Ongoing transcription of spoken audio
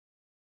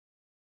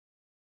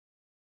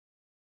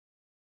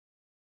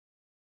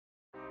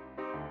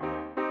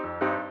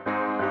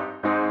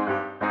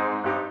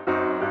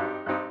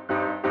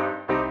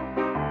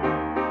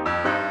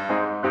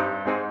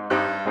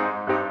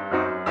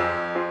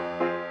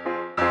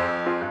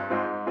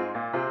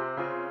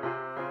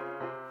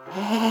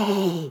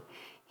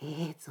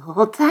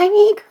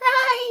Old-timey,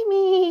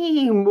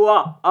 crimey.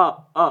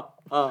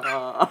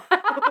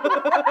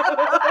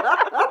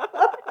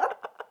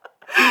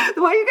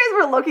 The way you guys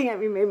were looking at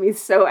me made me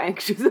so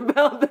anxious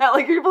about that.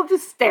 Like, you're both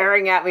just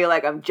staring at me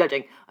like I'm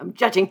judging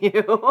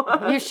you.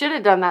 You should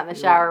have done that in the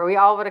shower. We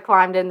all would have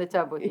climbed in the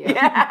tub with you.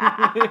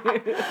 Yeah.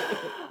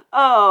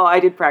 Oh, I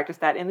did practice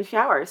that in the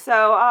shower.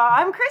 So,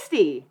 I'm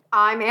Christy.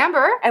 I'm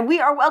Amber. And we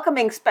are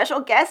welcoming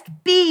special guest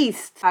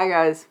Beast. Hi,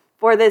 guys.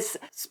 For this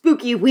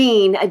spooky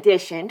ween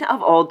edition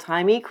of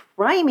Old-Timey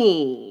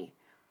Crimey,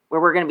 where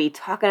we're going to be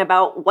talking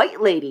about white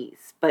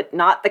ladies, but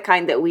not the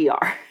kind that we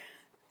are.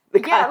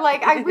 Like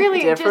I really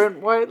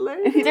Different white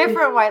ladies?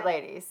 Different white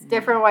ladies.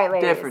 Different white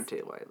ladies. Different two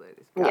white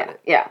ladies. Got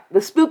it. Yeah,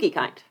 the spooky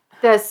kind.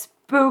 The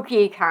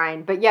spooky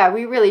kind. But yeah,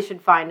 we really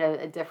should find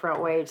a different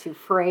way to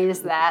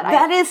phrase that.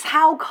 That is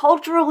how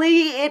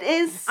culturally it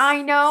is.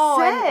 I know.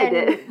 Said.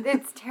 And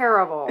it's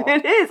terrible.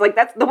 It is. Like,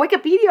 that's the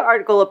Wikipedia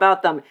article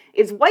about them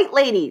is white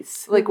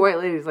ladies. Like white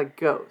ladies, like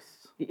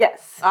ghosts.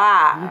 Yes.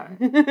 Ah.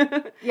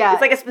 Yeah.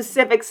 It's like a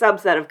specific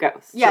subset of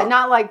ghosts. Yeah,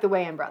 not like the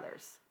Wayans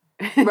brothers.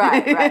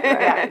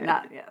 Right.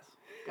 Not, yes.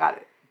 Got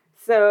it.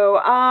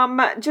 So,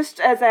 just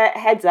as a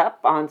heads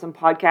up on some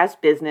podcast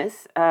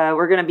business,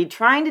 we're going to be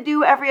trying to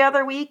do every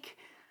other week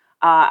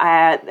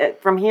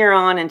from here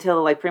on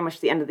until like pretty much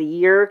the end of the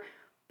year.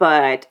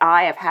 But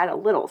I have had a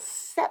little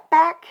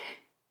setback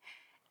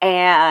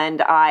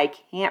and I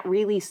can't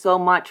really so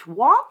much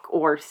walk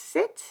or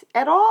sit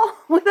at all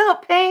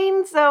without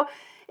pain. So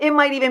it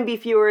might even be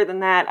fewer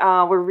than that.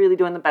 We're really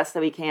doing the best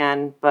that we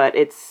can, but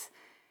it's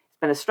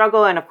been a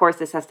struggle, and of course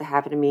this has to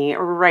happen to me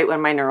right when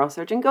my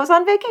neurosurgeon goes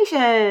on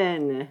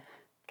vacation.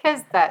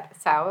 Because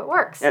that's how it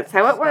works. That's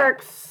how it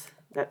works.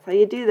 That's how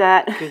you do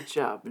that. Good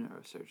job,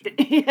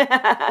 neurosurgeon.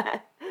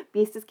 Yeah.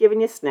 Beast is giving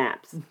you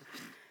snaps.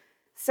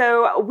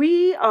 So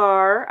we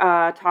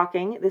are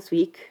talking this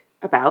week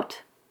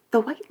about the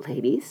white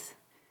ladies.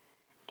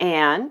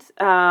 And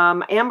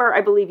Amber,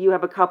 I believe you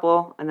have a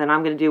couple, and then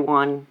I'm going to do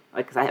one,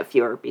 because I have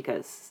fewer,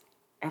 because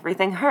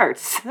everything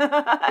hurts.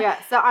 Yeah,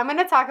 so I'm going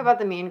to talk about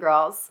the Mean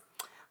Girls.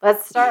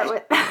 Let's start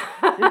with...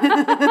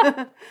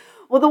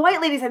 Well, the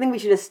white ladies, I think we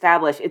should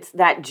establish, it's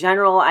that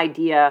general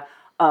idea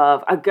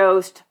of a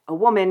ghost, a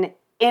woman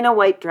in a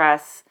white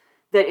dress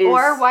that is...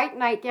 Or white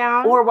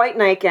nightgown. Or white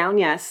nightgown,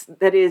 yes,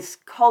 that is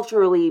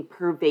culturally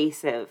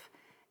pervasive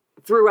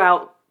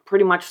throughout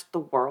pretty much the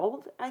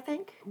world, I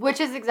think.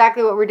 Which is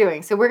exactly what we're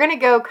doing. So we're going to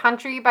go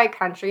country by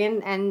country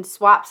and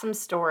swap some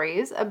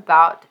stories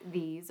about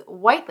these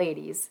white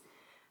ladies.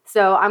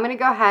 So I'm going to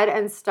go ahead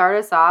and start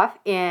us off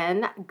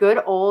in good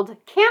old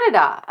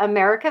Canada,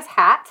 America's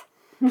hat,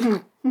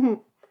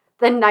 the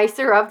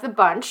nicer of the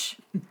bunch.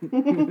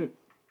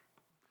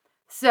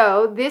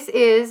 So this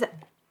is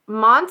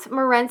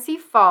Montmorency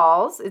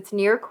Falls. It's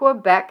near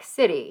Quebec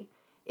City.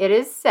 It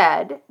is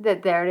said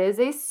that there is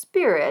a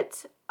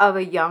spirit of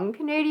a young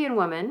Canadian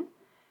woman,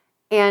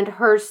 and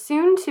her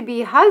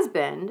soon-to-be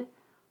husband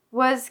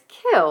was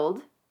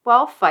killed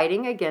while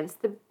fighting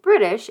against the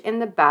British in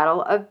the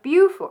Battle of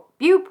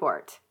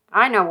Beauport.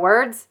 I know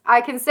words. I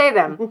can say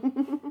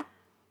them.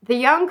 The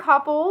young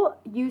couple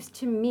used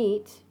to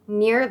meet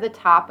near the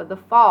top of the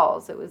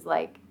falls. It was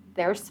like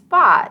their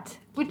spot,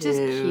 which is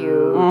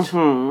cute.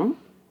 Mm-hmm.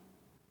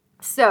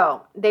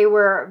 So they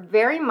were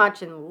very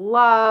much in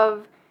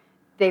love.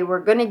 They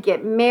were going to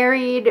get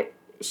married.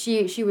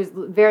 She was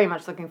very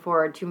much looking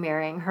forward to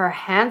marrying her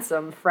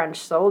handsome French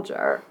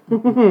soldier.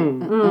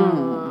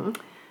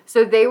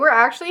 So they were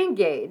actually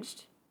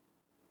engaged,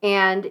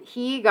 and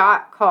he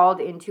got called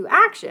into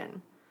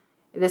action.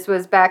 This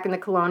was back in the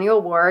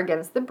colonial war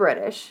against the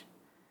British,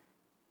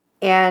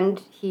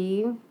 and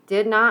he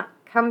did not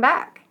come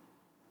back.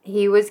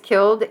 He was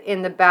killed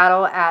in the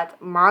battle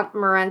at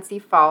Montmorency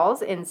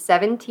Falls in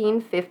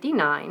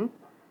 1759,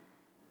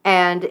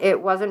 and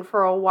it wasn't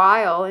for a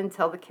while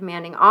until the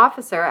commanding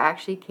officer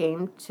actually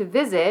came to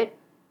visit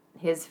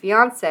his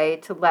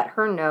fiancée to let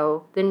her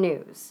know the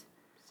news.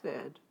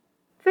 Sad.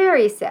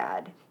 Very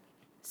sad.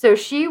 So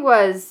she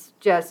was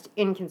just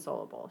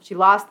inconsolable. She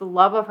lost the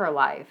love of her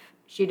life.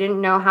 She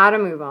didn't know how to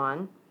move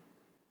on.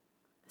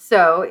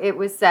 So it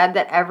was said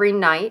that every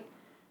night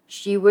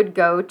she would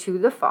go to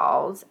the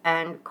falls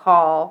and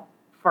call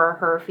for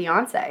her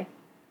fiancé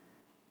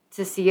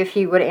to see if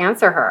he would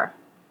answer her.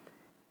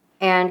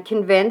 And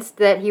convinced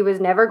that he was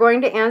never going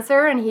to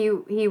answer and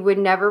he would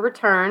never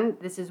return.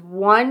 This is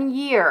 1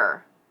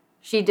 year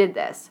she did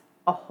this.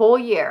 A whole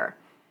year.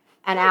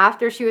 And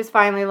after she was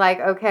finally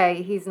like,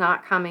 okay, he's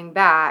not coming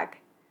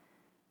back,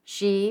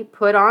 she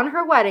put on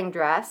her wedding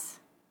dress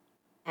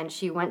and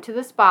she went to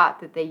the spot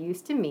that they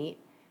used to meet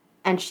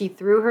and she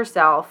threw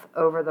herself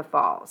over the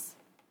falls.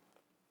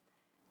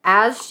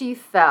 As she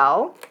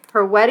fell,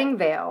 her wedding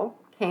veil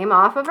came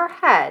off of her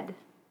head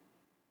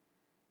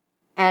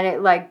and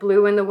it like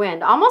blew in the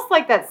wind. Almost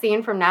like that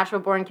scene from Natural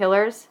Born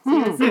Killers.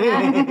 Seen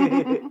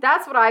that?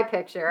 That's what I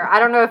picture. I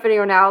don't know if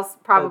anyone else,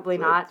 probably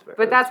not,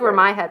 but that's where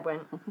my head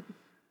went.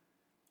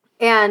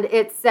 And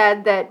it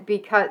said that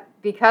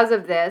because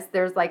of this,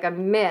 there's like a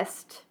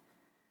mist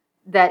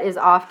that is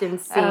often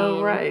seen.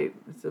 Oh, right.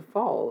 It's a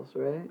falls,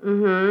 right?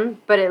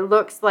 But it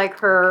looks like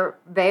her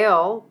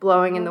veil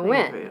blowing in the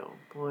wind. Veil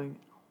blowing.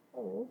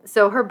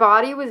 So her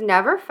body was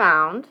never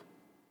found,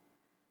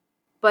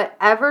 but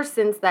ever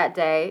since that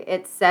day,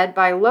 it's said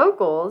by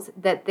locals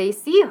that they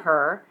see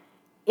her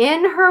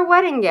in her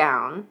wedding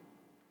gown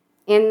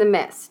in the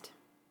mist.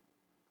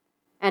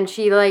 And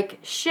she, like,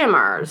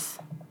 shimmers.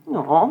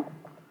 Aw.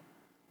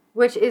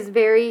 Which is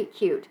very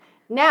cute.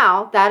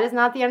 Now, that is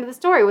not the end of the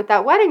story with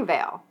that wedding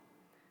veil.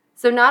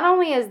 So not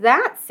only is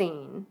that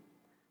seen,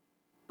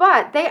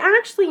 but they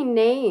actually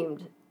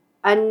named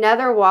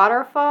another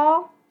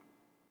waterfall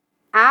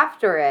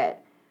after it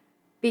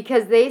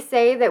because they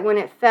say that when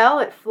it fell,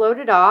 it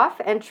floated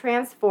off and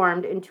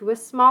transformed into a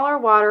smaller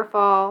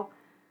waterfall,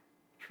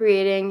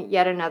 creating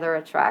yet another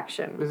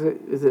attraction.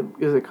 Is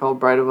it called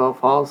Bridalveil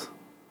Falls?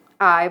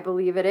 I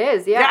believe it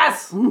is, yeah.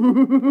 Yes!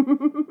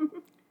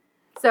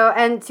 So,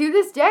 and to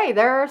this day,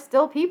 there are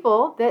still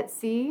people that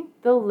see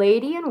the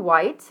Lady in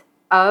White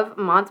of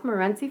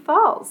Montmorency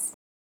Falls,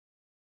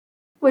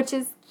 which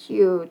is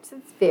cute.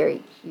 It's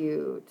very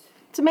cute.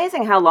 It's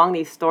amazing how long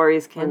these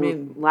stories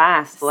can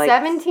last. Like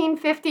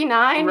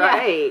 1759,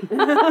 right?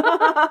 Yeah.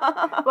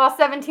 Well,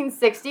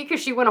 1760 because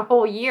she went a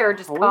whole year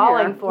just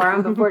calling for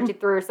him before she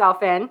threw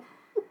herself in.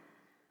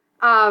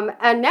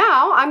 And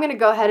now I'm going to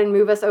go ahead and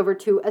move us over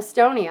to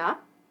Estonia,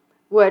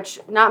 which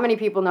not many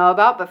people know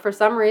about, but for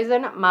some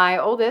reason my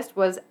oldest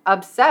was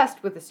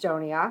obsessed with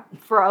Estonia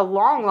for a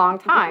long, long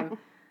time.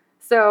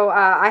 So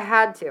I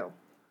had to.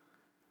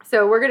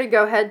 So we're going to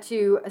go ahead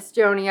to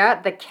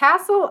Estonia, the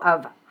castle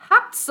of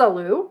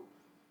Haapsalu.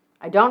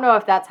 I don't know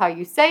if that's how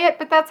you say it,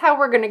 but that's how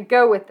we're going to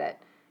go with it.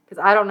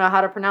 Because I don't know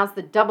how to pronounce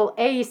the double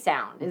A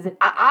sound. Is it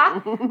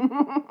ah-ah?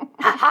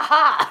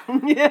 Ha-ha-ha.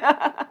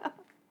 Yeah.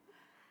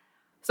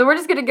 So we're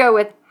just going to go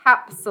with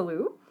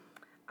Haapsalu.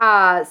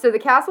 So the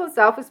castle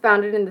itself was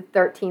founded in the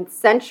 13th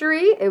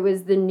century. It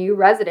was the new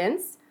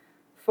residence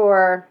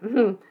for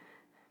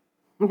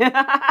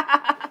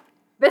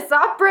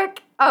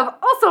Bishopric of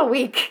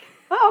Osselweek.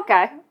 Oh,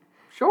 okay.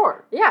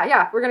 Sure.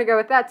 Yeah, we're going to go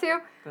with that too.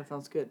 That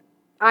sounds good.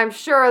 I'm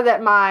sure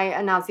that my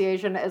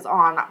enunciation is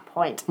on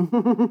point.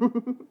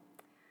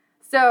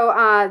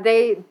 So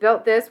they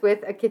built this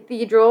with a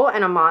cathedral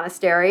and a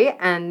monastery,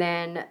 and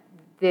then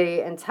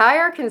the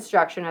entire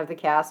construction of the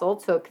castle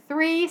took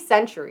 3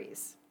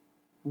 centuries.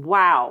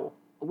 Wow.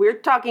 We're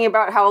talking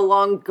about how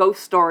long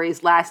ghost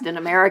stories last in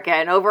America,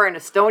 and over in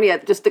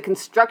Estonia, just the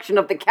construction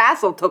of the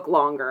castle took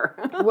longer.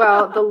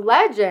 Well, the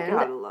legend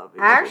Gotta love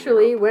Eastern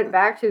actually Europe. went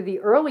back to the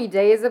early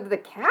days of the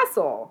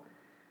castle.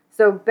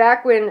 So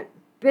back when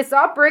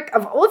Bishopric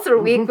of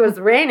Osselweek was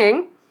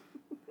reigning,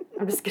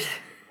 I'm just gonna...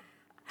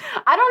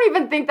 I don't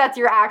even think that's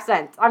your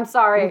accent. I'm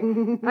sorry.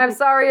 I'm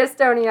sorry,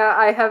 Estonia.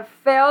 I have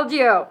failed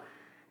you.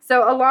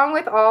 So along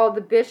with all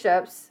the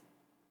bishops,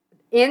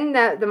 in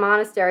the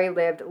monastery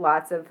lived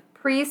lots of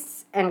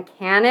priests and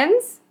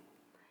canons.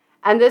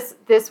 And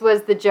this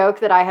was the joke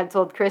that I had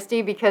told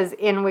Christy, because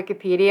in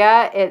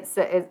Wikipedia,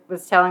 it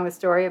was telling the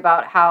story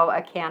about how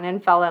a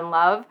canon fell in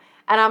love.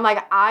 And I'm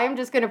like, I'm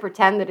just going to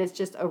pretend that it's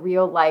just a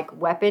real, like,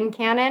 weapon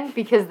cannon,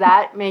 because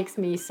that makes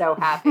me so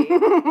happy.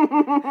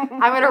 I'm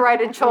going to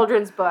write a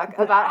children's book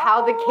about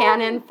how the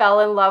cannon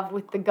fell in love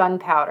with the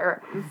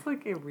gunpowder. It's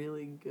like a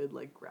really good,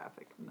 like,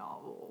 graphic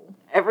novel.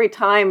 Every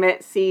time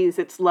it sees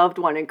its loved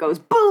one, it goes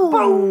boom!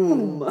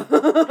 Boom!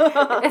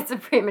 It's a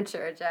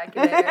premature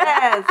ejaculator.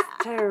 That's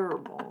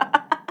terrible.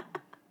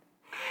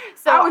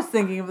 So I was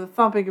thinking of the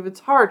thumping of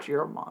its heart.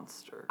 You're a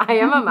monster. I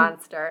am a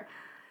monster.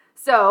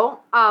 So,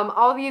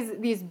 all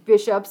these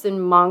bishops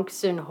and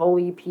monks and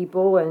holy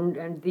people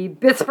and the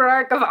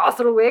Bishopric of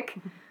Osselweek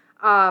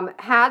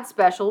had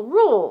special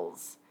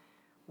rules.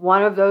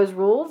 One of those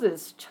rules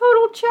is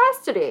total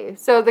chastity.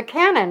 So the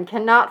canon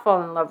cannot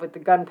fall in love with the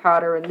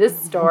gunpowder in this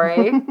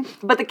story.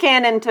 But the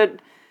canon, to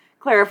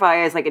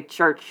clarify, is like a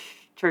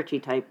churchy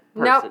type person.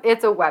 Nope,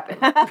 it's a weapon.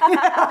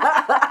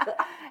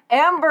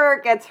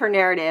 Amber gets her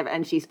narrative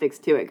and she sticks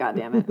to it,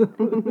 goddammit.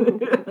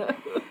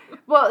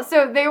 Well,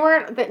 so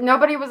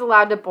nobody was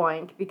allowed to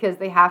boink because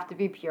they have to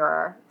be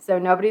pure. So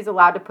nobody's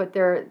allowed to put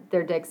their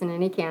dicks in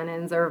any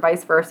cannons or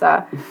vice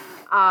versa.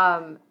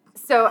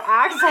 So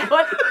actually...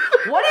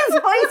 What is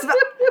vice versa?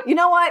 You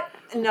know what?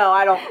 No,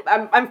 I don't.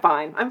 I'm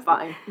fine. I'm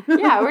fine.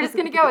 Yeah, we're just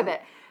going to go with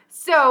it.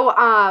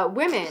 So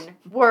women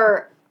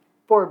were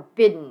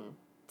forbidden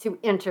to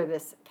enter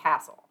this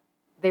castle.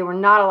 They were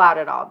not allowed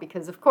at all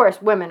because, of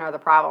course, women are the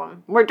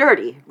problem. We're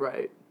dirty.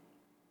 Right.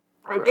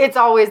 It's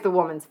always the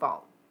woman's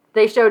fault.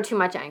 They showed too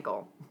much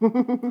ankle.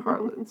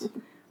 Harlots.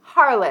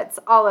 Harlots,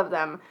 all of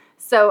them.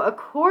 So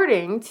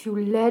according to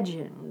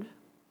legend,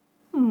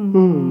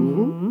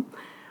 one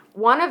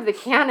of the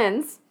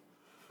canons...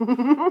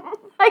 I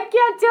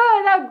can't do it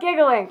without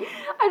giggling.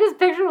 I just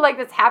picture like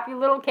this happy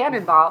little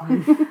cannonball.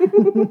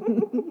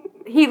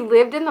 He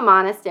lived in the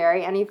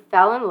monastery and he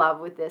fell in love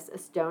with this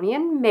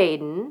Estonian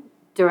maiden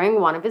during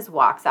one of his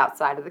walks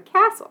outside of the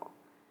castle.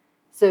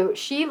 So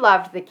she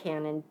loved the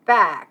canon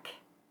back.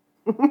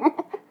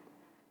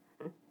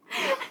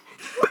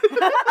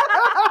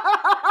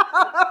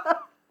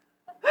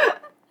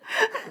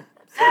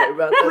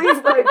 about that. Please,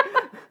 Spike.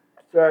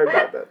 Sorry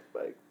about that,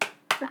 Spike.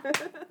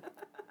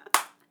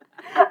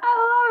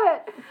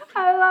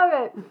 I love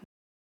it.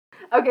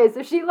 Okay,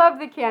 so she loved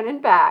the cannon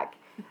back.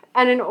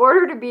 And in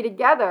order to be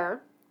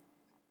together,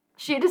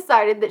 she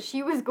decided that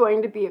she was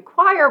going to be a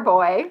choir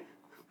boy.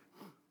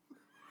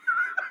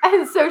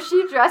 And so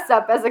she dressed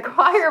up as a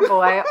choir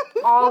boy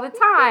all the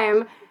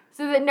time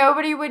so that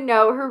nobody would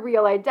know her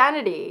real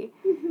identity,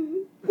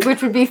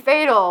 which would be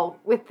fatal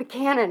with the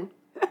cannon.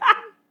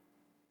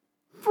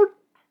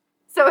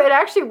 So it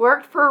actually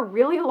worked for a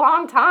really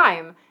long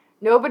time.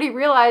 Nobody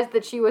realized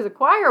that she was a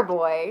choir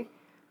boy,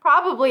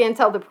 probably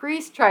until the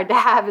priest tried to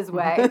have his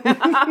way.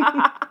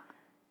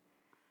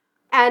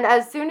 And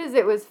as soon as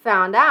it was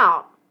found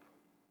out,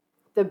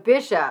 the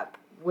bishop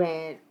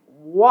went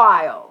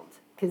wild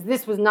because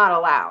this was not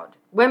allowed.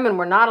 Women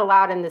were not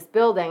allowed in this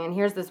building, and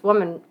here's this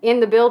woman in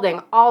the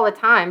building all the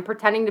time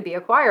pretending to be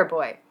a choir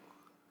boy.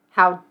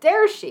 How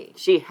dare she?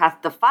 She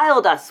hath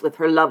defiled us with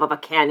her love of a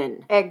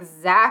cannon.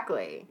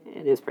 Exactly.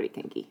 It is pretty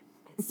kinky.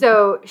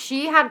 So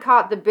she had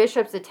caught the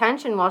bishop's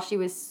attention while she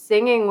was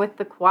singing with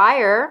the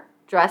choir,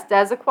 dressed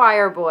as a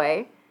choir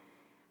boy,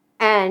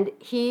 and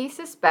he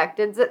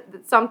suspected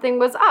that something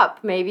was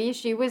up. Maybe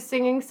she was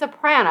singing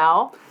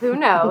soprano. Who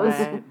knows?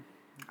 Right.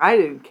 I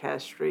didn't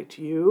castrate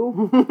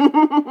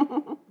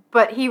you.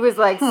 But he was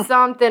like,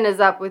 something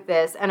is up with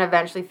this, and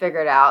eventually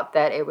figured out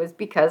that it was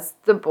because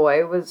the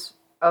boy was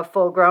a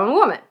full-grown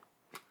woman.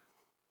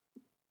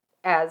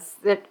 As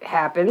it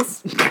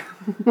happens.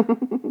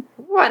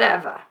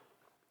 Whatever.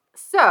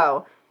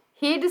 So,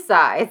 he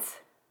decides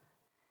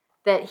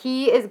that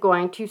he is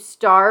going to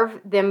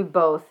starve them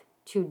both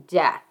to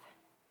death.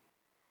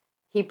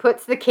 He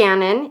puts the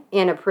cannon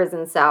in a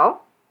prison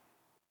cell,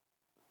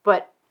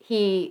 but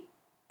he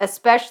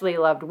especially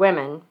loved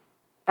women,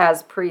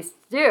 as priests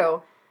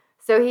do,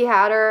 so he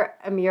had her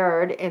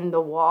immured in the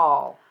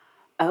wall.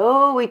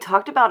 Oh, we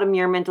talked about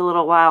immurement a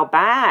little while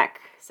back.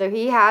 So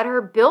he had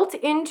her built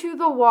into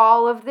the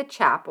wall of the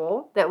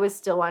chapel that was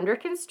still under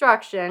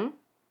construction,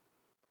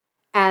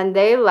 and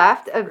they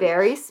left a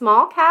very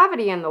small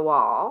cavity in the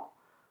wall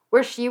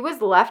where she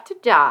was left to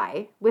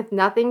die with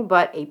nothing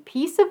but a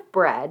piece of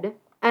bread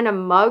and a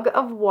mug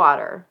of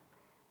water,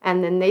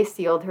 and then they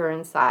sealed her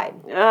inside.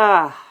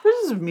 Ugh.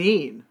 This is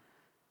mean.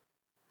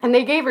 And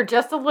they gave her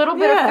just a little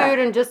bit of Yeah. food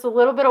and just a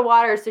little bit of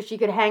water so she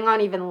could hang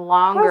on even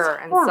longer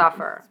That's and horrible.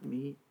 suffer. It's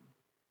mean.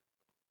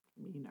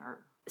 Meaner.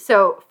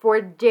 So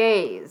for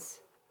days,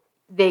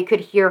 they could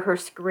hear her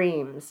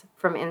screams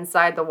from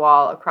inside the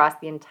wall across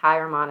the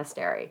entire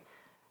monastery.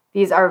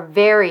 These are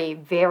very,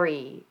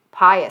 very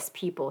pious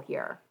people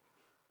here.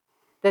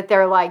 That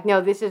they're like,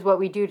 no, this is what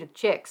we do to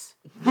chicks.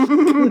 Yeah,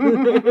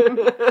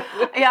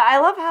 I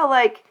love how,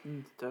 like,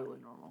 It's totally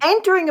normal.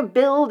 entering a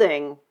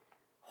building,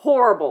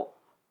 horrible.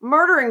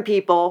 Murdering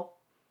people,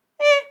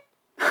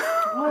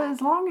 Well,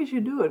 as long as you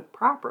do it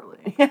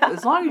properly. Yeah.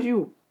 As long as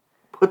you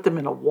put them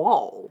in a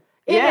wall.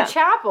 In Yeah. a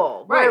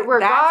chapel where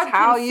That's God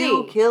how can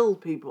you see. kill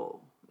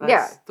people. That's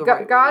Yeah, the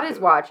right way God to is do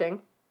it.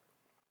 watching.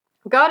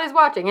 God is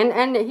watching.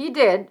 And he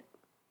did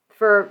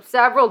for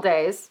several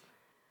days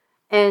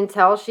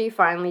until she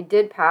finally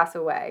did pass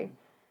away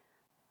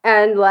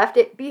and left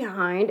it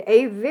behind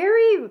a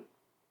very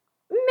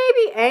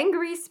maybe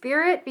angry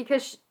spirit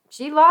because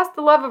she lost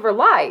the love of her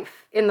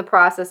life in the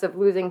process of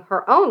losing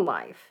her own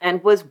life.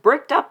 and was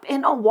bricked up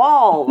in a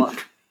wall.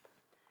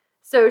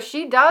 So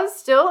she does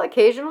still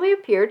occasionally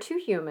appear to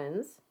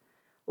humans.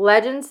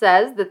 Legend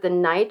says that the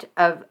night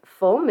of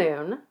full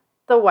moon,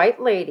 the White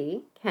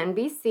Lady can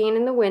be seen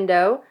in the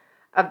window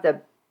of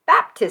the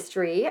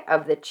baptistry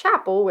of the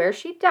chapel where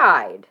she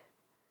died.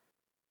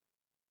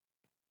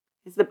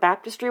 Is the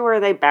baptistry where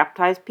they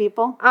baptize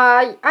people?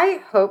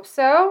 I hope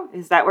so.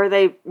 Is that where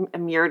they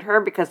immured her?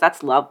 Because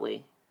that's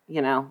lovely.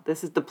 You know,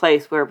 this is the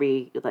place where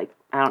we, like,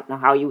 I don't know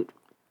how you would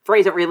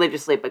phrase it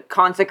religiously, but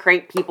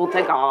consecrate people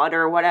to God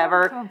or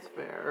whatever. Sounds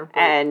fair. But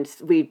And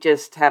we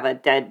just have a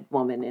dead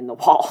woman in the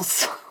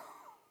walls.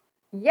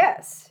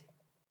 Yes.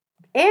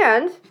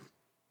 And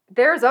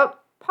there's a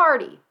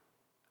party.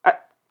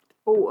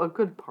 oh, a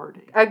good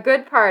party. A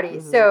good party.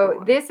 This is a So good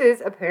one. this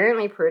is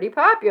apparently pretty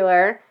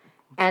popular.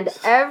 And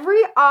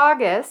every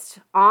August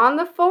on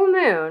the full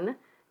moon,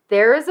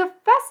 there is a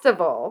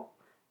festival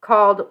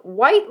called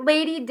White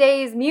Lady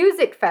Days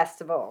Music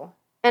Festival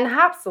in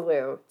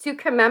Haapsalu to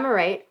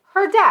commemorate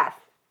her death.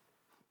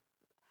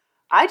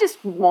 I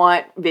just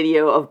want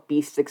video of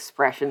Beast's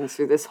expressions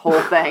through this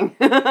whole thing.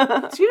 Do you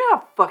know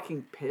how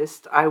fucking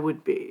pissed I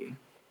would be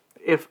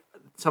if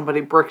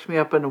somebody bricked me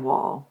up in a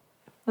wall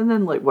and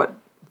then, like, what,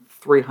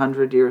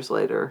 300 years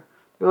later,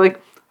 they're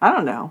like, I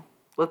don't know,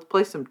 let's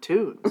play some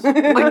tunes.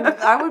 Like,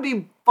 I would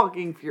be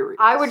fucking furious.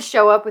 I would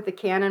show up with a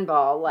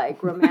cannonball,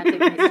 like,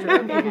 romantically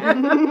stroking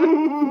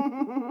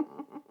it.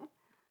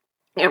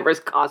 Amber's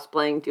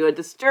cosplaying to a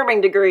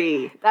disturbing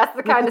degree. That's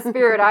the kind of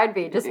spirit I'd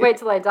be. Just wait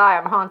till I die.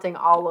 I'm haunting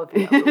all of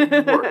you.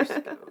 The worst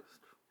ghost.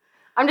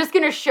 I'm just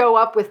going to show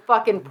up with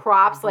fucking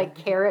props like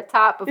Carrot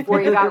Top before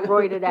he got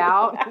roided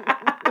out.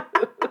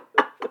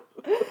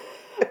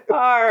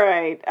 All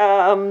right.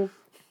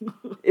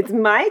 It's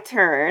my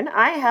turn.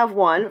 I have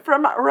one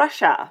from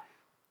Russia.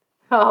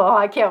 Oh,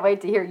 I can't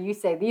wait to hear you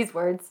say these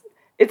words.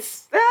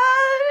 It's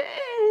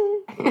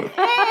There's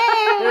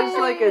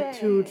like a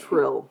 2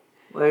 trill.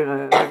 Like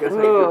I guess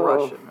I do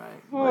Russian,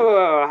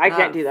 right? I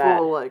can't do that.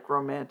 Full like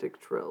romantic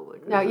trill.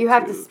 Like No, there's a you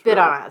have to 2 spit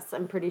trill. on us,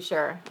 I'm pretty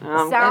sure.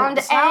 Sound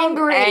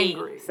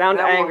angry. Sound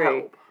That will angry.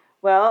 help.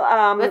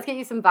 Well, Let's get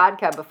you some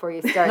vodka before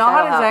you start. Not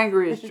That'll as help.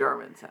 angry as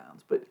German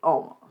sounds, but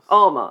almost.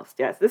 almost,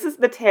 yes. This is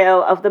the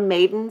tale of the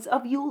Maidens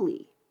of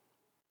Yuli.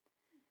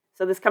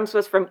 So this comes to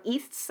us from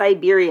East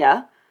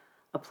Siberia,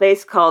 a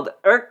place called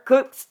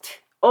Irkutsk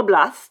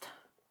Oblast.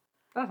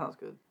 That sounds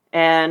good.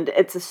 And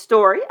it's a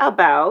story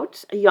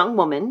about a young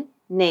woman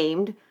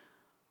named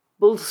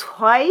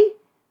Bulshoi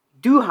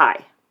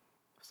Duhai.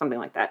 Something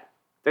like that.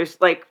 There's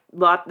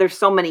there's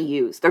so many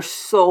U's. There's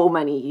so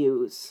many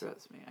U's.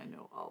 Trust me, I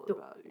know all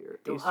about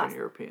your Eastern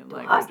European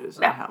languages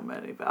and how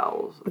many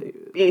vowels they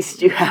use.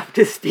 Beast, you have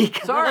to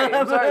speak. Sorry.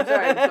 I'm sorry. Go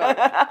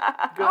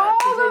ahead,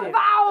 continue.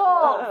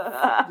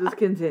 Vowels! Just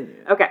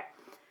continue. Okay.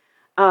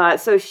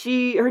 So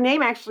her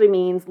name actually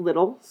means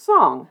little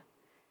song.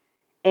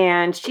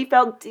 And she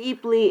fell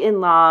deeply in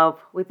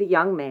love with a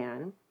young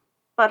man,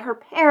 but her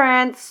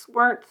parents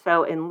weren't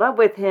so in love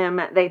with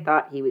him. They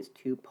thought he was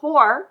too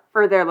poor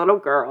for their little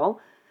girl,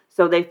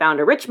 so they found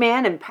a rich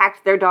man and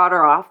packed their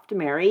daughter off to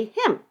marry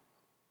him.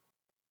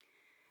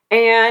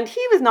 And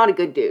he was not a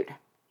good dude.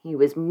 He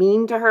was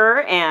mean to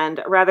her,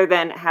 and rather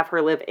than have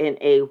her live in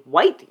a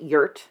white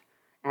yurt,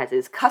 as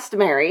is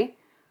customary,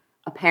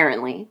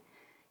 apparently,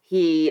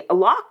 he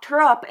locked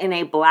her up in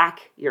a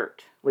black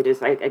yurt, which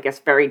is, I guess,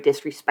 very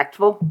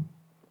disrespectful.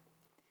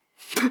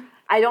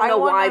 I don't know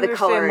why the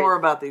color. I want to understand more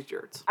about these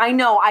yurts. I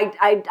know.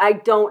 I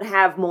don't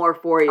have more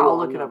for you. I'll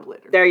look it up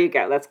later. There you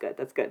go. That's good.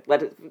 That's good.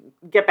 Let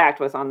it get back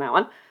to us on that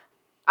one.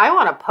 I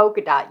want a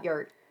polka dot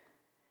yurt.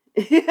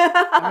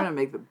 I'm gonna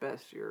make the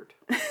best yurt.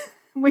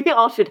 We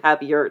all should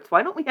have yurts.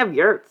 Why don't we have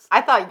yurts?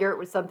 I thought yurt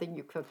was something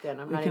you cooked in.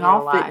 We can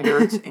all fit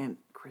yurts in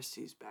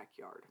Christy's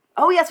backyard.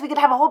 Oh yes, we could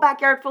have a whole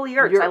backyard full of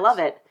yurts. I love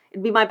it.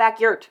 It'd be my back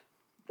yurt.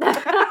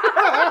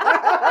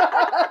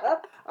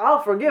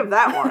 I'll forgive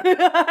that one.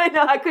 I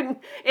know, I couldn't.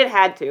 It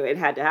had to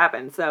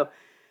happen. So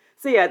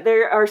yeah,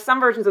 there are some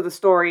versions of the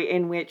story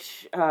in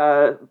which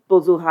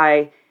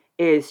Bulzuhai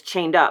is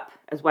chained up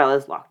as well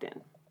as locked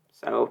in.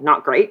 So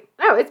not great.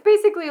 No, it's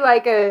basically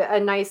like a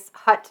nice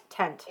hut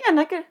tent. Yeah,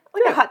 like a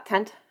hut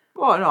tent.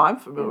 Well, no, I'm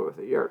familiar with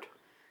a yurt.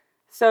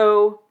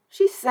 So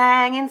she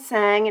sang and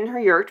sang in her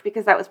yurt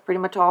because that was pretty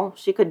much all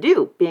she could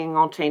do, being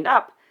all chained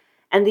up.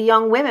 And the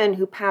young women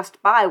who passed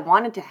by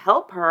wanted to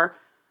help her,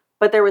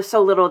 but there was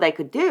so little they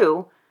could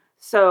do.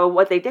 So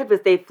what they did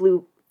was they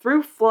threw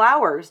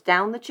flowers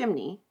down the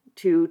chimney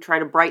to try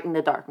to brighten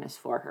the darkness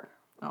for her.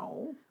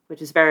 Oh.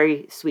 Which is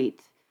very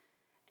sweet.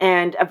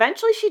 And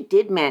eventually she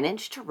did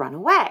manage to run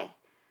away.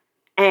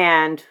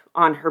 And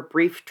on her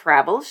brief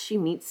travels, she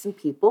meets some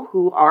people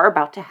who are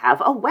about to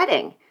have a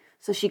wedding.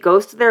 So she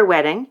goes to their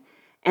wedding,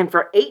 and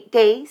for 8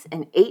 days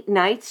and 8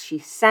 nights, she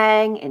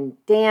sang and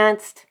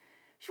danced.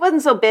 She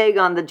wasn't so big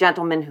on the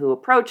gentleman who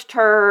approached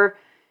her.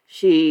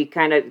 She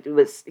kind of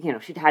was,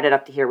 she'd had it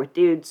up to here with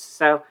dudes.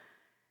 So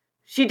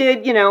she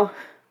did,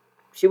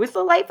 she was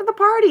the life of the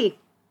party.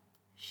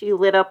 She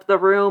lit up the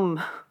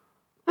room.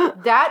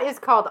 That is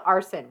called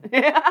arson.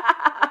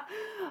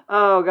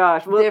 Oh,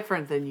 gosh. Well,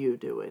 different than you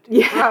do it.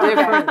 Yeah.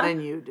 Different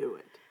than you do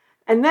it.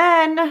 And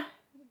then,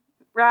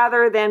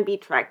 rather than be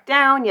tracked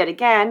down yet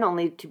again,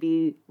 only to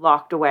be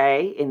locked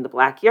away in the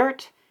black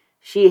yurt,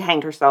 she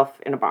hanged herself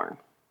in a barn.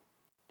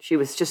 She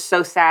was just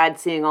so sad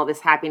seeing all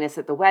this happiness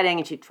at the wedding,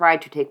 and she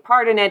tried to take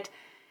part in it,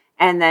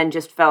 and then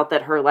just felt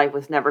that her life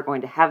was never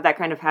going to have that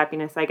kind of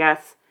happiness, I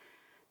guess.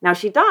 Now,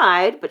 she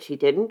died, but she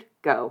didn't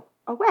go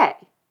away.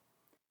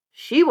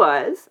 She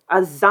was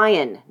a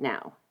Zayan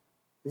now.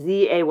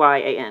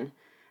 Z-A-Y-A-N.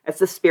 It's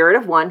the spirit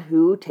of one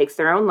who takes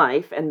their own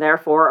life, and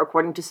therefore,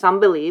 according to some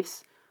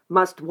beliefs,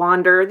 must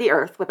wander the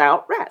earth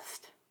without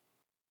rest.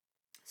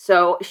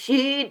 So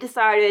she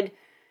decided,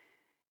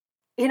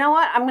 you know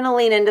what, I'm going to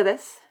lean into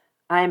this.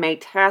 I am a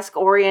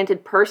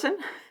task-oriented person,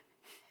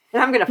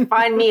 and I'm going to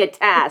find me a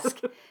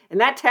task. And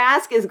that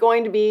task is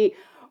going to be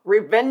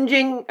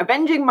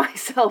avenging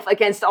myself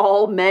against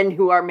all men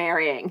who are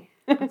marrying.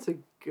 That's a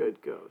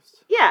good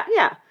ghost.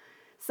 Yeah.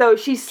 So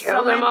she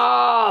Kill them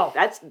all.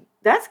 That's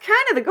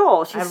kind of the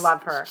goal. I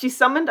love her. She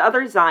summoned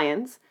other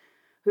Zions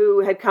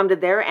who had come to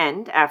their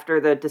end after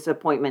the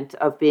disappointment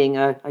of being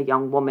a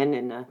young woman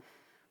in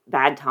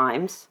bad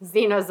times.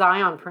 Xena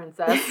Zion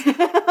princess.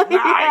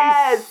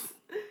 Yes.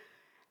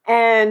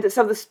 And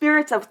so the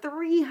spirits of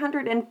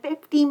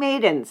 350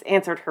 maidens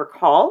answered her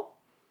call.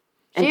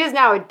 She is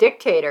now a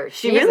dictator.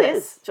 She really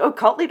is. A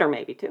cult leader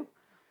maybe too.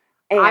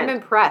 And I'm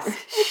impressed.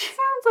 It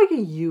sounds like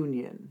a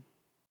union.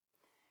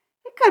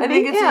 It could I be,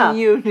 think it's a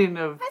union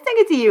of... I think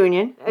it's a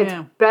union. It's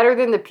better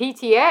than the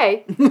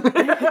PTA.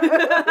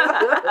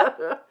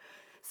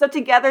 So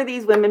together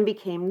these women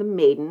became the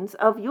Maidens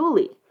of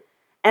Yuli.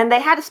 And they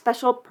had a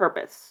special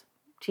purpose,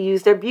 to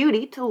use their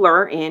beauty to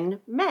lure in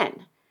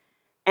men.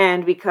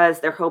 And because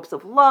their hopes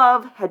of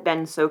love had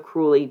been so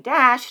cruelly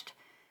dashed,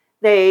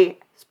 they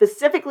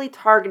specifically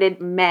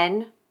targeted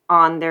men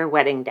on their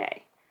wedding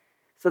day.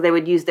 So they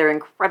would use their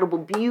incredible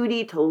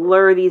beauty to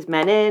lure these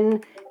men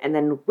in and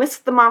then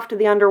whisk them off to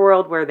the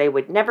underworld where they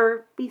would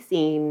never be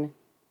seen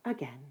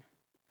again.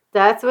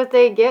 That's what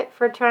they get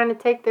for trying to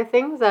take their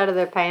things out of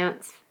their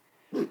pants.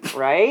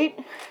 Right?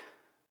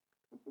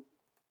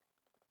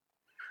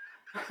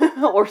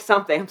 Or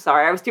something. I'm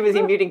sorry. I was too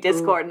busy muting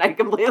Discord and I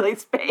completely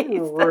spaced.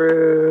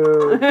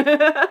 Rude.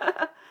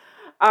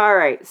 All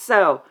right.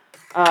 So,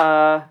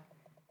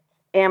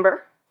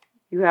 Amber,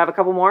 you have a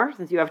couple more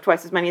since you have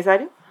twice as many as I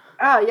do?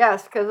 Oh,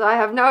 yes, because I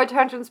have no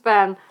attention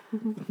span.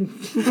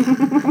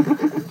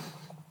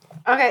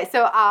 Okay,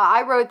 so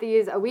I wrote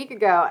these a week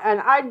ago,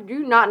 and I do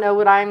not know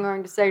what I'm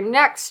going to say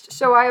next,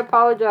 so I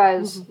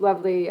apologize,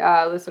 lovely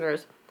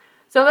listeners.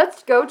 So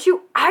let's go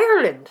to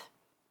Ireland.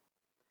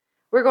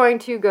 We're going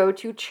to go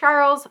to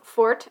Charles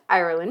Fort,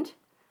 Ireland.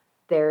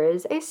 There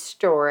is a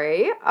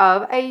story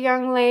of a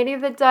young lady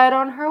that died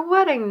on her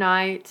wedding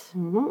night.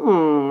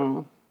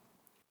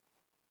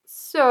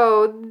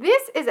 So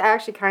this is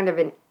actually kind of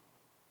a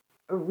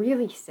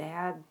really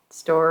sad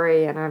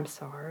story, and I'm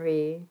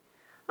sorry.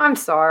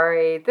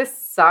 This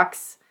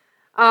sucks.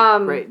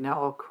 Great,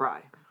 now I'll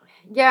cry.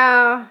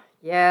 Yeah.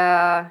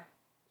 I'm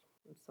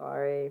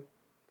sorry.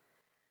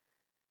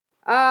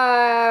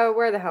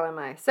 Where the hell am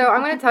I? So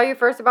I'm going to tell you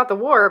first about the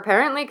war,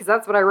 apparently, because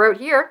that's what I wrote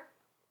here.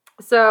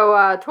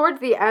 So towards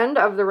the end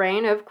of the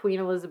reign of Queen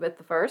Elizabeth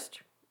I,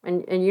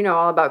 and you know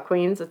all about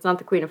queens. It's not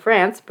the Queen of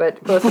France,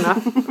 but close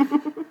enough.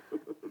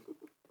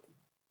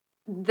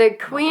 The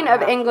Queen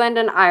of England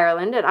and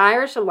Ireland, an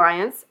Irish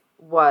alliance,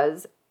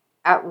 was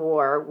at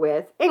war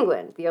with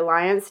England. The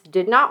alliance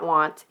did not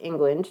want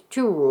England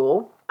to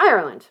rule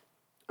Ireland.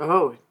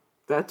 Oh,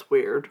 that's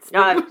weird.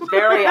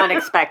 Very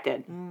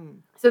unexpected.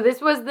 So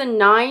this was the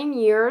 9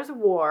 Years'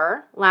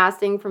 War,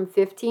 lasting from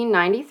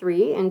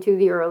 1593 into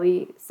the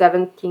early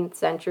 17th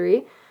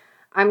century.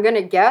 I'm going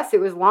to guess it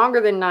was longer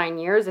than 9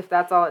 years, if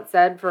that's all it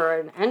said for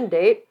an end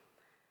date.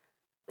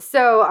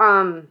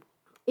 So,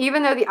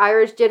 even though the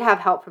Irish did have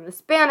help from the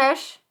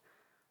Spanish,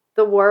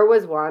 the war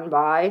was won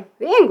by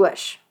the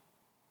English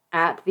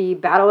at the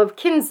Battle of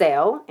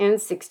Kinsale in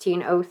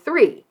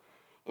 1603.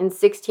 In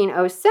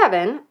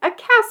 1607, a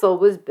castle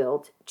was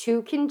built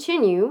to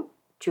continue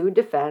to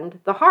defend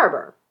the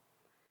harbor.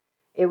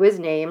 It was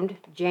named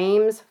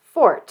James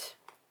Fort,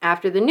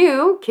 after the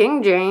new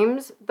King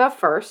James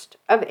I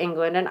of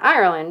England and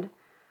Ireland,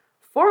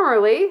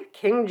 formerly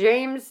King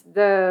James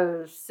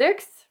VI,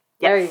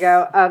 there you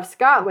go, of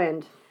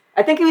Scotland.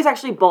 I think he was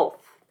actually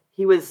both.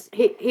 He was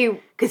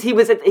because he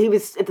was at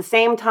the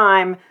same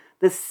time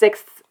the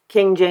 6th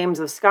King James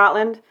of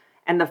Scotland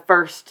and the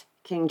 1st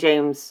King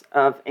James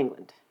of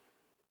England.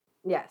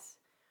 Yes.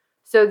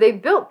 So they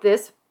built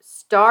this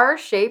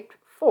star-shaped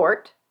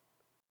fort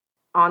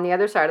on the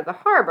other side of the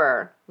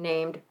harbor,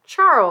 named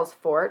Charles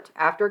Fort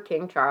after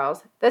King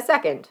Charles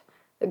II,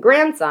 the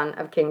grandson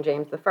of King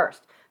James I.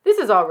 This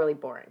is all really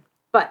boring,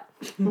 but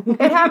it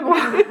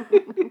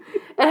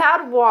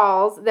had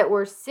walls that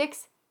were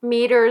 6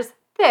 meters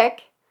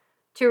thick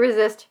to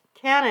resist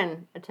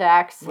cannon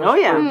attacks. Oh,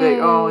 yeah. Big.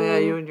 Oh, yeah,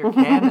 you and your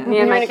cannons. Me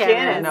and my cannons.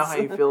 cannons. I know how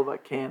you feel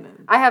about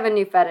cannons. I have a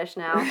new fetish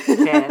now.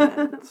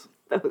 Cannons.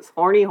 Those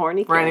horny For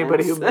cannons.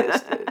 anybody who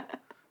missed it.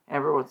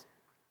 Everyone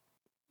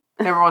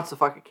wants to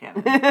fuck a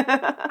cannon.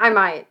 I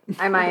might.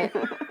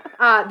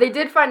 They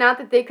did find out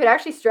that they could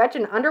actually stretch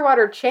an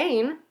underwater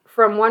chain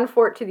from one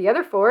fort to the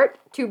other fort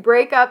to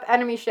break up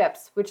enemy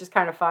ships, which is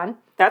kind of fun.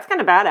 That's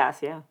kind of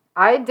badass, yeah.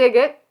 I dig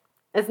it.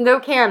 It's no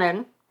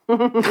cannon,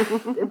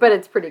 but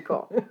it's pretty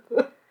cool.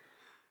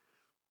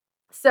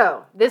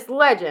 So, this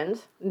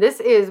legend, this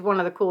is one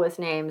of the coolest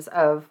names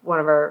of one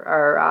of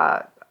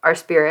our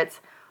spirits,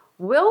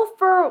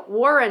 Wilfur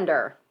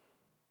Warrender.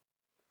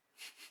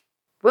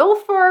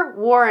 Wilfur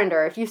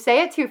Warrender. If you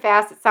say it too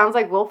fast, it sounds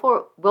like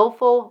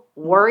willful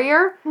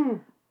warrior.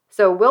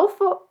 So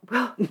Willful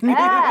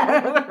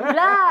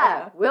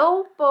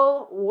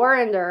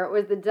Warrender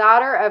was the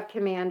daughter of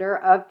commander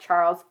of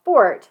Charles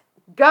Fort,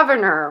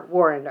 Governor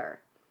Warrender.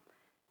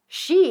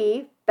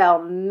 She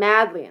fell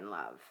madly in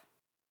love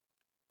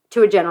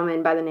to a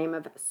gentleman by the name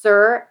of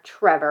Sir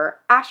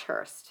Trevor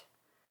Ashurst.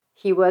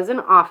 He was an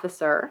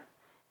officer,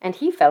 and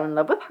he fell in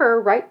love with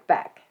her right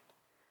back.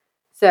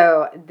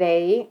 So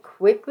they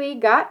quickly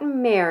got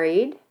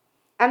married,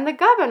 and the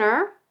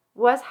governor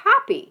was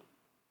happy.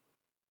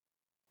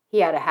 He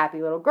had a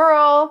happy little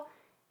girl.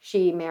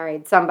 She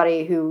married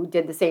somebody who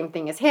did the same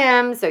thing as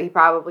him, so he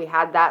probably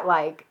had that,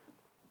 like,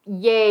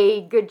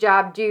 yay, good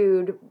job,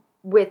 dude,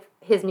 with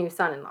his new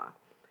son-in-law.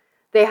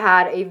 They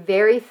had a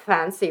very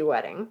fancy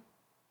wedding,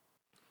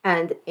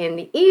 and in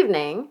the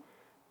evening,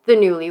 the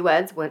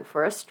newlyweds went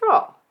for a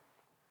stroll.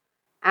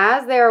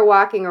 As they were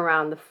walking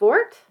around the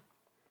fort,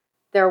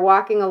 they're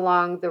walking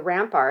along the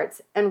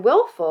ramparts, and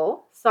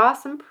Wilful saw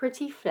some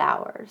pretty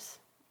flowers.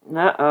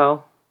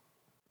 Uh-oh.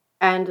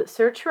 And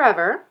Sir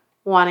Trevor,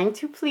 wanting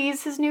to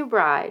please his new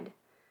bride,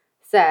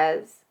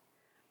 says,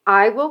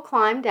 "I will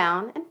climb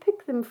down and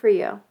pick them for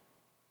you.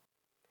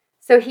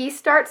 So he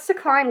starts to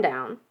climb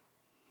down,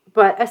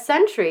 but a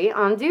sentry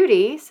on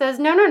duty says,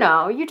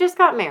 no, you just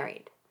got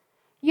married.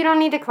 You don't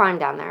need to climb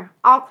down there.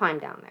 I'll climb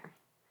down there.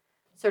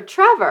 So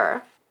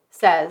Trevor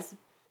says,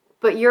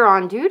 but you're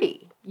on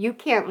duty. You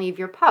can't leave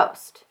your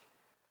post.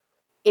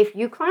 If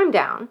you climb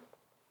down,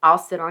 I'll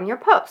sit on your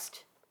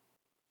post.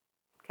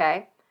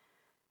 Okay?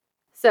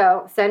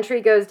 So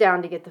sentry goes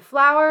down to get the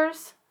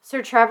flowers.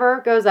 Sir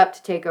Trevor goes up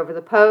to take over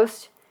the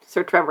post.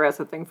 Sir Trevor has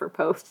a thing for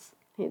posts.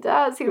 He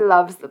does. He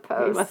loves the He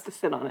post. wants to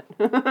sit on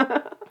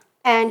it.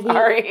 And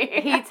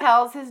Sorry. he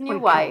tells his new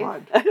wife,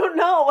 God. I don't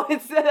know.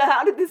 It's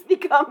how did this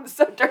become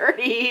so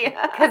dirty?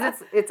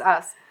 because it's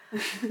us.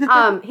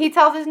 He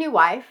tells his new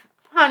wife,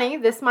 honey,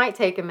 this might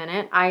take a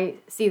minute. I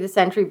see the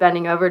sentry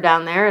bending over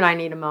down there and I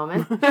need a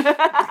moment.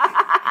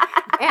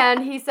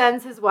 And he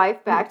sends his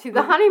wife back to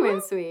the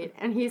honeymoon suite.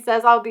 And he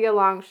says, I'll be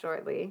along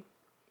shortly.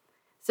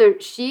 So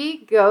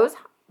she goes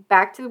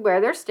back to where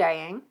they're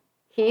staying.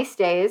 He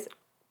stays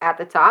at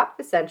the top.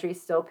 The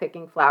sentry's still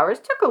picking flowers.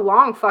 Took a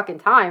long fucking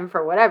time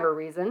for whatever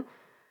reason.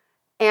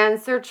 And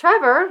Sir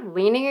Trevor,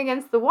 leaning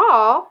against the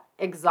wall,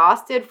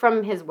 exhausted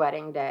from his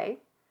wedding day,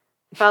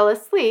 fell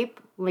asleep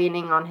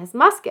leaning on his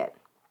musket.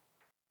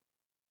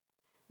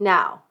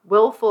 Now,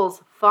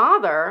 Wilful's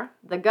father,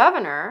 the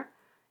governor,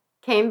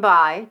 came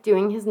by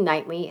doing his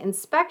nightly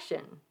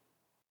inspection.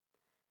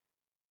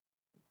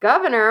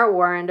 Governor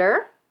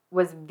Warrender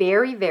was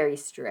very, very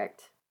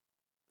strict.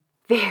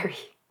 Very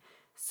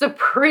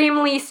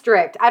supremely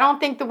strict. I don't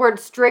think the word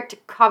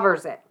strict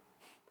covers it.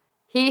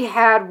 He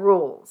had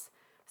rules.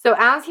 So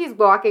as he's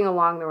walking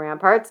along the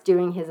ramparts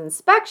doing his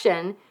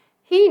inspection,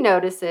 he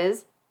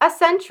notices a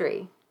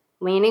sentry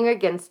leaning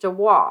against a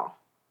wall.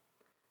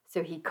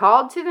 So he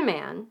called to the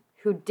man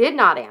who did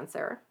not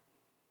answer,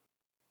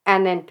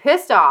 and then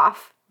pissed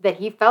off that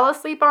he fell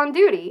asleep on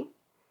duty,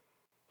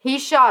 he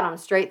shot him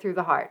straight through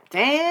the heart.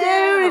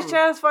 Damn. Dude, he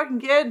shot his fucking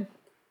kid.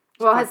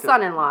 Well, his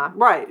son-in-law.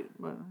 Right.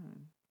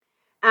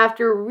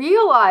 After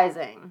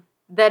realizing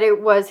that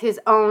it was his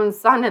own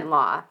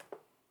son-in-law,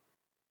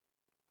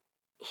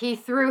 he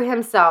threw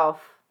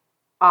himself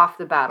off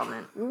the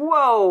battlement.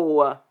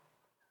 Whoa.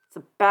 It's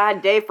a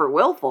bad day for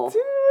Wilful.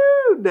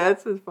 Dude,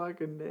 that's his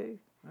fucking day.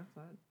 That's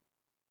not.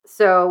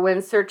 So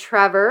when Sir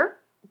Trevor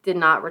did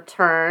not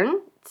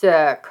return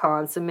to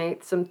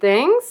consummate some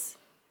things,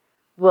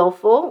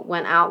 Wilful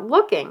went out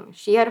looking.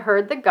 She had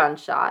heard the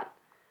gunshot,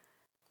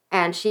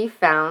 and she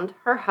found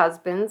her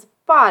husband's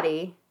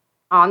body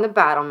on the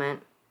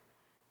battlement.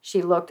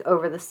 She looked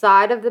over the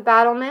side of the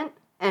battlement,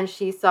 and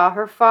she saw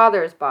her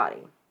father's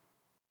body.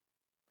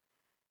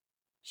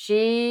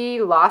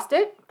 She lost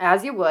it,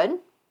 as you would.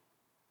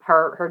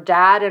 Her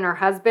dad and her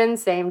husband,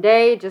 same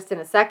day, just in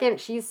a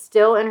second. She's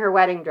still in her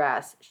wedding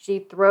dress. She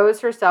throws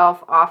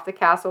herself off the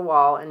castle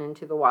wall and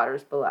into the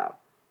waters below.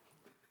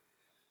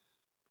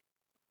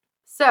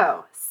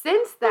 So,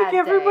 since that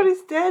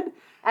everybody's dead.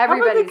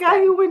 everybody's How about the guy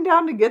dead. who went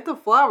down to get the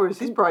flowers?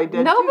 He's probably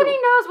dead Nobody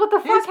too. knows what the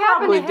fuck He's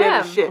happened probably to dead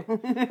him. as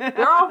shit.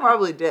 They're all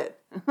probably dead.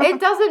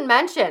 It doesn't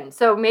mention.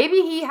 So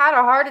maybe he had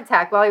a heart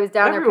attack while he was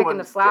down there picking the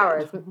Everyone's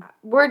flowers. dead.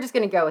 We're just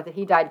going to go with it.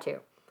 He died too.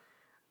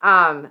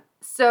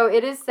 So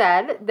it is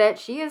said that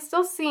she is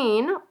still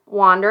seen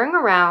wandering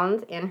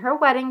around in her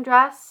wedding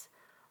dress,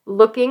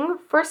 looking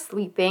for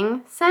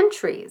sleeping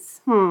sentries.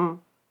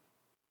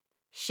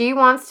 She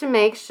wants to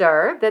make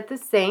sure that the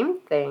same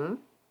thing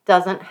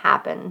doesn't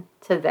happen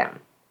to them.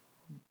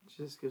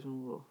 Just gives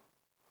him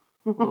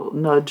a little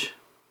nudge.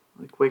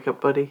 Like, wake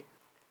up, buddy.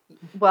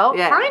 Well,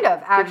 Yeah, kind of,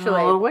 Give him a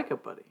actually. little wake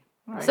up, buddy.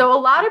 All right. So a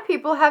lot of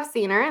people have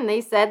seen her, and they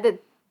said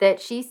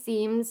that she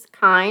seems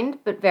kind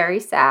but very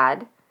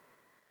sad.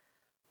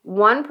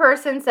 One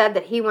person said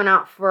that he went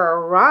out for a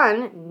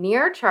run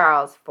near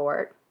Charles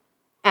Fort,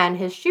 and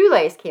his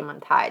shoelace came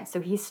untied.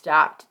 So he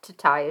stopped to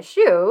tie his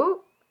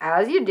shoe,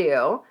 as you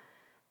do,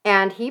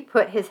 and he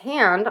put his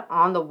hand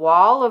on the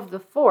wall of the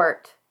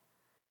fort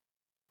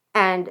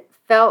and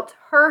felt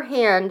her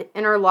hand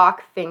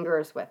interlock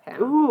fingers with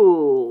him.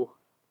 Ooh.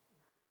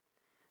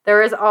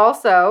 There is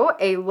also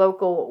a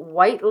local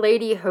White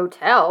Lady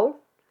Hotel,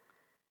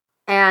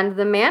 and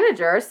the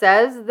manager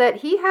says that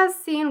he has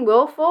seen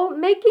Wilful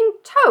making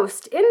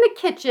toast in the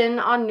kitchen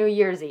on New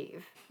Year's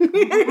Eve.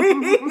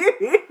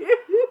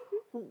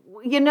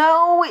 You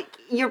know,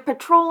 you're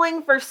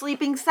patrolling for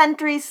sleeping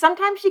sentries.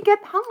 Sometimes you get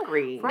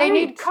hungry. They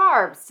need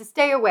carbs to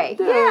stay awake.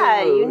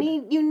 Yeah, you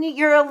Dude. need.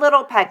 You're a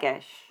little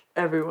peckish.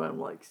 Everyone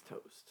likes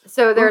toast.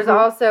 So there's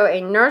also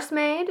a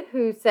nursemaid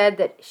who said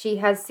that she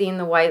has seen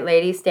the White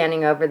Lady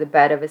standing over the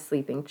bed of a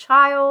sleeping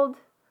child.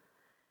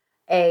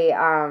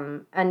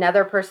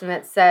 Another person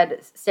that said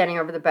standing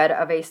over the bed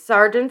of a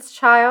sergeant's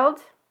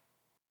child.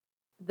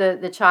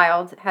 The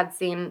child had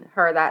seen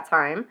her that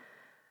time.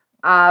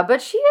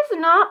 But she is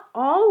not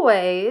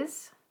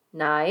always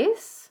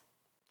nice.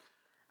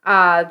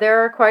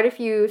 There are quite a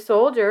few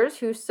soldiers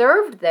who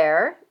served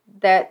there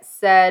that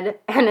said,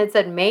 and it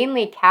said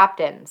mainly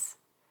captains,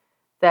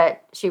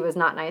 that she was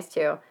not nice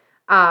to.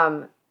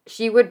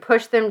 She would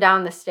push them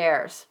down the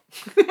stairs.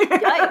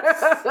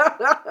 Yikes.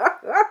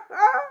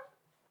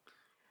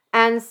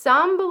 And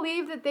some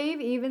believe that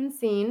they've even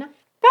seen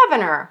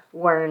Governor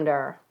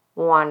Werner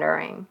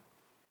wandering.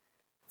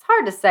 It's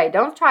hard to say.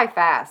 Don't try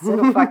fast.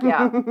 It'll fuck you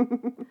up.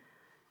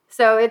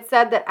 So it's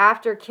said that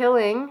after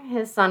killing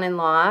his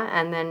son-in-law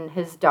and then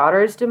his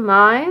daughter's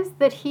demise,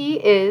 that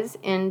he is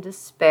in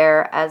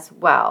despair as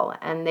well.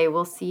 And they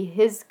will see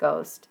his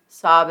ghost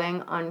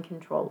sobbing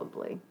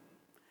uncontrollably.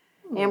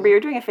 Amber,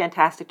 you're doing a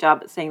fantastic job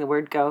at saying the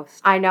word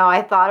ghost. I know.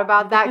 I thought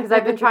about that because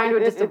I've been trying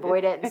to just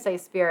avoid it and say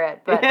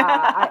spirit. But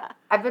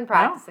I've been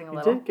practicing a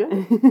little. You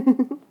did good.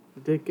 You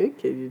did good,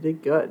 kid. You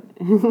did good.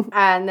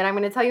 And then I'm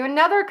going to tell you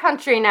another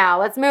country now.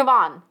 Let's move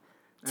on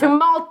to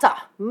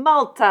Malta.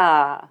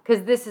 Malta.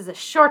 Because this is a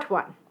short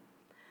one.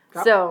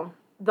 Yep. So,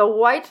 the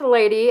White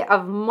Lady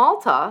of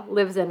Malta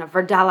lives in a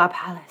Verdala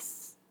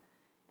Palace.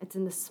 It's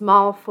in the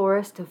small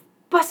forest of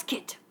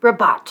Buskit,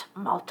 Rabat,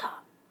 Malta.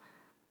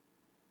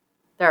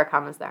 There are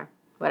commas there.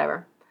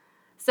 Whatever.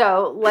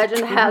 So,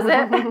 legend has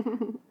it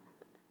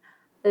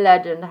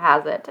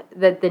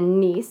that the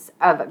niece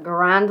of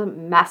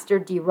Grand Master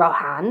de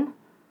Rohan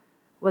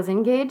was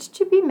engaged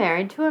to be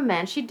married to a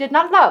man she did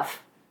not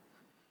love.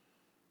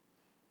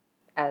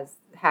 As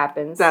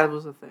happens. That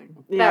was a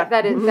thing. Yeah.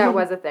 That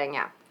was a thing,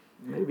 yeah.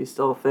 Maybe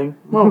still a thing.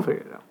 We'll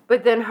figure it out.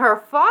 But then her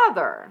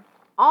father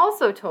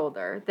also told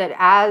her that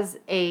as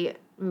a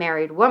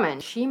married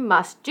woman, she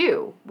must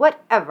do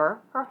whatever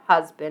her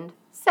husband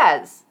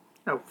says.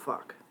 Oh,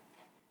 fuck.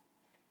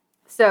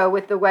 So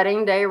with the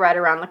wedding day right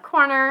around the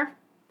corner,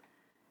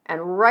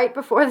 and right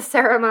before the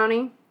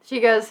ceremony,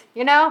 she goes,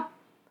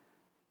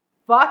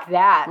 fuck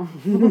that.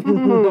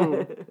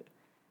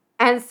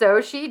 And so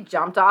she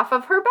jumped off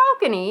of her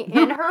balcony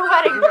in her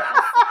wedding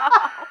dress.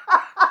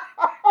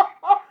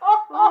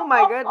 Oh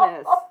my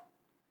goodness.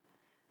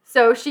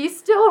 So she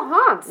still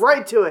haunts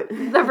Right to it.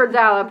 the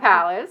Verdala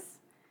Palace.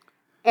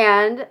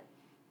 And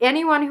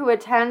anyone who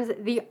attends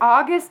the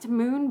August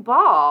Moon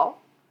Ball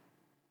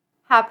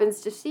happens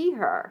to see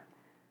her.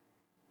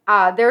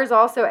 There's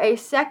also a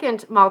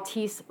second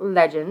Maltese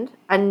legend,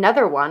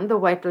 another one, the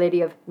White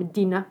Lady of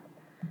Medina,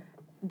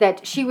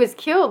 that she was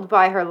killed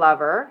by her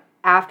lover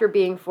after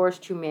being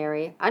forced to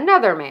marry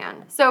another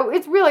man. So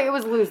it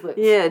was lose-lose.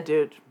 Yeah,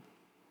 dude.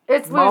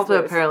 It's Malta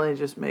lose-lose. apparently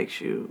just makes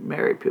you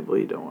marry people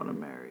you don't want to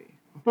marry.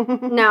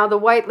 Now, the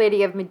White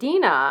Lady of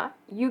Medina,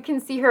 you can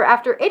see her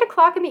after 8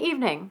 o'clock in the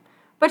evening,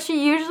 but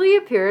she usually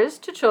appears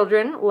to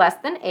children less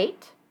than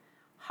 8,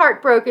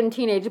 heartbroken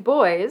teenage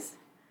boys,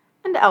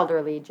 and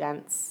elderly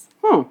gents.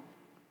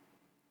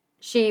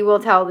 She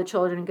will tell the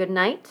children good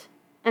night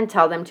and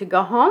tell them to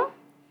go home.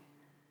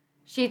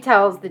 She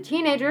tells the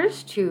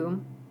teenagers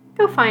to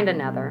go find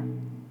another.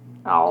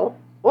 Oh.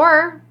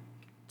 Or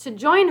to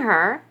join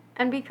her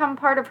and become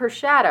part of her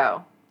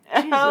shadow.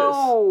 Jesus.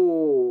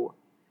 Oh.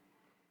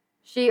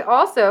 She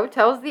also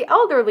tells the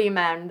elderly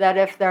men that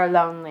if they're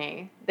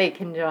lonely, they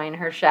can join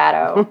her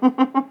shadow.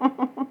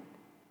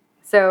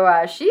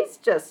 So she's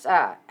just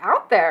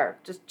out there,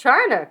 just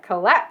trying to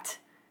collect.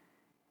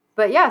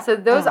 But yeah, so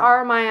those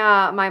are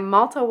my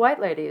Malta White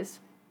Ladies.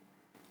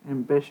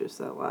 Ambitious,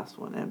 that last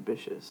one.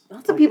 Ambitious.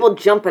 Lots of people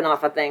jumping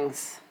off of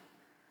things.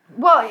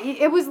 Well,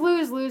 it was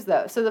lose-lose,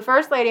 though. So the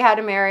first lady had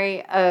to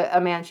marry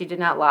a man she did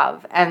not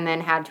love and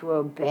then had to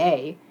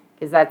obey,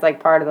 because that's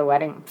like part of the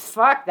wedding.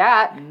 Fuck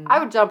that. I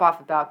would jump off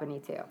a balcony,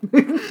 too.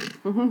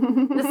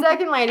 The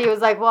second lady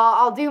was like, well,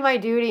 I'll do my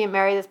duty and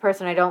marry this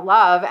person I don't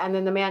love, and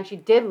then the man she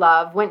did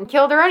love went and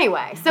killed her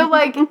anyway. So,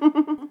 like...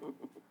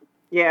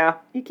 Yeah,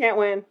 you can't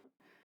win.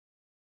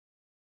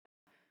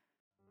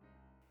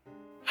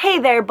 Hey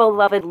there,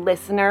 beloved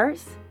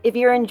listeners. If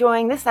you're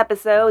enjoying this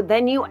episode,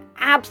 then you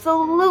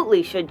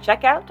absolutely should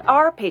check out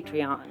our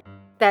Patreon.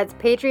 That's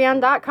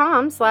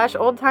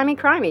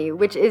patreon.com/oldtimeycrimey,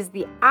 which is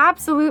the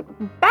absolute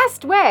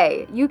best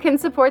way you can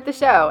support the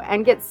show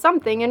and get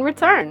something in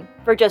return.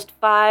 For just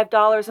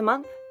 $5 a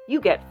month, you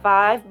get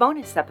 5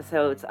 bonus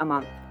episodes a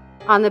month.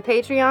 On the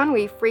Patreon,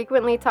 we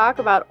frequently talk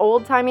about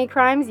old-timey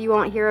crimes you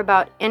won't hear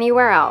about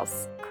anywhere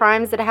else.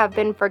 Crimes that have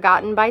been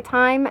forgotten by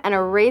time and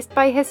erased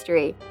by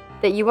history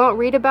that you won't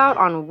read about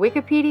on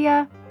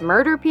Wikipedia,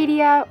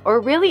 Murderpedia,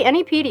 or really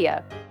any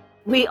pedia.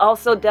 We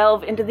also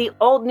delve into the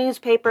old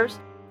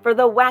newspapers for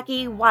the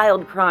wacky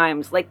wild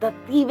crimes like the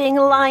thieving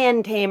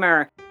lion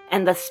tamer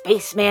and the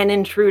spaceman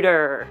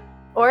intruder.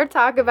 Or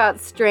talk about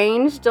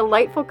strange,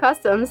 delightful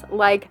customs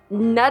like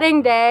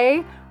Nutting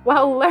Day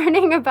while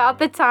learning about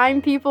the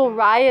time people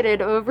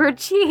rioted over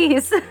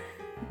cheese.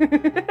 So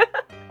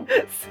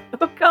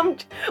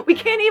we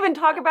can't even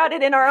talk about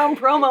it in our own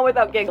promo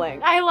without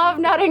giggling. I love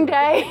Nutting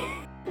Day.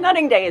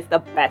 Nutting Day is the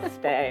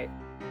best day.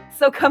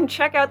 So come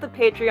check out the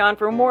Patreon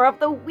for more of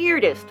the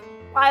weirdest,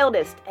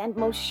 wildest, and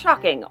most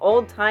shocking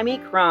old-timey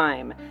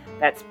crime.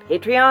 That's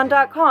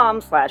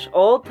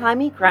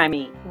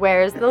patreon.com/oldtimeycrimey.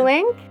 Where's the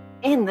link?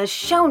 In the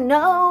show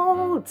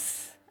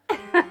notes.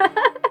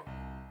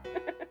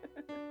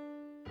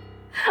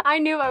 I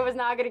knew I was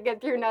not going to get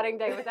through Nutting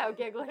Day without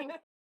giggling.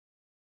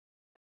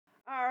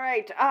 All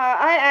right.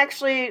 I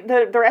actually,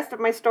 the rest of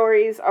my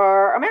stories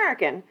are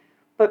American,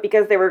 but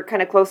because they were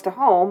kind of close to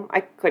home, I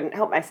couldn't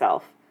help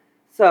myself.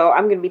 So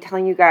I'm going to be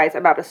telling you guys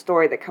about a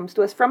story that comes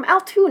to us from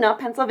Altoona,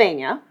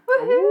 Pennsylvania.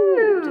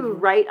 Woohoo!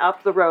 Just right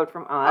up the road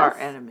from us. Our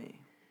enemy.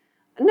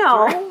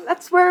 No,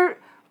 that's where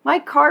my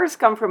cars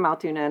come from,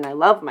 Altoona, and I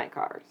love my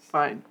cars.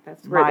 Fine.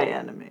 That's where My they-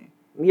 enemy.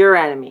 Your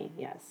enemy,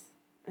 yes.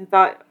 I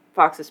thought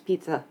Fox's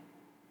Pizza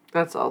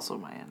That's also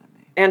my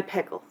enemy. and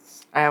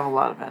pickles. I have a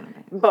lot of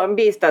enemies. But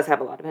Beast does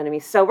have a lot of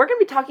enemies. So we're going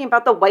to be talking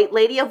about the White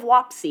Lady of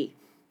Wapsie.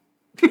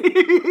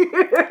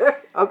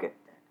 Okay.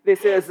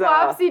 This is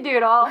Wapsie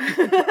doodle.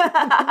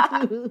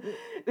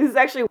 this is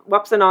actually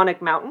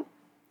Wapsianonik Mountain,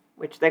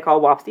 which they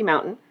call Wapsie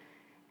Mountain.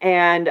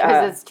 And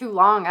Because it's too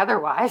long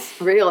otherwise.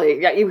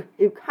 really, yeah, you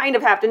kind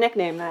of have to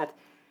nickname that.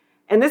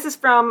 And this is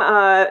from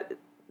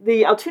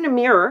the Altoona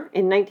Mirror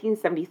in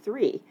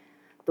 1973.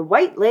 The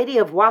White Lady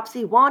of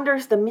Wapsie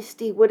wanders the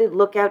misty wooded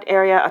lookout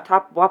area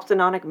atop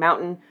Wapsianonik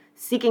Mountain,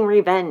 seeking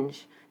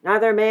revenge.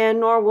 Neither man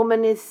nor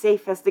woman is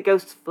safe as the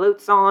ghost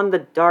floats on the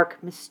dark,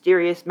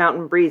 mysterious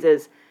mountain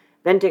breezes,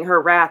 venting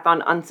her wrath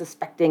on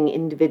unsuspecting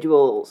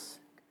individuals.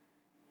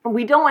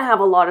 We don't have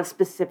a lot of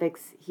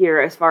specifics here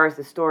as far as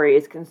the story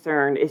is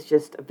concerned. It's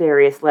just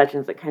various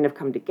legends that kind of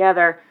come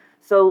together.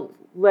 So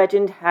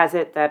legend has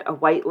it that a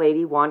white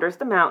lady wanders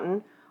the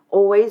mountain,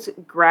 always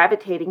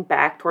gravitating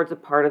back towards a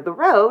part of the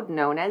road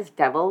known as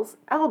Devil's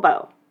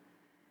Elbow.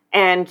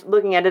 And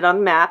looking at it on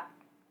the map,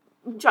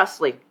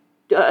 justly,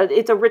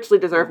 it's a richly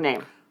deserved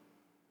name.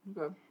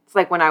 Okay. It's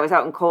like when I was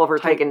out in Culver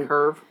Tight taking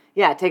curve.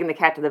 the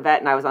cat to the vet,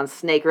 and I was on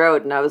Snake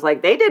Road, and I was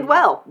like, they did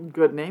well.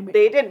 Good naming.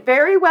 They did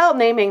very well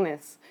naming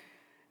this.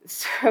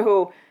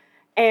 So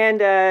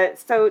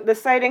the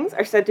sightings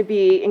are said to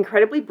be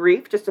incredibly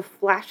brief, just a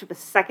flash of a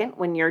second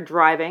when you're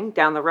driving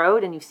down the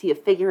road and you see a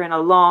figure in a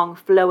long,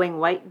 flowing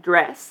white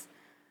dress.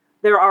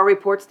 There are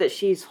reports that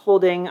she's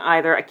holding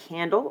either a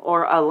candle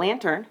or a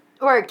lantern.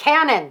 Or a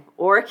cannon.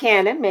 Or a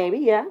cannon, maybe,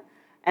 yeah.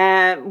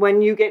 And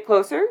when you get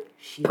closer,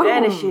 she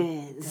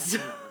vanishes.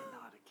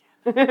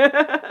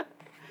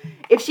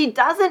 If she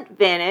doesn't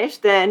vanish,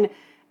 then,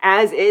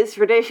 as is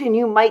tradition,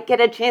 you might get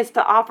a chance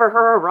to offer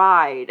her a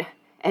ride.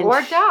 And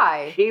Or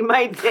die. She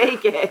might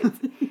take it.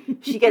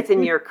 She gets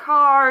in your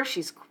car,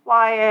 she's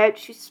quiet,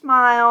 she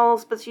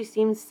smiles, but she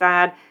seems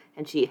sad,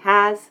 and she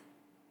has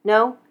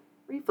no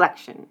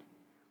reflection.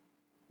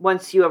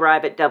 Once you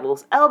arrive at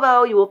Devil's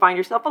Elbow, you will find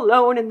yourself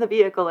alone in the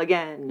vehicle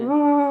again.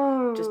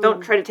 Just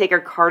don't try to take her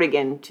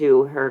cardigan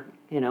to her,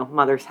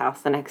 mother's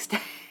house the next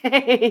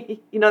day.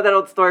 You know that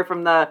old story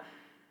from the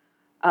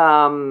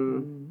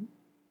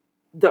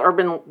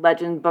urban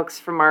legend books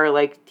from our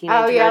teenage.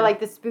 Oh yeah,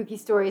 like the spooky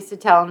stories to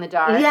tell in the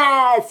dark.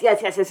 Yes.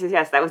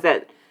 That was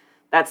it.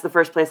 That's the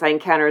first place I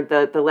encountered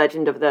the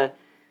legend of the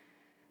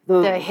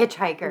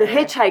hitchhiker. The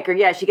hitchhiker.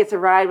 Yeah, she gets a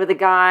ride with a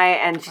guy,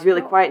 and she's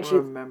really quiet. And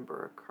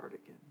remember a cardigan.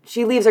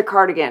 She leaves her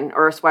cardigan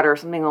or a sweater or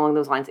something along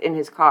those lines in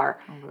his car.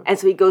 Okay. And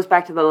so he goes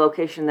back to the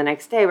location the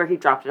next day where he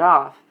dropped it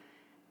off,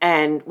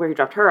 and where he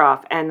dropped her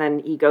off. And then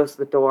he goes to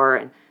the door,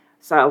 and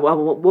so a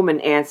woman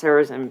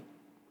answers, and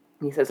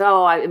he says,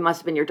 "Oh, it must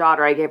have been your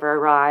daughter. I gave her a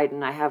ride,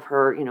 and I have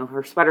her,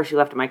 her sweater she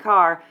left in my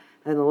car."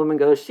 And the woman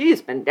goes,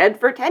 "She's been dead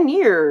for 10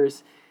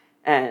 years.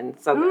 And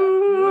so,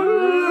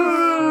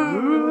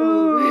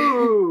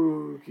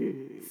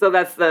 so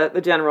that's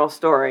the general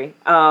story.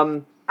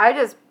 I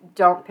just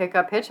don't pick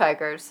up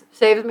hitchhikers.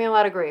 Saves me a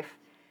lot of grief.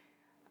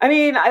 I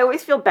mean, I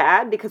always feel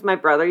bad because my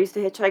brother used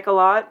to hitchhike a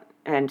lot,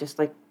 and just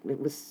it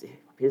was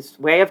his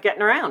way of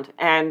getting around.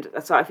 And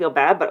so I feel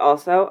bad, but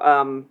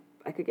also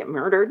I could get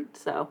murdered.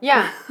 So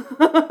yeah,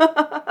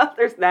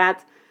 there's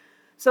that.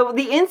 So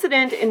the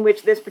incident in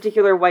which this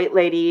particular white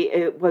lady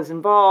was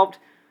involved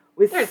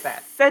was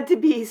said to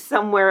be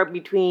somewhere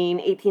between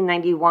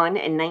 1891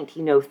 and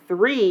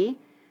 1903.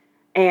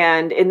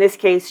 And in this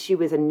case, she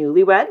was a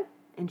newlywed,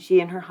 and she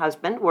and her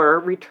husband were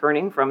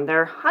returning from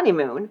their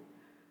honeymoon.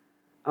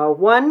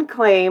 One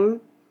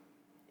claim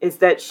is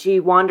that she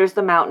wanders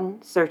the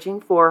mountain searching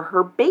for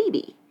her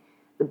baby.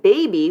 The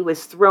baby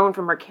was thrown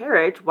from her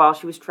carriage while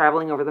she was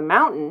traveling over the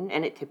mountain,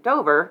 and it tipped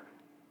over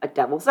at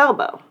Devil's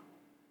Elbow.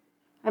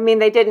 I mean,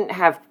 they didn't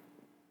have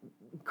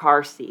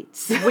car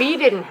seats. We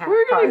didn't have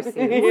car seats.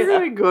 We're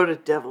going to go to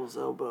Devil's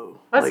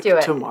Elbow. Let's do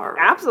it. Tomorrow.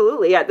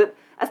 Absolutely, yeah.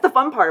 That's the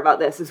fun part about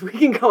this, is we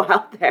can go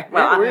out there.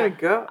 Well, we're going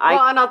to go.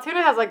 And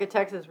Altoona has a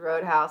Texas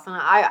Roadhouse, and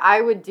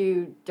I would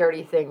do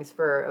dirty things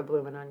for a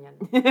bloomin' onion,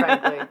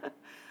 frankly.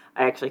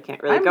 I actually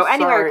can't really go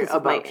anywhere because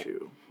of about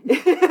you.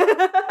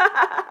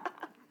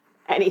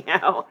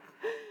 Anyhow.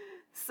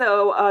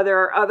 So there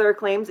are other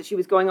claims that she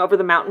was going over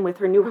the mountain with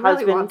her new husband. I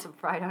really want some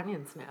fried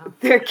onions now.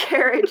 Their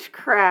carriage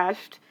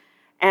crashed,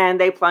 and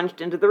they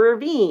plunged into the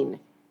ravine.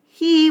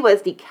 He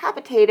was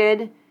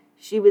decapitated.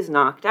 She was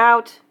knocked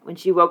out. When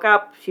she woke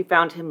up, she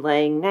found him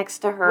laying next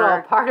to her.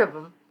 Well, part of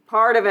him.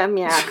 Part of him,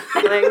 yeah.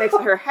 Laying next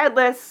to her,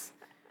 headless.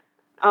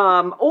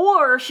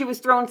 Or she was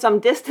thrown some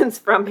distance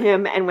from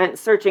him and went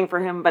searching for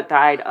him, but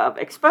died of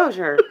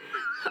exposure.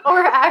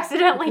 Or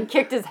accidentally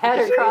kicked his head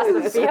across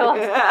the field.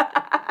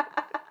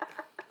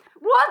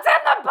 What's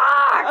in the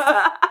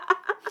box?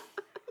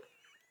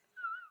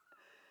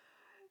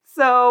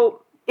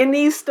 So In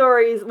these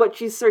stories, what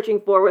she's searching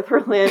for with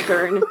her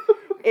lantern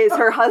is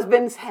her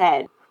husband's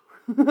head.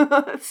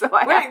 So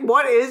Wait,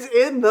 what is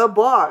in the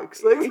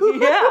box? Like,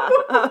 yeah.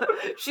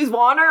 She's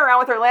wandering around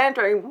with her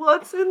lantern.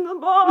 What's in the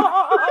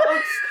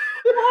box?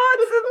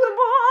 What's in the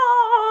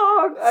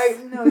box? I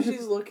know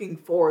she's looking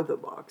for the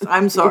box.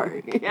 I'm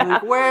sorry. Yeah.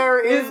 Like, where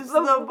is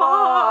the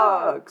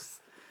box?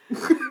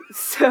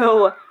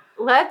 So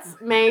Let's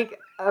make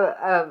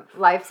a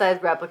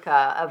life-size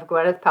replica of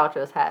Gwyneth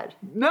Paltrow's head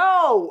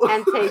No.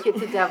 and take it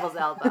to Devil's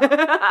Elbow.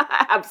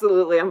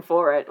 absolutely, I'm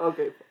for it.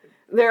 Okay.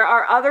 There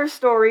are other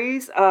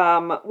stories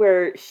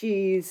where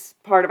she's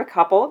part of a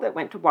couple that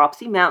went to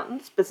Wapsie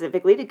Mountain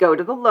specifically to go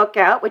to the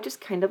lookout, which is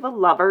kind of a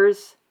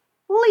lover's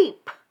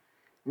leap.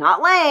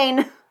 Not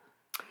Lane.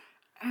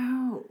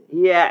 Ow.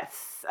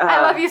 Yes.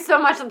 I love you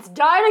so much. Let's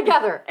die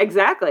together.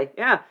 Exactly,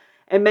 yeah.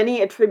 And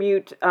many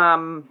attribute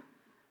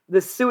the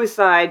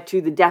suicide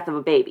to the death of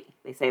a baby.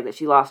 They say that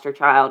she lost her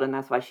child and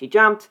that's why she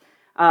jumped.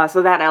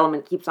 So that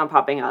element keeps on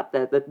popping up,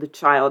 the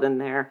child in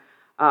there.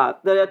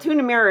 The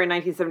Tuna Mirror in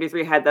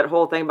 1973 had that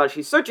whole thing about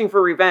she's searching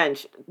for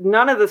revenge.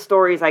 None of the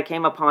stories I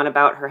came upon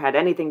about her had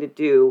anything to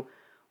do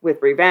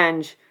with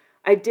revenge.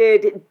 I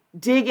did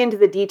dig into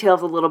the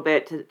details a little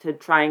bit to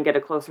try and get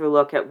a closer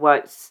look at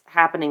what's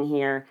happening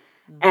here.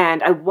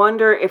 And I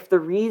wonder if the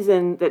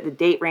reason that the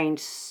date range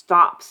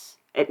stops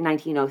at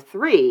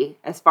 1903,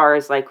 as far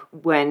as like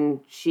when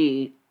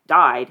she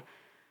died,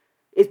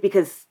 is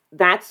because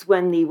that's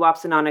when the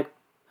Wapsianonik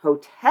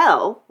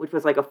Hotel, which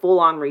was like a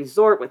full-on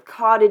resort with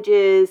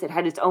cottages, it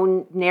had its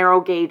own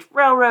narrow-gauge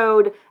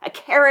railroad, a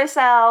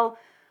carousel,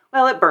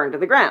 well, it burned to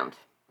the ground,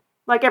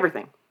 like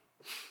everything.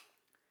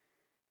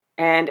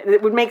 And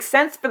it would make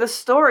sense for the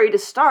story to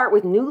start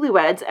with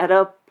newlyweds at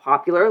a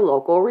popular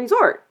local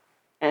resort.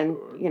 And,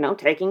 you know,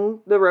 taking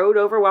the road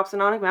over Wapsie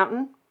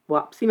Mountain.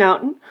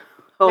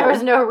 There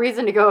was no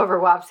reason to go over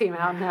Wapsie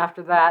Mountain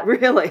after that.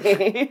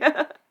 Really?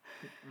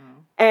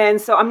 And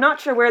so I'm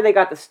not sure where they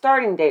got the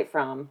starting date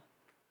from,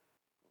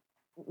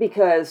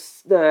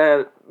 because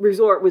the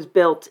resort was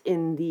built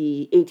in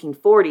the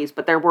 1840s,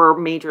 but there were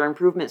major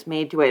improvements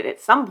made to it at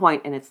some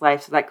point in its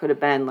life. So that could have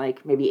been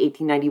like maybe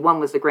 1891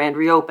 was the grand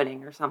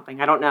reopening or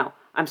something. I don't know.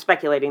 I'm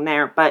speculating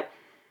there, but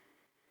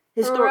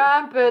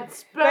Rampant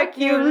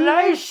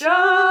speculation.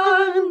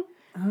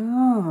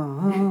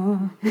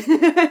 Oh.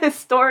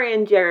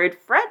 Historian Jared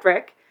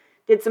Frederick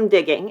did some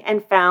digging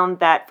and found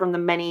that from the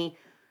many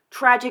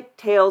tragic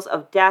tales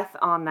of death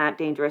on that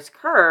dangerous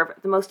curve,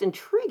 the most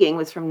intriguing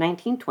was from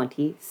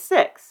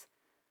 1926.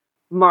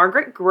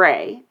 Margaret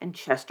Gray and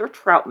Chester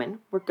Troutman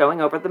were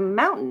going over the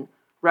mountain,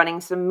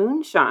 running some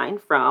moonshine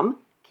from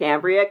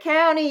Cambria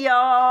County,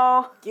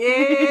 y'all.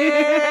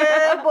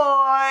 Yeah,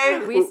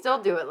 boy. We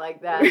still do it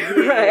like that.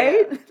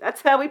 Right?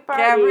 That's how we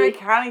party. Cambria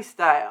County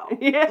style.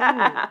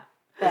 Yeah.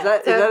 Is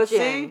that a C?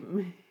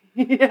 Jim.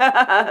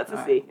 Yeah, that's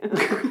a C.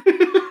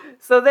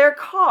 So their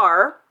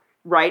car,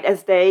 right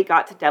as they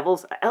got to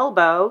Devil's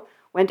Elbow,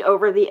 went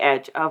over the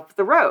edge of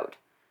the road.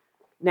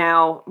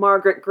 Now,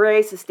 Margaret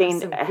Gray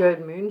sustained... Some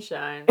good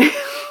moonshine.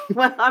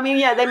 Well, I mean,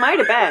 yeah, they might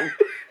have been.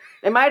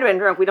 They might have been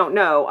drunk. We don't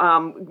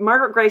know.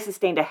 Margaret Gray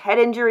sustained a head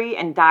injury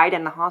and died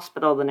in the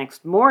hospital the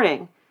next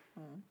morning.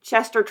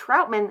 Chester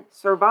Troutman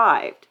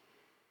survived.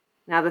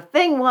 Now, the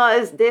thing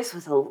was, this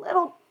was a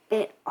little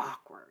bit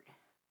awkward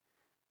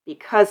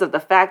because of the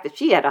fact that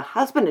she had a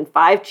husband and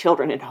 5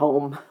 children at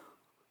home.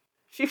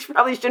 She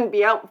probably shouldn't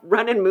be out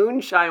running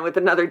moonshine with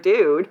another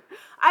dude.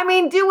 I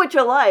mean, do what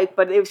you like,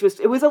 but it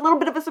was a little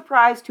bit of a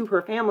surprise to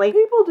her family.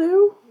 People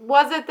do.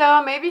 Was it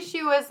though? Maybe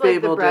she was like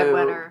People the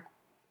breadwinner.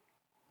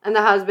 And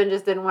the husband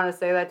just didn't want to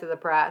say that to the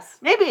press.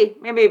 Maybe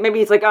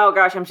he's like, oh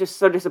gosh, I'm just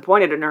so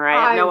disappointed in her.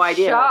 I have no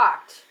idea. I'm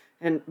shocked.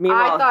 And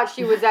meanwhile, I thought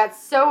she was at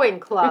sewing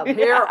club.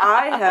 Here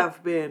I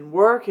have been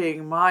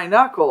working my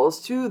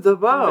knuckles to the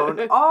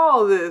bone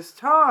all this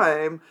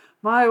time.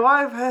 My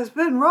wife has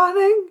been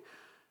running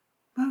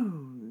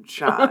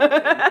moonshine.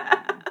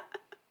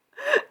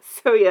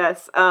 So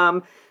yes,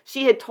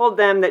 she had told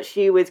them that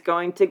she was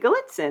going to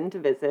Gallitzin to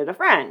visit a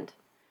friend.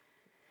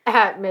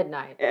 At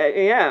midnight.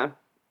 Yeah.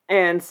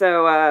 And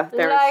so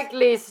there's...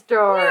 Likely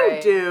story.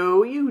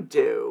 You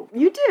do.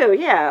 You do,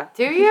 yeah.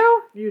 Do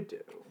you? You do.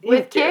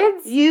 With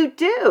kids? You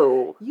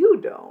do. You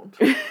don't.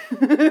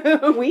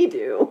 We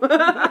do. All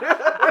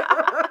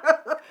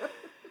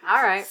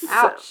right.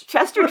 Ouch. So,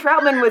 Chester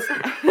Troutman was...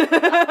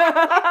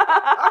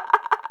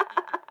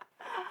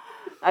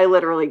 I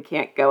literally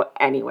can't go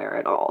anywhere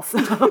at all. So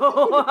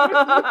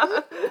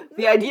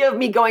the idea of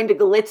me going to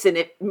Gallitzin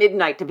at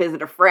midnight to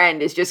visit a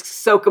friend is just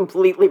so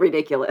completely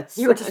ridiculous.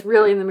 You were just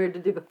really in the mood to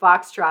do the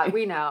foxtrot.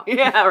 We know.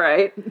 Yeah,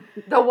 right.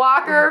 The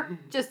walker,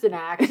 just an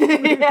act.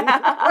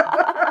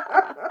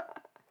 Yeah.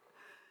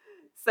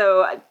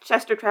 So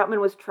Chester Troutman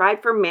was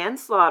tried for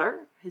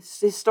manslaughter.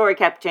 His story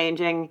kept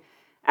changing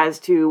as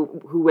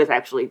to who was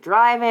actually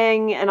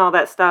driving and all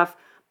that stuff,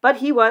 but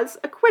he was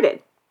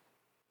acquitted.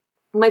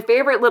 My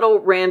favorite little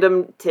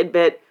random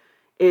tidbit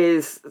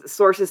is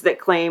sources that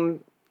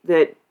claim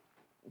that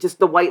just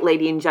the white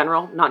lady in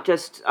general, not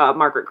just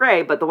Margaret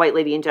Gray, but the white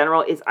lady in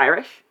general is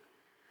Irish.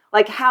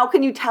 Like, how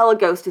can you tell a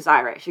ghost is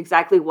Irish?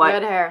 Exactly what?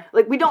 Red hair.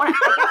 Like, we don't.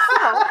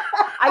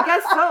 I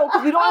guess so,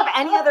 because we don't have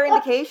any other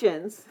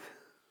indications.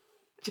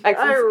 I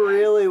Jackson's,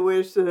 really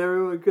wish that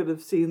everyone could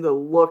have seen the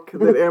look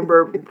that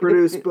Amber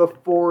produced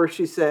before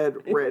she said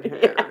red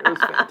hair. It was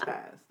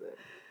fantastic.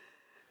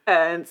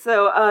 and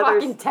so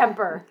Fucking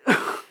temper.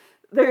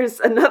 there's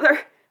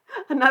another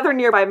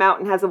nearby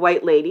mountain has a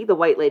white lady, the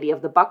White Lady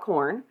of the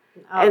Buckhorn.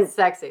 Oh, And-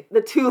 sexy.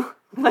 The two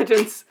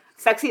legends,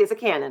 sexy as a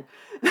cannon.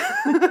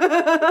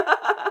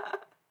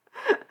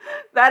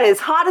 That is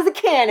hot as a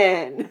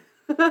cannon.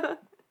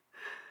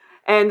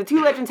 And the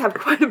two legends have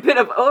quite a bit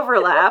of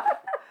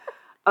overlap.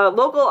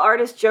 Local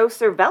artist Joe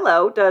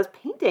Cervello does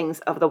paintings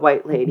of the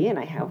White Lady, and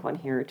I have one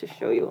here to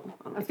show you.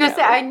 I was gonna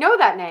say I know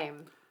that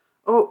name.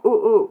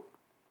 Oh.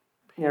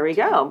 There we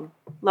go.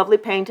 Lovely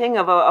painting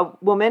of a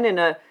woman in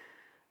a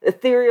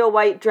ethereal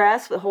white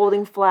dress with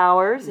holding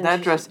flowers. And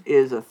That dress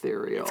is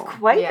ethereal.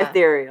 quite Yeah.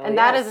 ethereal. And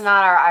that yes. is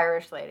not our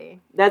Irish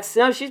lady. That's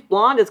no. She's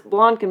blonde as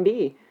blonde can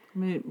be. I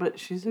mean, but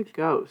she's a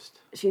ghost.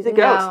 She's a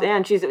ghost, No.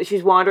 and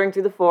she's wandering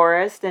through the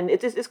forest, and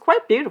it's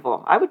quite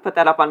beautiful. I would put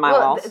that up on my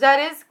walls.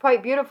 That is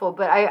quite beautiful,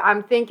 but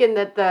I'm thinking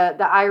that the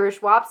Irish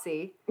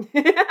Wapsie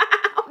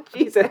Oh,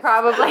 Jesus,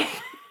 probably.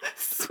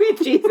 sweet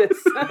Jesus.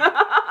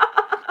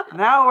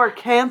 Now we're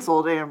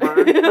canceled,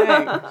 Amber.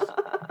 Thanks.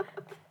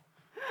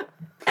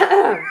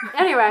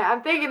 Anyway,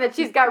 I'm thinking that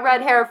she's got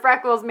red hair,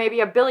 freckles, maybe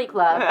a billy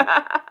club.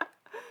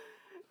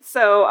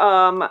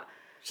 So,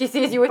 She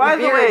sees you with By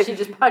the the beard, way, she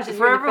just punches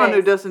for you in everyone the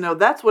who face. doesn't know,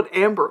 that's what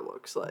Amber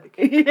looks like.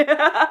 Kinda,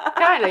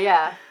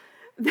 yeah.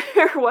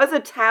 there was a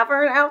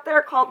tavern out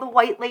there called the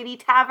White Lady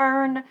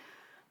Tavern,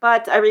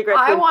 but I regret.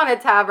 I want a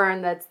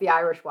tavern that's the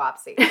Irish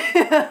Wapsie.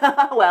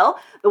 Well,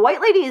 the White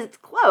Lady is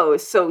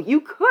closed, so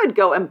you could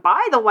go and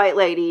buy the White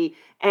Lady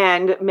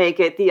and make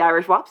it the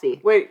Irish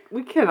Wapsie. Wait,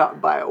 we cannot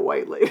buy a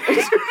white lady.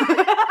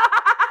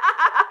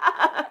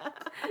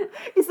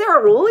 Is there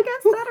a rule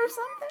against that or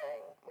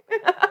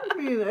something? I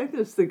mean, I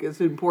just think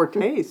it's in poor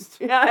taste.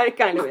 Yeah, it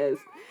kind of is.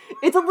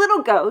 It's a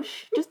little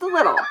gauche, just a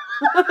little.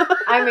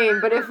 I mean,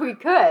 but if we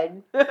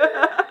could,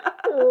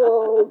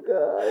 Oh,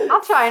 God.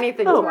 I'll try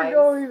anything twice.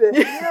 even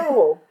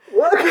know.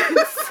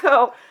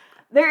 So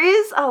there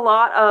is a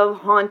lot of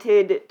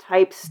haunted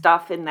type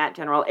stuff in that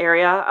general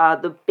area.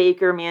 The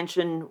Baker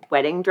Mansion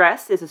wedding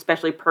dress is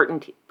especially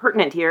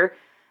pertinent here,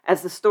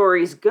 as the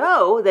stories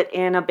go that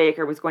Anna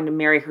Baker was going to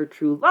marry her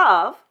true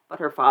love, but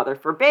her father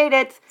forbade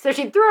it. So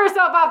she threw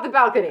herself off the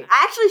balcony.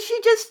 Actually, she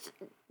just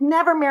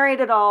never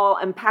married at all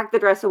and packed the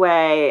dress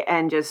away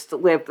and just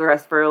lived the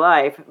rest of her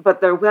life.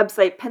 But their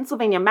website,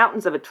 Pennsylvania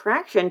Mountains of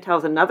Attraction,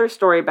 tells another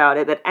story about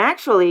it, that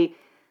actually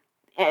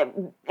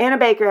Anna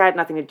Baker had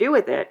nothing to do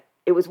with it.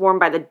 It was worn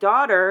by the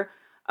daughter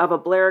of a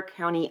Blair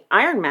County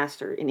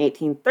ironmaster in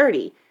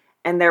 1830.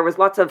 And there was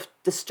lots of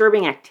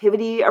disturbing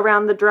activity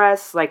around the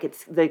dress, like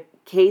it's the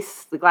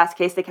glass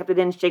case they kept it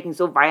in, shaking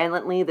so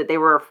violently that they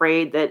were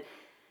afraid that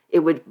it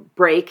would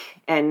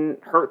break and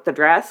hurt the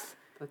dress.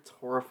 That's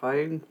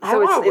horrifying. I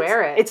wanna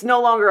wear it. It's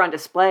no longer on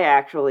display,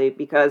 actually,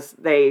 because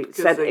they Because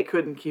said they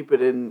couldn't keep it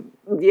in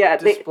yeah,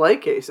 display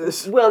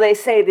cases. well, they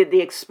say that the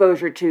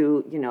exposure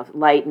to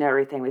light and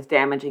everything was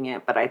damaging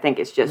it, but I think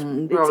it's just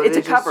Probably it's a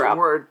they just cover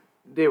up.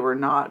 They were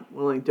not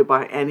willing to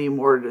buy any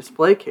more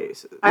display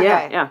cases.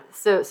 Okay. Yeah.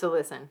 So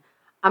listen,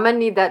 I'm gonna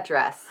need that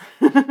dress.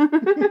 I'm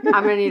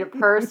gonna need a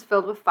purse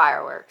filled with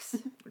fireworks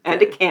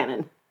And a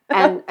cannon.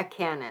 and a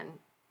cannon,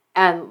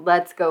 and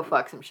let's go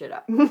fuck some shit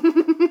up.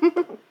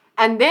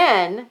 And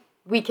then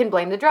we can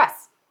blame the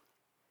dress.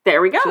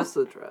 There we go. Just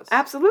the dress.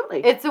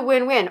 Absolutely. It's a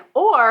win-win.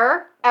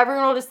 Or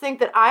everyone will just think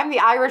that I'm the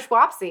Irish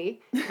Wapsie,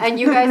 and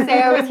you guys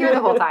say I was here the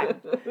whole time.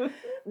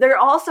 There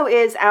also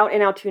is out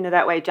in Altoona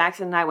that way.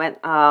 Jackson and I went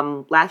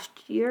last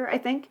year, I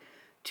think,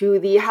 to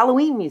the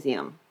Halloween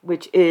Museum,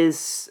 which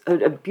is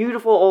a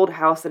beautiful old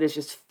house that is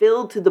just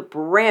filled to the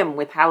brim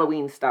with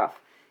Halloween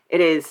stuff.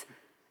 It is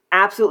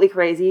absolutely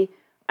crazy.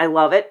 I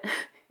love it.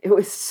 It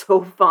was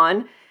so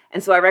fun.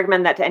 And so I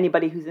recommend that to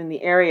anybody who's in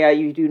the area.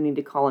 You do need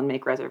to call and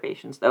make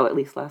reservations, though, at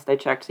least last I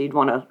checked. So you'd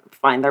want to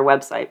find their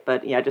website.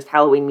 But yeah, just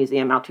Halloween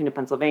Museum, Altoona,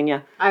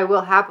 Pennsylvania. I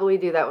will happily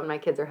do that when my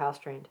kids are house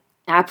trained.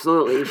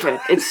 Absolutely, you should.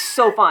 It's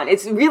so fun.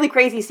 It's really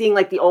crazy seeing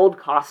like the old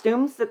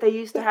costumes that they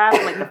used to have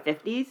in like the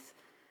 50s.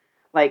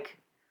 Like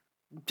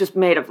just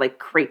made of like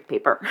crepe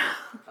paper.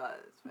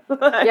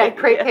 Yeah,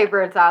 crepe paper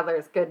and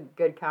toddlers,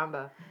 good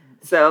combo.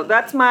 So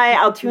that's my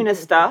Altoona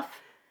stuff.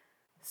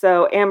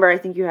 So Amber, I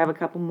think you have a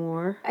couple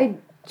more. I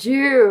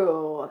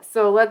do.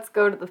 So let's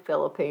go to the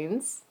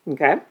Philippines.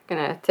 Okay.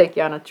 Gonna take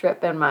you on a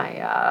trip in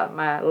my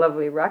my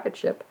lovely rocket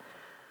ship.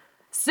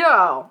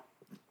 So,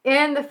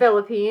 in the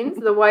Philippines,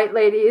 the white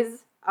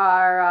ladies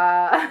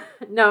are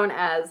known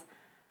as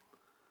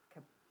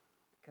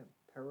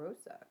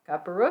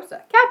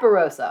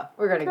Caparosa.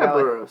 We're gonna go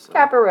with Caparosa.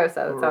 Caparosa.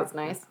 That sounds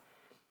nice.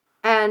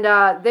 And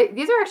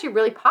these are actually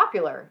really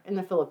popular in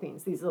the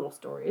Philippines, these little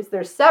stories.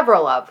 There's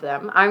several of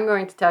them. I'm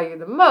going to tell you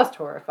the most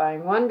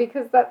horrifying one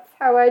because that's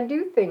how I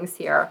do things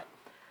here.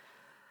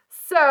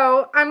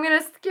 So I'm going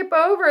to skip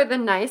over the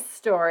nice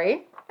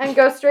story, and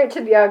go straight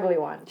to the ugly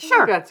one. I Sure.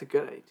 think that's a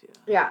good idea.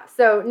 Yeah,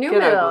 so New Get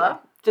Manila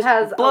Just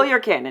has blow your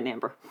cannon,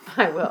 Amber.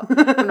 I will. I'm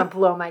going to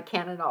blow my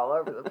cannon all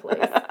over the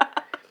place.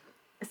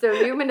 So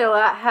New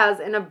Manila has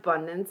an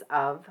abundance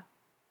of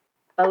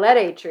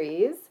balete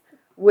trees,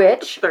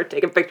 which, Start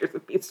taking pictures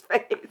of Beef's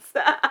face.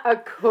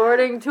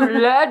 according to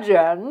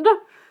legend,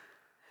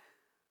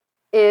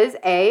 is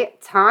a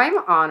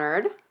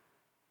time-honored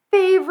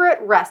favorite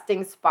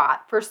resting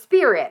spot for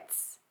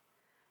spirits.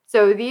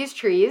 So these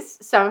trees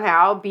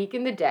somehow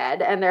beacon the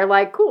dead, and they're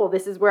like, cool,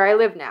 this is where I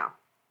live now.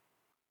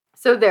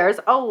 So there's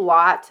a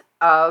lot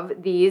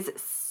of these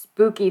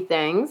spooky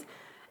things,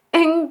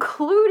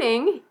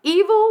 including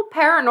evil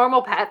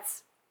paranormal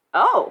pets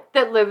Oh.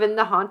 that live in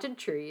the haunted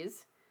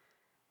trees.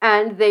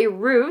 And they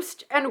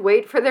roost and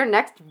wait for their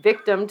next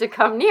victim to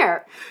come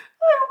near.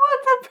 I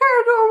want the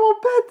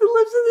paranormal pet that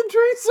lives in the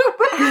tree so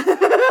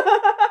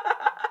bad.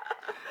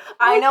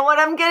 I know what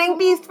I'm getting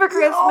Beast for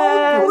Christmas.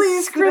 Oh,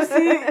 please,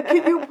 Chrissy,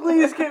 can you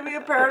please get me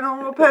a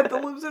paranormal pet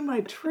that lives in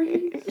my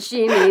tree?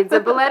 She needs a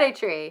balete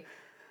tree.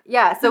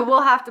 Yeah, so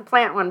we'll have to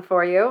plant one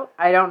for you.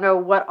 I don't know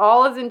what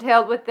all is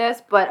entailed with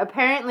this, but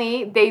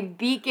apparently they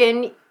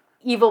beacon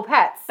evil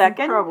pets.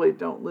 Second? Probably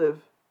don't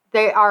live.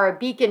 They are a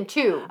beacon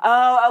too.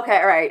 Oh, okay,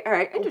 all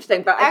right.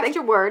 Interesting. But I Extra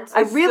think, words.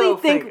 I really still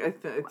think,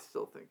 I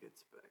still think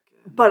it's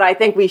back. but I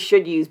think we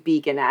should use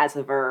beacon as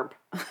a verb.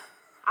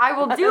 I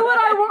will do what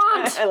I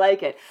want. I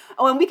like it.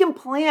 Oh, and we can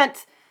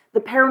plant the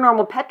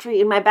paranormal pet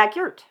tree in my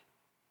backyard.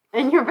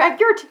 In your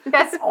backyard.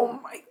 Yes. Oh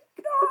my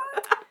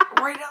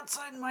god! Right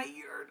outside my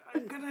yard,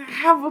 I'm gonna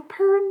have a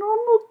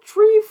paranormal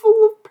tree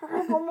full of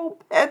paranormal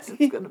pets.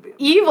 It's gonna be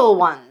Evil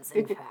ones,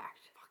 in fact.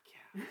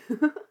 Fuck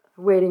yeah!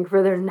 Waiting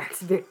for their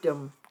next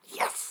victim.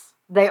 Yes.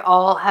 They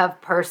all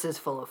have purses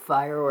full of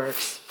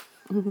fireworks.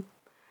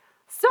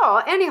 So,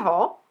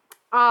 anyhow,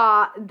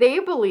 they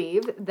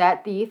believe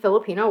that the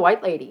Filipino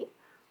white lady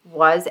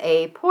was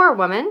a poor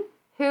woman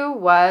who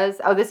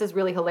was, oh, this is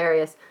really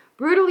hilarious,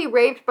 brutally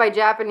raped by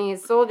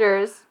Japanese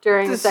soldiers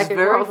during the Second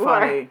World War.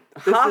 Funny.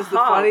 This is the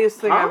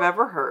funniest thing I've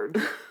ever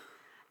heard.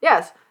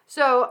 Yes.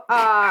 So,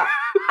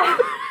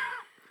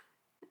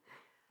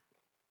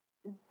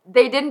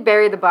 they didn't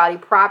bury the body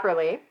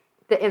properly.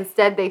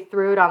 Instead, they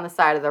threw it on the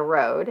side of the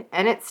road,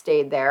 and it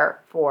stayed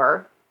there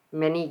for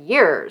many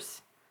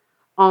years,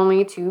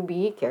 only to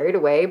be carried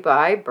away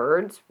by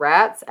birds,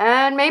 rats,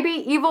 and maybe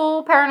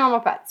evil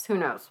paranormal pets. Who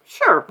knows?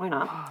 Sure, why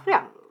not?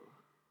 Yeah.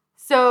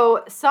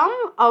 So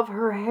some of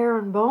her hair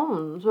and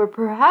bones were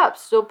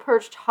perhaps still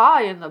perched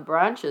high in the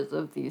branches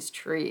of these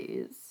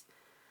trees.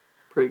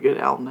 Pretty good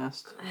owl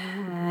nest.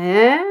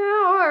 Yeah,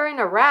 or in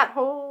a rat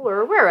hole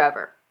or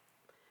wherever.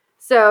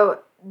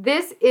 So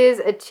this is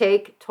a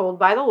take told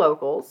by the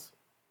locals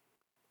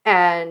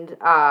and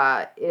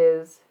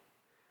is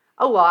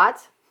a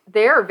lot.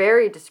 They're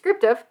very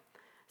descriptive.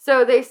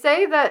 So they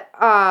say that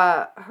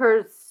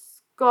her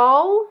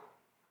skull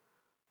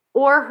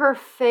or her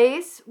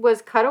face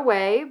was cut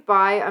away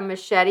by a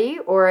machete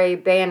or a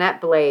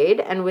bayonet blade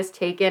and was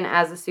taken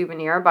as a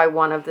souvenir by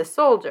one of the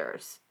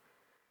soldiers.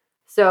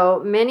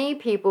 So many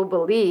people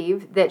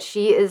believe that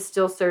she is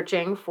still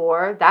searching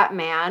for that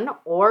man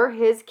or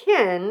his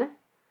kin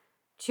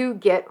to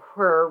get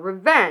her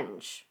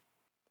revenge.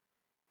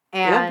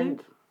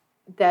 And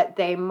that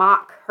they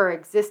mock her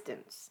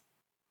existence.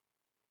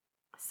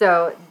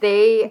 So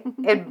they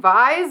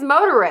advise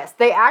motorists.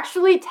 They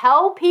actually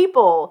tell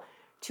people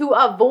to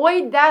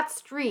avoid that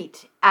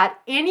street at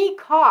any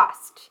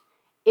cost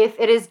if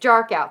it is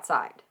dark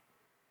outside.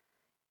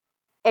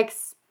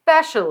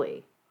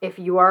 Especially if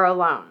you are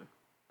alone.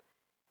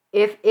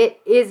 If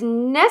it is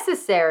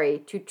necessary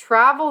to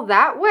travel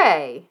that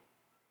way,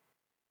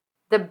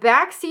 the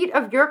back seat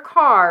of your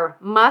car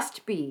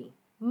must be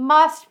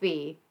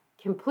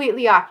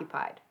completely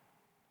occupied.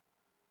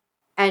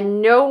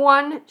 And no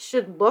one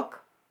should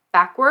look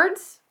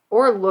backwards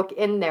or look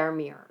in their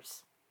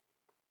mirrors.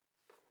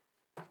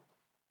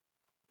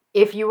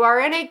 If you are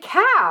in a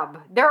cab,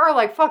 there are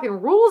like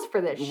fucking rules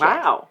for this shit.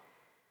 Wow.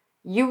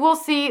 You will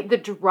see the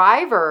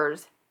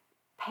drivers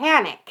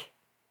panic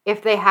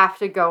if they have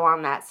to go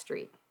on that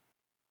street.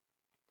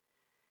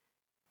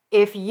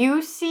 If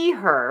you see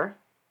her,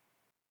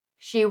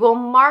 she will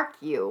mark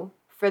you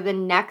for the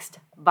next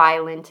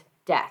violent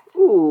death.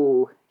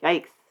 Ooh,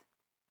 yikes.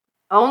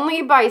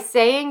 Only by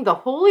saying the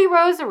Holy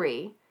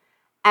Rosary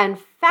and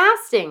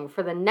fasting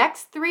for the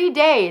next 3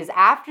 days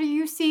after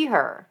you see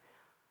her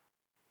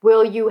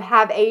will you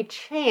have a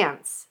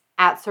chance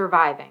at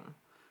surviving.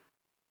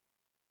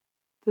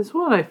 This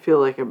one I feel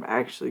like I'm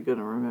actually going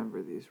to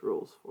remember these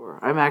rules for.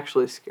 I'm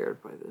actually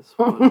scared by this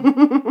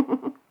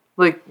one.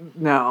 Like,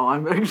 no,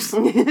 I'm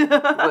actually,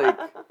 like,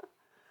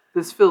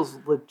 this feels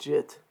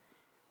legit.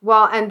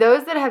 Well, and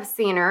those that have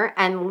seen her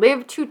and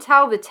live to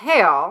tell the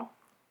tale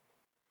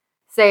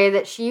say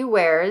that she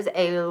wears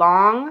a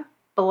long,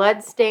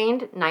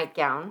 blood-stained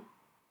nightgown.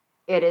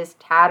 It is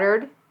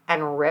tattered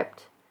and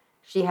ripped.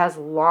 She has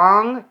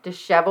long,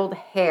 disheveled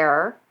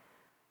hair,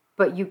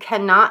 but you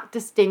cannot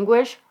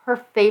distinguish her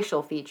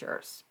facial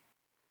features.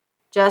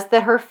 Just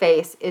that her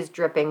face is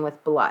dripping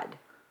with blood.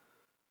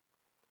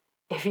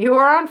 If you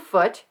are on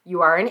foot,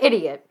 you are an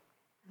idiot.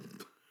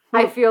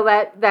 I feel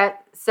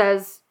that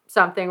says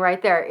something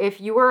right there.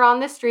 If you are on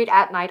the street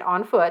at night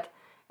on foot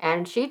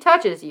and she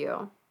touches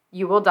you,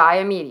 you will die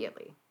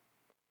immediately.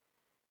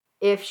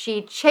 If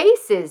she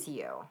chases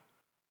you,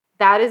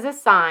 that is a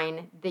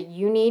sign that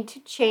you need to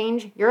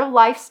change your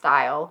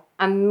lifestyle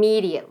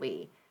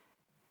immediately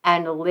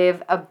and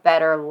live a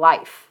better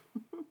life.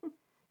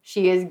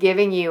 She is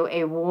giving you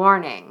a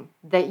warning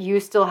that you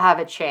still have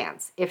a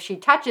chance. If she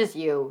touches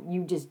you,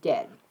 you just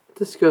dead.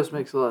 This ghost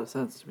makes a lot of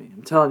sense to me.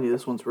 I'm telling you,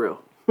 this one's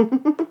real.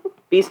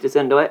 Beast is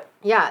into it.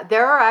 Yeah,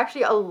 there are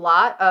actually a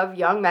lot of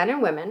young men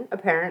and women,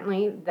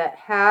 apparently, that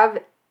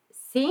have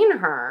seen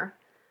her,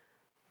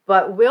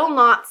 but will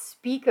not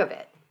speak of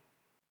it.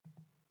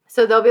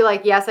 So they'll be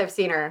like, yes, I've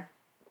seen her.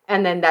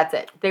 And then that's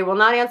it. They will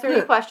not answer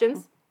any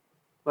questions.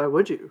 Why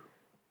would you?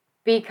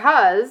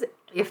 Because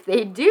if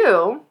they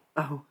do,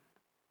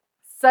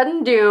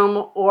 sudden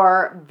doom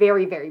or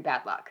very, very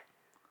bad luck.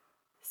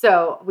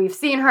 So we've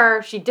seen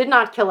her. She did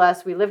not kill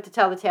us. We live to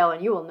tell the tale,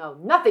 and you will know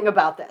nothing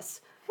about this.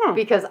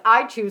 Because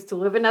I choose to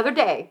live another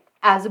day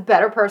as a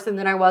better person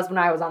than I was when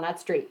I was on that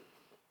street.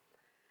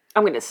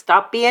 I'm going to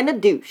stop being a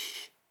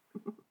douche.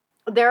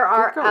 There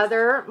are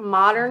other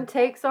modern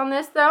takes on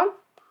this, though,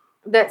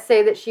 that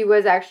say that she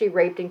was actually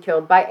raped and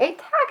killed by a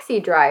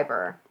taxi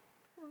driver.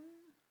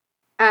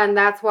 And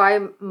that's why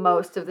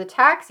most of the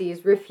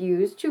taxis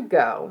refuse to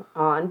go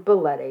on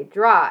Bolette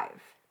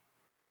Drive.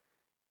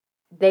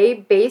 They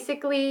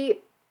basically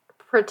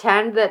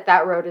pretend that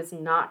that road is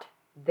not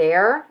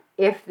there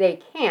if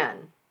they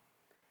can.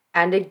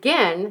 And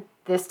again,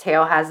 this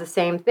tale has the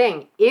same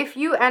thing. If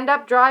you end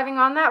up driving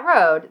on that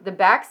road, the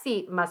back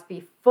seat must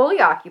be fully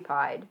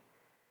occupied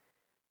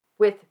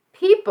with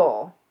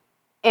people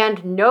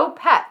and no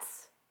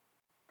pets.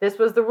 This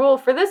was the rule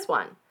for this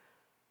one.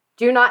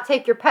 Do not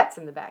take your pets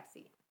in the back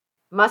seat.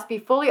 Must be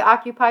fully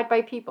occupied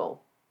by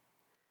people.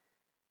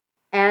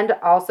 And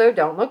also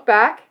don't look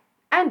back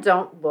and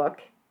don't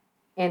look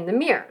in the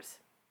mirrors.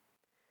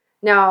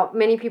 Now,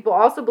 many people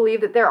also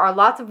believe that there are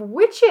lots of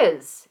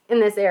witches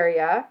in this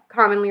area,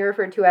 commonly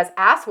referred to as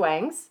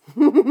asswangs.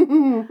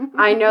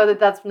 I know that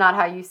that's not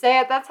how you say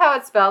it. That's how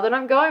it's spelled, and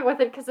I'm going with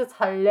it because it's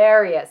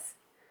hilarious.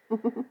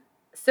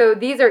 So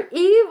these are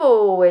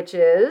evil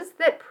witches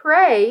that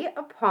prey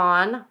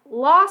upon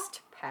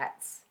lost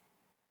pets.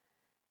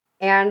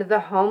 And the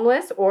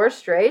homeless or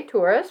stray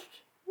tourist,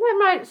 they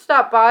might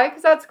stop by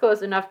because that's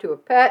close enough to a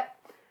pet.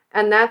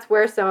 And that's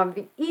where some of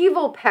the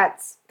evil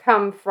pets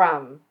come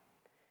from.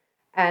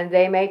 And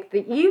they make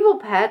the evil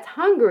pets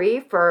hungry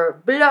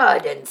for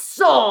blood and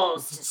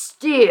souls to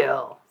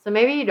steal. So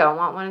maybe you don't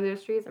want one of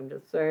those trees. I'm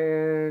just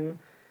saying.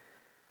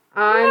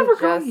 I'm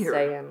just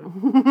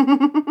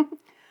saying.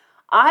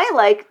 I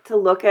like to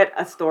look at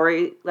a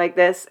story like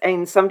this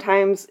and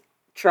sometimes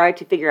try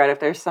to figure out if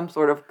there's some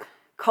sort of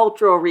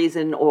cultural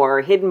reason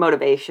or hidden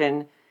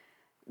motivation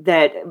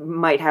that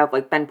might have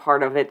been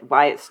part of it,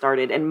 why it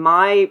started. And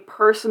my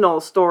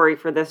personal story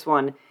for this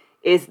one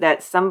is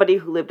that somebody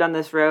who lived on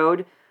this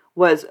road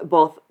was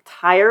both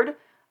tired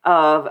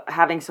of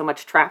having so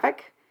much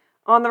traffic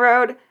on the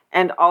road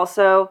and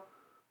also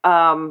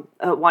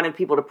wanted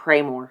people to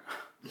pray more.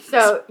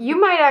 So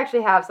you might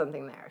actually have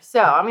something there.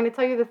 So I'm going to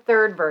tell you the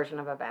third version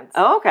of events.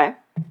 Oh, okay.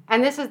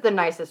 And this is the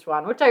nicest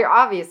one, which I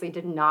obviously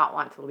did not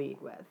want to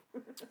lead with.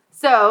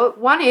 So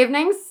one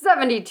evening,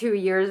 72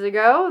 years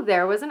ago,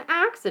 there was an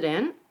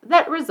accident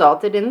that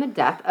resulted in the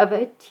death of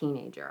a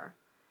teenager.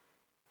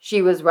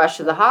 She was rushed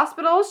to the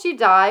hospital. She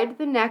died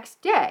the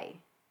next day.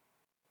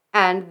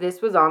 And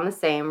this was on the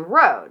same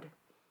road.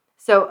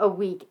 So a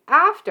week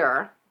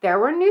after, there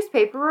were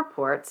newspaper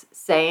reports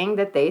saying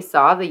that they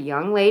saw the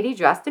young lady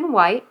dressed in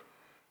white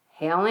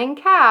hailing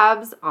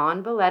cabs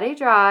on Bolette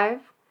Drive,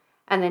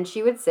 and then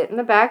she would sit in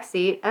the back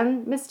seat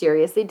and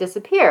mysteriously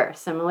disappear,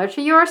 similar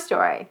to your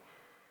story.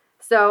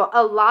 So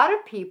a lot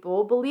of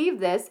people believe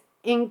this,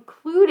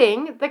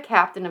 including the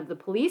captain of the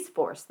police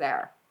force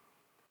there.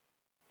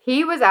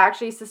 He was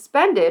actually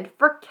suspended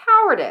for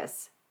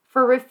cowardice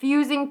for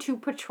refusing to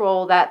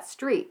patrol that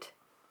street.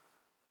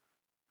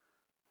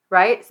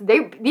 Right? So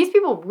these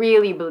people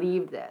really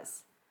believed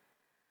this.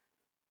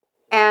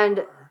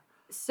 And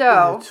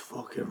so... It's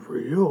fucking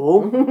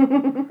real.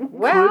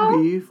 Well...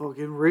 Could be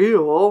fucking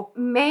real.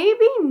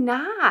 Maybe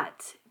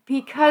not.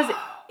 Because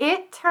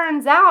it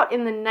turns out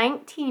in the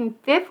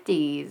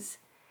 1950s,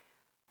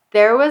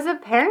 there was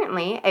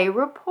apparently a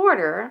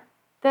reporter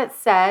that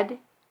said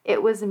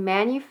it was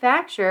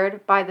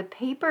manufactured by the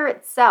paper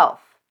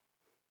itself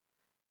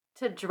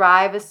to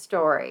drive a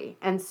story.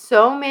 And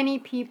so many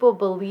people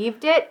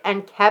believed it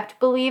and kept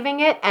believing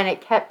it, and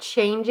it kept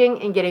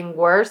changing and getting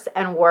worse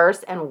and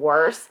worse and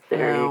worse.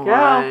 There you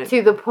go.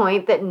 To the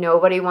point that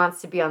nobody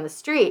wants to be on the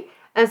street.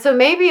 And so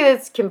maybe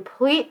it's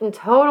complete and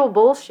total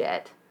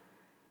bullshit,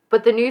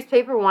 but the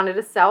newspaper wanted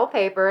to sell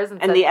papers.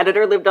 And the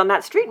editor lived on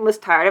that street and was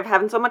tired of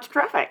having so much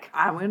traffic.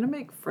 I'm going to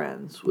make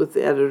friends with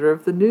the editor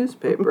of the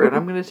newspaper, and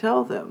I'm going to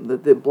tell them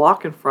that the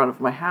block in front of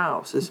my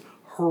house is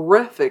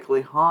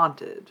horrifically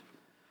haunted.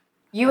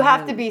 You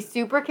have to be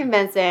super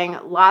convincing,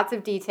 lots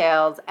of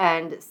details,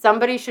 and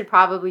somebody should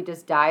probably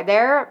just die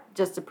there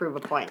just to prove a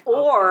point.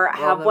 Or Okay.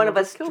 have Well, one then of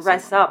us just kill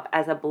dress someone. up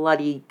as a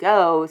bloody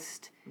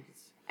ghost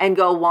and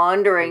go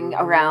wandering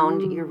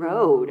around your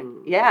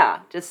road. Yeah,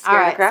 just scare All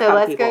the right, crap so out of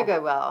let's people. go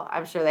Goodwill.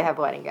 I'm sure they have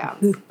wedding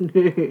gowns.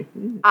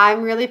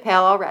 I'm really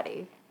pale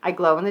already. I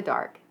glow in the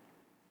dark.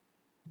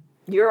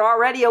 You're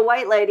already a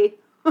white lady.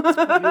 You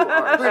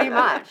are Pretty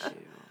much.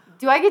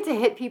 Do I get to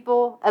hit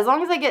people? As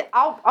long as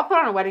I'll put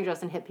on a wedding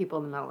dress and hit people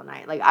in the middle of the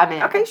night. Like, I'm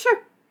in. Okay, sure.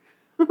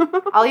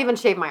 I'll even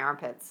shave my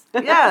armpits.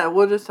 Yeah,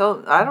 we'll just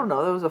tell. I don't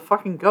know. That was a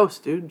fucking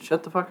ghost, dude.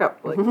 Shut the fuck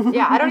up. Like,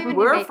 Yeah, I don't even.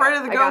 we're need afraid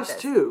of the makeup. I got ghost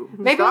this. too.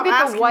 Maybe Stop we'll get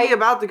the asking white- me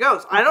about the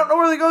ghost. I don't know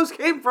where the ghost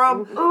came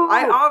from. Ooh.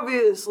 I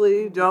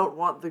obviously don't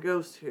want the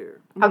ghost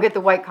here. I'll get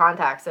the white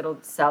contacts. It'll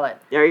sell it.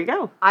 There you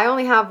go. I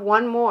only have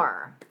one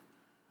more.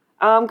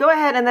 Go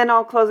ahead, and then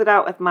I'll close it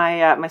out with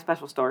my my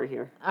special story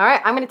here. All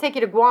right, I'm going to take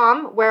you to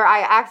Guam, where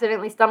I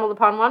accidentally stumbled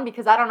upon one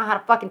because I don't know how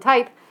to fucking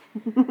type.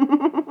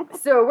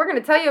 So we're going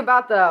to tell you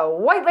about the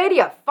White Lady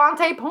of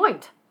Fonte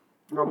Point.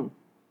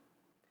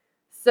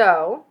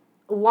 So,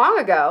 long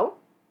ago,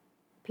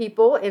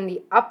 people in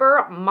the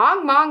upper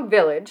Mong Mong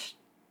village,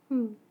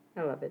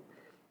 I love it,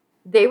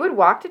 they would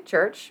walk to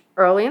church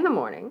early in the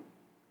morning,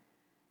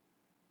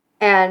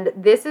 and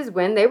this is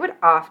when they would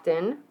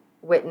often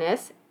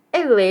witness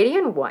a lady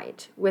in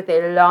white with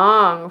a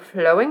long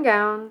flowing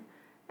gown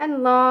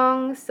and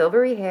long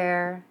silvery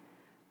hair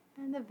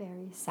and a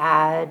very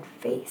sad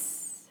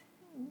face.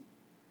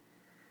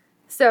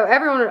 So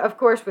everyone, of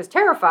course, was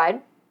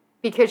terrified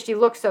because she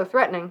looked so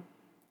threatening.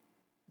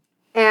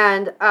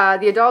 And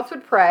the adults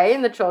would pray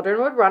and the children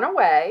would run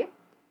away.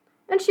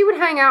 And she would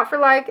hang out for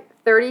like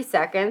 30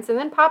 seconds and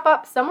then pop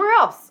up somewhere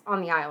else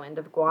on the island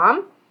of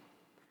Guam.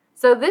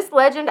 So this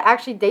legend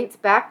actually dates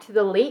back to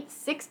the late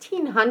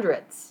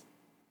 1600s.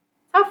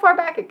 How far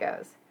back it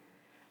goes.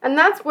 And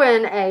that's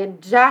when a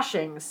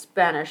dashing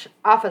Spanish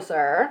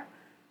officer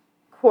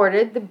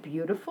courted the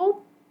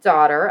beautiful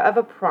daughter of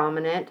a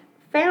prominent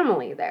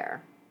family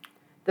there.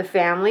 The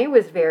family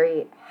was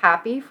very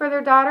happy for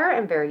their daughter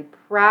and very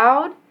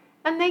proud,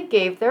 and they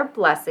gave their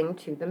blessing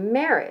to the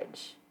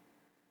marriage.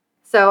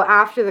 So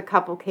after the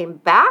couple came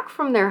back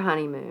from their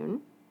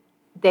honeymoon,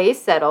 they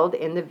settled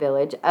in the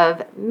village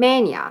of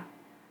Mania.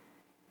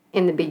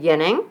 In the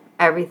beginning,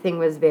 everything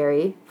was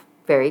very,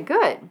 very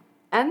good.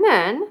 And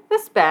then the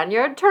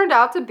Spaniard turned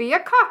out to be a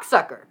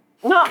cocksucker.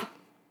 No.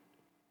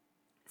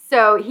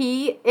 So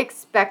he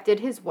expected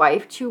his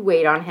wife to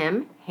wait on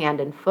him hand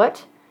and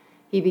foot.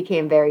 He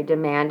became very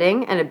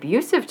demanding and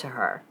abusive to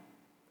her.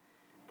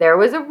 There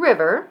was a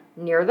river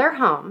near their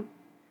home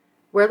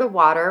where the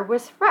water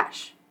was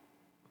fresh.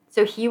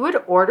 So he would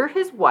order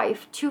his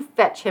wife to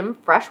fetch him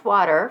fresh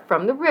water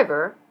from the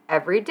river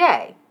every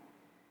day.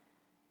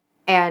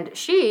 And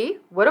she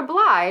would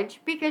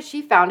oblige because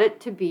she found it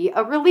to be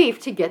a relief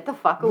to get the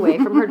fuck away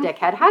from her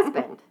dickhead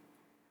husband.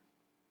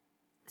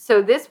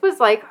 So this was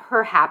like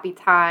her happy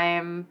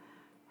time,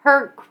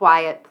 her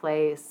quiet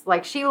place.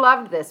 Like, she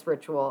loved this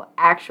ritual,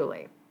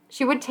 actually.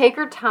 She would take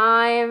her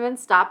time and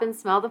stop and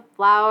smell the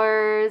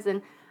flowers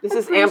and This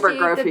is Amber appreciate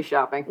grocery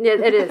shopping.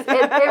 It is.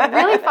 It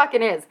really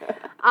fucking is.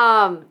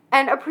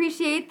 And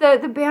appreciate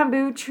the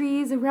bamboo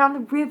trees around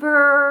the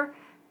river.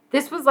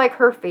 This was like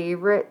her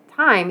favorite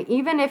time.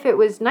 Even if it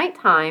was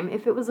nighttime,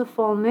 if it was a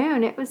full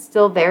moon, it was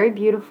still very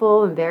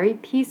beautiful and very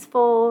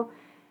peaceful.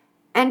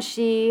 And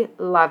she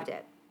loved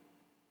it.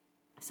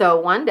 So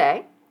one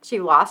day, she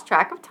lost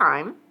track of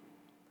time.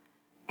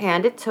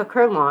 And it took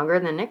her longer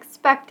than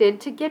expected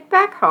to get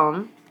back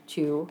home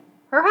to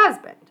her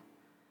husband.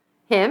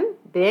 Him,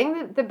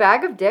 being the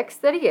bag of dicks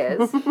that he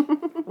is,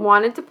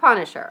 wanted to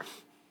punish her.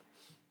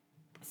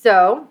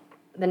 So,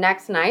 the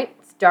next night,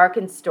 it's dark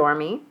and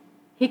stormy.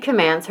 He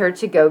commands her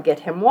to go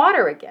get him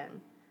water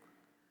again.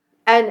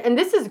 And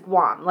this is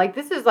Guam. Like,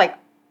 this is like,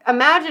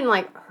 imagine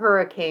like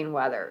hurricane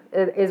weather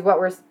is what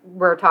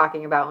we're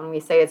talking about when we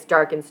say it's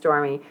dark and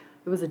stormy.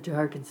 It was a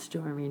dark and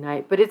stormy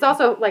night, but it's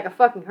also like a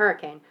fucking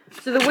hurricane.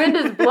 So the wind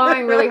is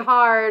blowing really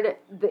hard.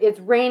 It's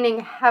raining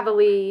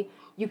heavily.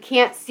 You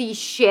can't see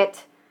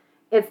shit.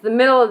 It's the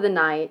middle of the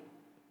night.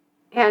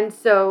 And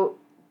so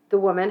the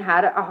woman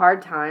had a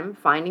hard time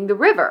finding the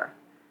river.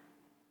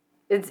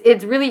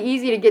 It's really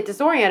easy to get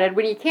disoriented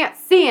when you can't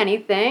see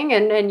anything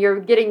and you're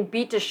getting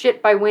beat to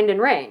shit by wind and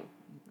rain.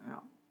 Yeah.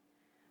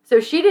 So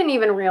she didn't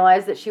even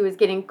realize that she was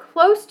getting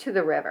close to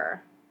the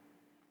river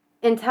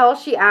until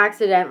she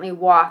accidentally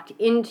walked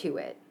into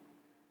it.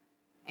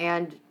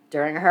 And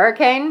during a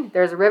hurricane,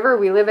 there's a river.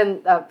 We live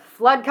in a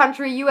flood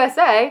country,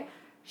 USA.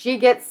 She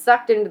gets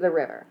sucked into the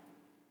river.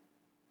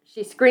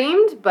 She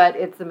screamed, but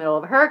it's the middle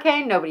of a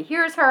hurricane. Nobody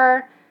hears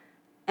her.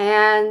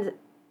 And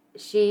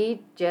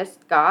she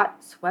just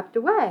got swept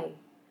away.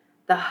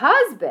 The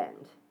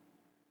husband,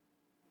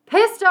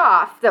 pissed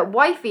off that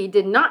wifey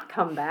did not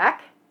come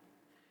back,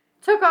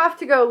 took off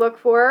to go look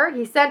for her.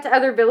 He sent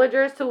other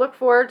villagers to look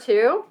for her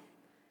too.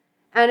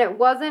 And it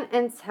wasn't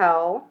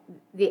until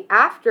the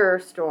after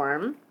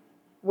storm,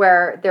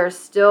 where there's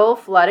still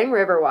flooding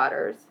river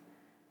waters,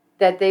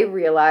 that they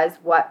realized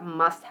what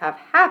must have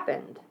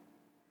happened.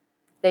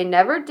 They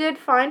never did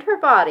find her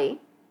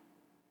body,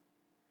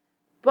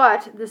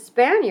 but the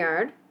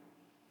Spaniard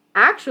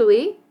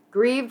actually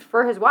grieved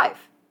for his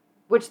wife,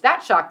 which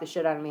that shocked the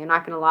shit out of me, I'm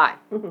not going to lie.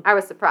 I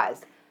was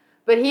surprised.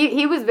 But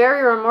he was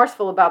very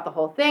remorseful about the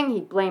whole thing. He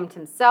blamed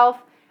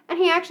himself, and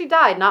he actually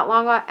died not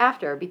long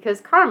after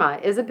because karma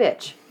is a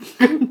bitch.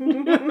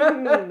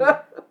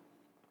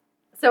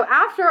 So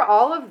after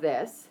all of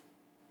this,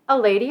 a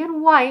lady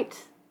in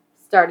white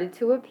started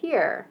to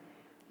appear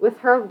with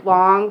her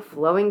long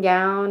flowing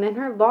gown and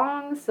her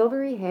long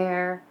silvery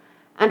hair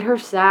and her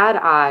sad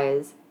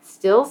eyes,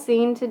 still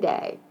seen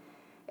today.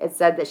 It's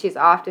said that she's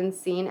often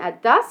seen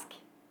at dusk,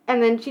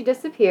 and then she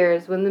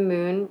disappears when the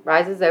moon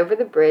rises over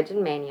the bridge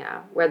in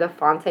Mania, where the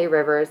Fonte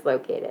River is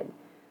located.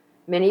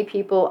 Many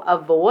people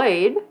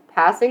avoid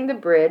passing the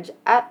bridge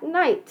at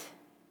night,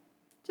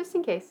 just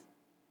in case.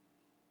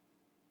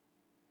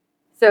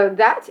 So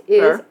that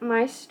is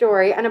my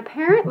story. And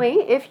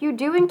apparently, if you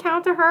do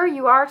encounter her,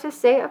 you are to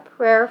say a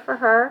prayer for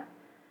her.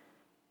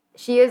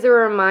 She is a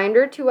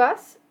reminder to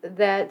us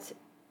that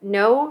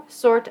no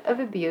sort of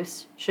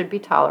abuse should be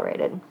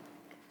tolerated.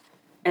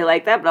 I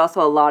like that, but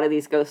also a lot of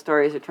these ghost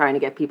stories are trying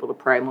to get people to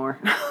pray more.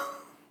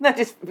 That's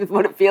just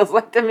what it feels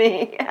like to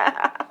me.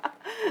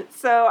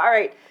 So, all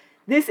right.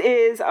 This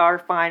is our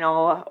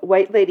final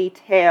White Lady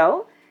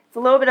tale. It's a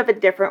little bit of a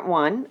different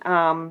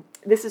one.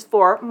 This is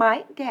for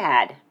my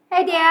dad.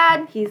 Hey,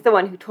 Dad. He's the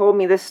one who told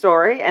me this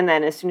story, and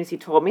then as soon as he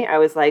told me, I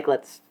was like,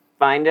 let's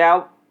find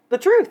out the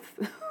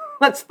truth.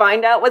 Let's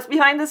find out what's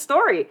behind this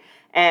story.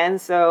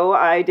 And so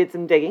I did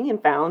some digging and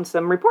found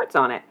some reports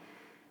on it.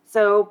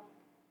 So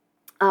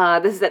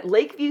this is at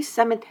Lakeview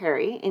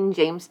Cemetery in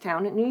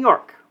Jamestown, New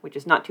York, which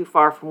is not too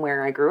far from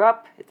where I grew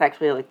up. It's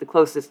actually like the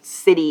closest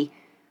city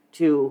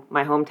to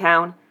my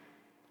hometown.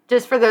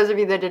 Just for those of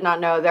you that did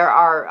not know, there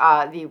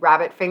are the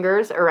rabbit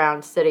fingers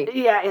around city.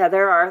 Yeah,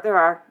 there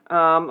are.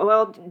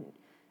 Well,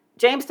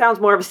 Jamestown's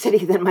more of a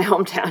city than my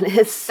hometown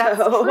is. So.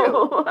 That's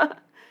true.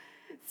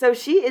 So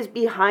she is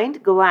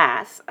behind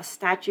glass, a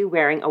statue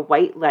wearing a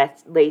white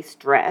lace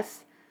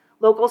dress.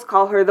 Locals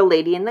call her the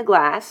Lady in the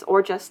Glass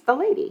or just the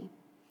Lady.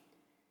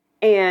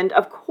 And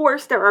of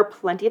course, there are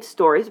plenty of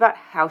stories about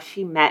how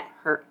she met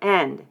her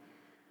end.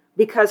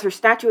 Because her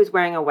statue is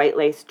wearing a white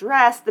lace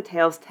dress, the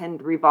tales tend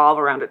to revolve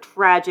around a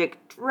tragic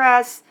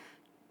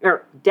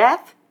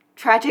death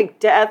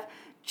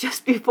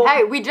just before...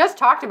 Hey, we just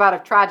talked about a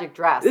tragic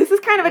dress. This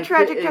is kind of a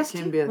tragic dress, It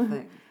can be a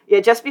thing.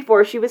 Yeah, just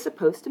before she was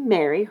supposed to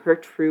marry her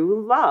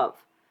true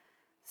love.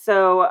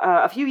 So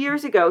a few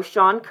years ago,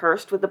 Sean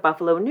Kirst with the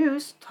Buffalo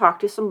News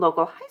talked to some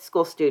local high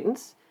school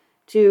students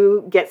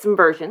to get some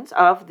versions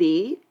of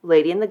the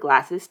Lady in the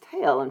Glass's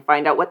tale and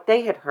find out what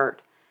they had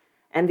heard.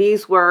 And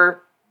these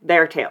were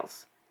their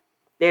tales.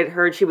 They had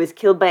heard she was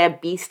killed by a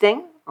bee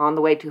sting on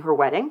the way to her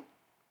wedding,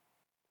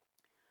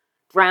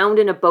 drowned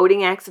in a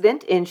boating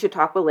accident in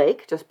Chautauqua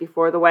Lake just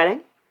before the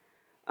wedding,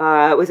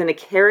 was in a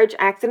carriage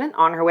accident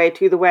on her way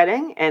to the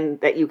wedding, and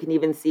that you can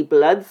even see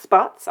blood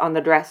spots on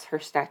the dress her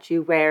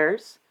statue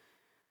wears.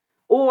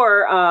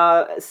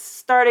 Or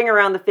starting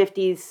around the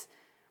 50s,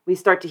 we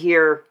start to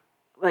hear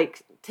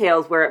like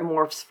tales where it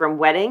morphs from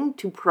wedding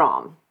to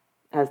prom,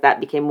 as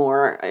that became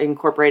more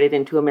incorporated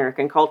into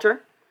American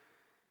culture.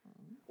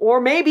 Or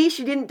maybe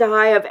she didn't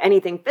die of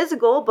anything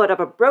physical, but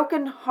of a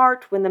broken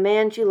heart when the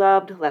man she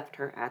loved left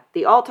her at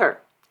the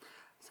altar.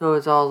 So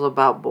it's all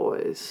about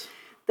boys.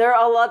 There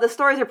are a lot. The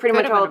stories are pretty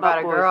much all about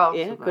a boys. girl.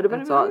 Yeah, could have been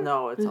It's about all,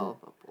 no, it's all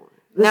about boys.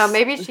 No,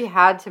 maybe she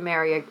had to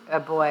marry a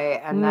boy,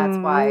 and that's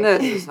why.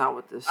 This is not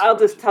what this. I'll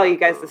just story's tell you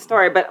about, guys the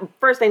story, but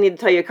first I need to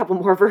tell you a couple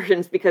more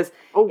versions because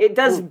it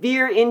does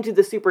veer into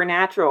the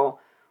supernatural,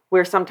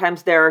 where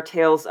sometimes there are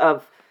tales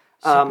of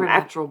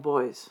supernatural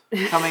boys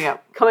coming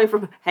up,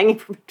 hanging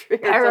from a tree.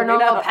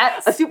 Paranormal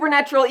pets. A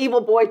supernatural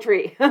evil boy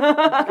tree.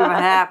 It's gonna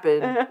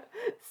happen.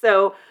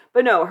 So,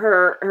 but no,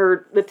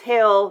 the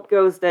tale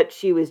goes that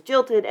she was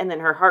jilted and then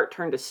her heart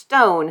turned to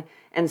stone,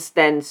 and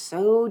then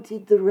so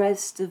did the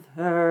rest of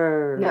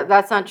her. No,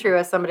 that's not true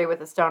as somebody with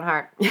a stone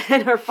heart.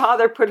 And her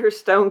father put her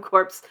stone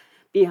corpse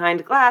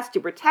behind glass to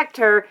protect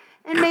her,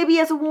 and maybe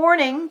as a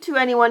warning to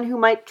anyone who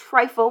might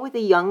trifle with a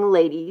young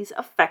lady's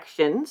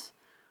affections.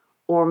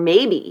 Or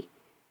maybe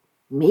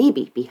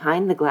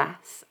behind the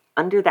glass,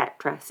 under that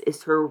dress,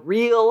 is her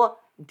real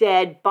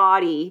dead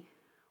body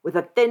with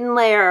a thin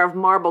layer of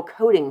marble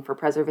coating for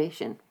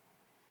preservation.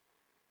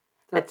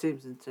 That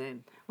seems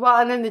insane. Well,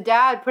 and then the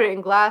dad put it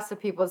in glass so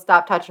people would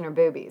stop touching her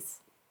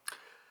boobies.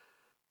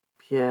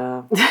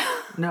 Yeah.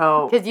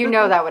 No. Because you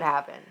know that would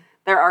happen.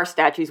 There are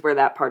statues where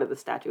that part of the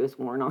statue is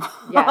worn off.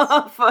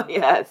 Yes.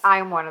 Yes.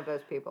 I'm one of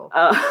those people.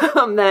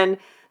 Then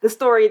the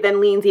story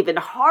then leans even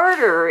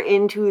harder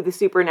into the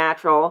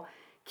supernatural.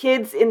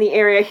 Kids in the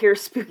area hear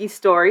spooky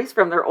stories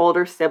from their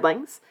older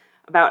siblings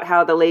about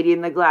how the Lady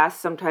in the Glass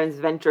sometimes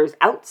ventures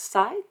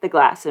outside the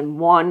glass and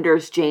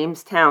wanders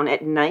Jamestown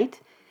at night.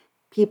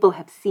 People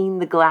have seen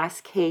the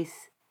glass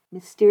case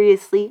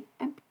mysteriously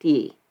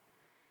empty.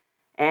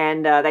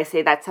 And they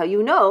say that's how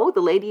you know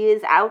the lady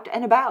is out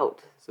and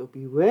about. So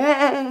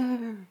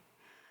beware.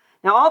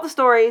 Now, all the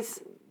stories...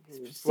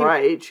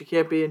 Right, she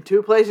can't be in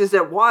two places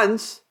at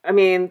once. I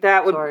mean,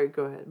 that would Sorry,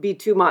 go ahead. be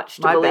too much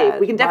to My believe. bad.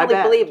 We can My definitely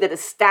bad. believe that a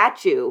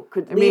statue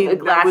could leave a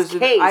glass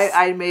case.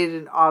 I made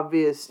an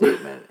obvious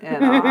statement,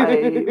 and I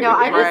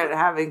regret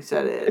having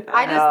said it.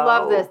 I just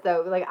love this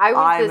though. Like I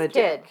was this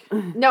kid.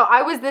 No,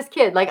 I was this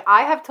kid. Like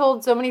I have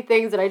told so many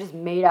things that I just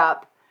made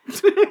up.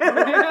 And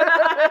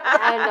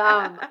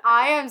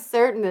I am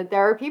certain that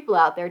there are people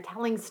out there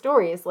telling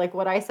stories like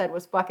what I said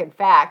was fucking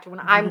fact when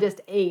I'm just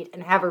 8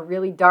 and have a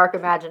really dark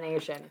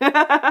imagination.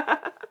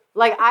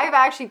 Like I've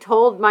actually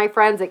told my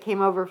friends that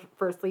came over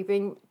for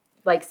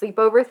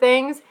sleepover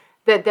things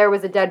that there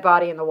was a dead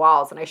body in the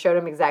walls, and I showed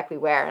them exactly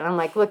where. And I'm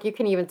like, look, you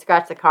can even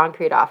scratch the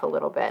concrete off a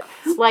little bit.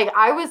 Like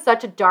I was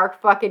such a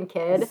dark fucking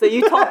kid. So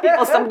you told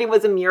people somebody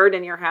was immured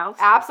in your house?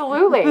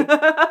 Absolutely.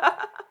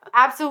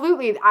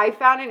 Absolutely. I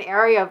found an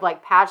area of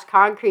like patched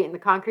concrete, and the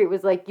concrete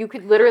was like, you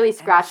could literally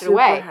scratch it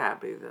away. I'm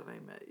happy that I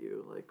met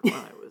you, like when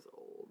I was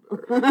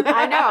older.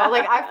 I know.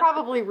 Like I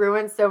probably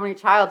ruined so many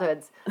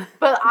childhoods,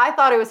 but I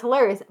thought it was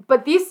hilarious.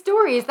 But these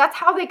stories, that's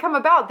how they come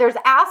about. There's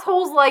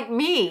assholes like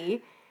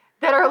me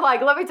that are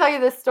like, let me tell you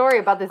this story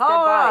about this dead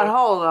body.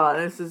 Hold on.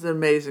 This is an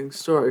amazing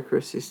story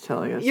Chrissy's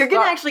telling us. You're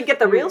going to actually get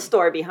the real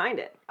story behind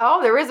it.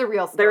 Oh, there is a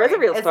real story. There is a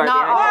real story It's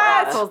not all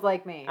behind it. assholes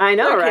like me. I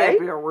know, There right?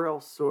 can't be a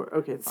real story.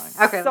 Okay,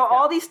 fine. Okay. So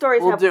all these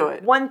stories We'll have do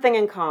it. one thing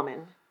in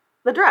common.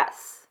 The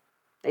dress.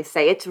 They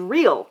say it's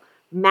real,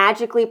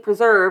 magically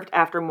preserved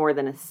after more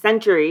than a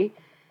century.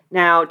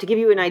 Now, to give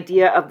you an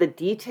idea of the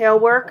detail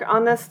work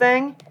on this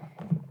thing,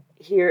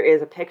 here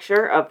is a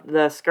picture of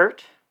the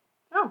skirt.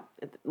 Oh.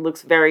 It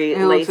looks very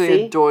It lacy. looks like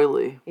a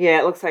doily. Yeah,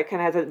 it looks like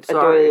kind of has a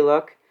Sorry. doily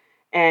look.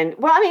 And,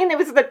 well, I mean, it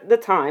was the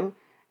time.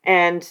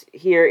 And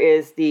here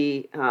is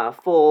the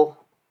full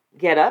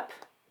get-up.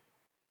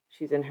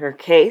 She's in her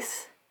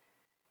case.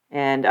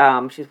 And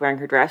she's wearing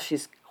her dress.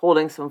 She's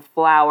holding some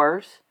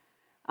flowers.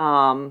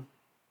 And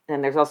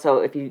there's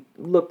also, if you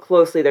look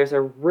closely, there's a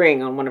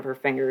ring on one of her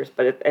fingers.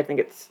 But I think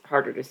it's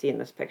harder to see in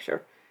this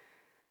picture.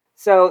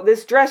 So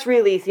this dress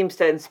really seems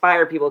to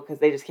inspire people because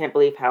they just can't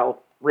believe how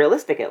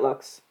realistic it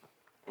looks.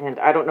 And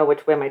I don't know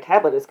which way my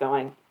tablet is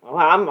going. Well,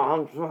 I'm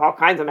all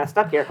kinds of messed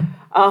up here.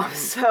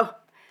 So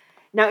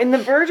now in the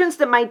versions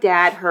that my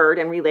dad heard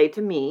and relayed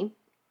to me,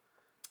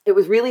 it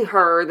was really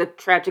her, the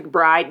tragic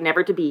bride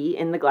never to be,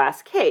 in the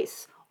glass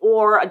case,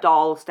 or a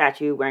doll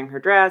statue wearing her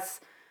dress,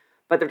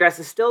 but the dress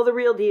is still the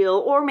real deal,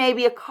 or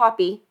maybe a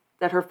copy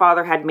that her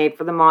father had made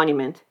for the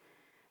monument,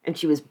 and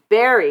she was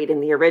buried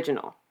in the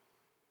original.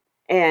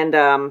 And,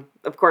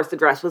 of course, the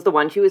dress was the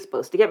one she was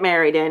supposed to get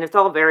married in. It's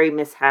all very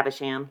Miss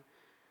Havisham.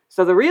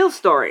 So the real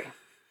story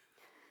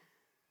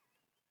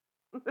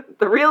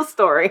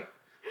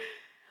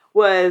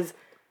was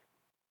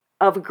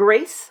of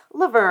Grace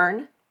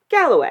Laverne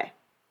Galloway.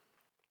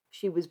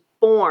 She was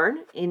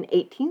born in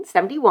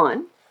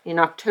 1871, in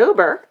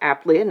October,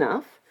 aptly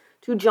enough,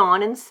 to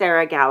John and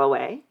Sarah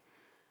Galloway.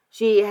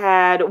 She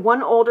had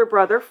one older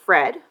brother,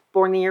 Fred,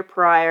 born the year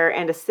prior,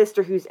 and a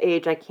sister whose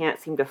age I can't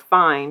seem to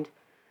find.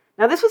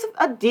 Now, this was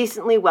a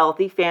decently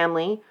wealthy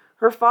family.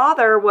 Her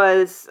father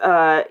was,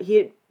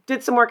 he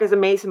did some work as a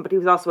mason, but he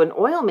was also an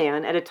oil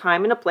man at a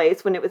time and a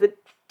place when it was a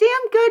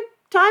damn good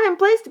time and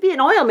place to be an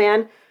oil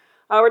man.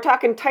 We're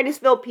talking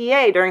Titusville,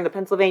 PA, during the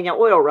Pennsylvania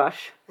oil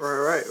rush.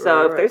 Right.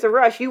 So if there's a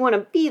rush, you want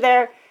to be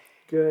there.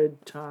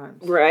 Good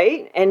times.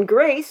 Right. And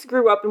Grace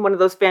grew up in one of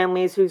those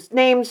families whose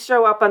names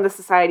show up on the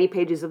society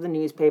pages of the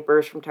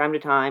newspapers from time to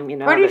time. You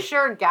know, Pretty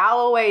sure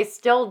Galloway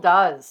still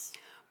does.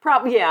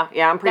 Probably, yeah,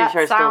 I'm pretty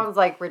sure. That sounds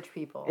like rich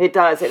people. It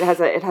does. It has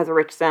a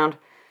rich sound.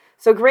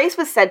 So Grace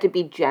was said to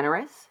be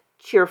generous,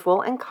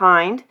 cheerful, and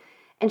kind,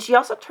 and she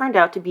also turned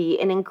out to be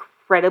an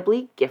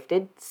incredibly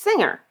gifted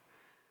singer.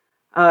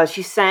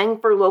 She sang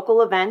for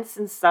local events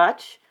and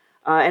such,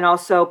 and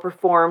also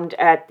performed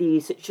at the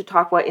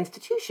Chautauqua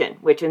Institution,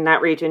 which in that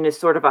region is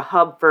sort of a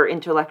hub for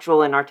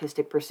intellectual and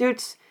artistic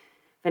pursuits.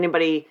 If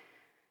anybody,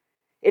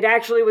 it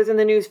actually was in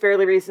the news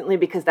fairly recently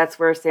because that's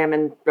where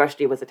Salman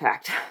Rushdie was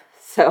attacked.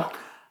 So,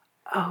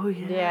 oh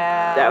yeah,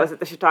 Yeah. that was at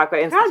the Chautauqua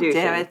Institution. God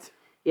damn it!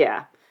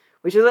 Yeah,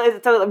 which is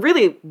it's a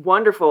really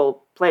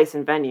wonderful place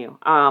and venue.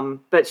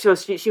 But so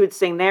she would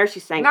sing there. She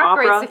sang Not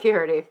opera. great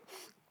security.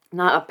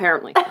 Not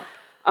apparently.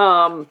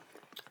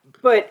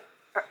 But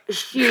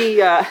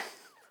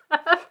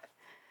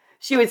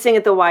she would sing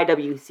at the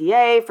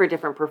YWCA for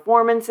different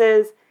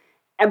performances.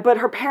 But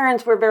her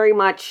parents were very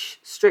much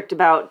strict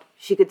about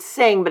she could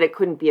sing, but it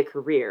couldn't be a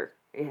career.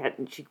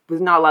 She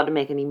was not allowed to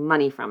make any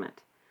money from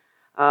it.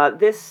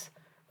 This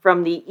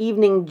from the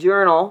Evening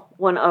Journal,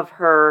 one of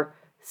her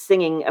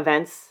singing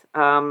events.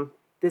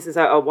 This is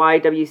a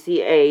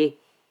YWCA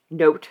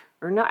note.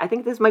 Or no, I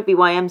think this might be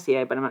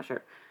YMCA, but I'm not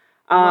sure.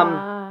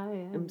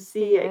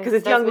 MCA, because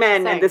it's young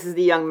men, and this is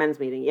the young men's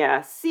meeting.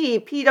 Yeah. C.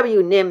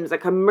 P.W. Nims, a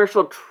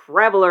commercial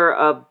traveler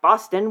of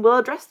Boston, will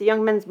address the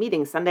young men's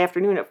meeting Sunday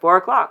afternoon at 4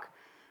 o'clock.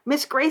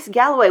 Miss Grace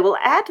Galloway will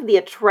add to the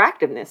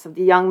attractiveness of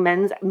the young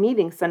men's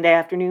meeting Sunday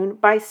afternoon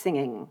by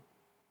singing.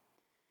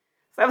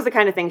 So that was the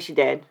kind of thing she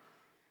did.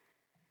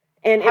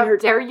 And in How her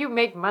dare you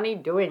make money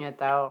doing it,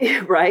 though?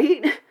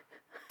 right?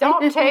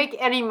 Don't take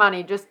any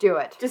money. Just do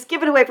it. Just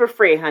give it away for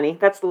free, honey.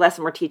 That's the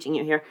lesson we're teaching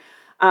you here.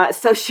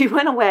 So she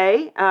went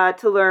away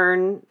to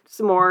learn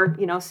some more,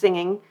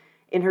 singing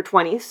in her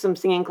 20s, some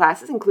singing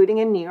classes, including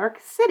in New York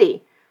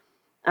City.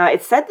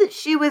 It said that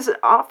she was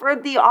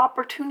offered the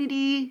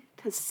opportunity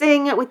to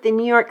sing with the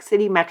New York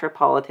City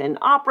Metropolitan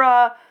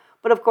Opera,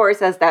 but of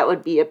course, as that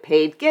would be a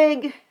paid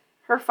gig,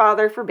 her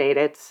father forbade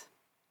it.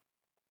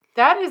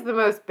 That is the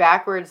most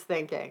backwards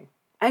thinking.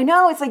 I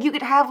know, it's like you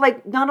could have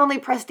like not only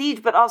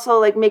prestige, but also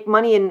like make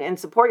money and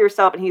support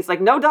yourself. And he's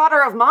like, no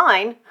daughter of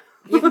mine.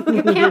 You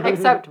can't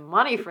accept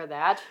money for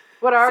that.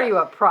 What are you,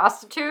 a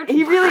prostitute?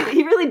 He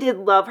really did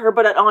love her,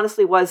 but it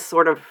honestly was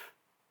sort of,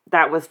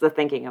 that was the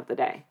thinking of the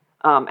day.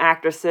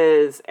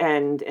 Actresses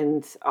and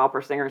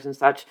opera singers and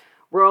such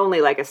were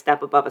only like a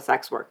step above a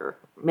sex worker,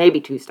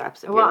 maybe 2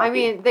 steps. Well, I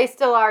mean, they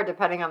still are,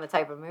 depending on the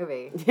type of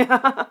movie.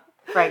 Yeah.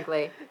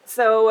 Frankly.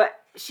 So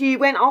she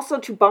went also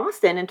to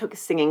Boston and took a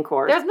singing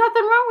course. There's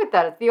nothing wrong with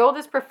that. It's the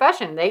oldest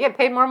profession. They get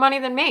paid more money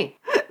than me.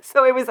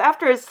 So it was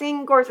after a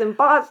singing course in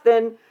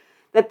Boston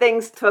that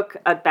things took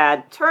a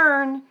bad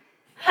turn.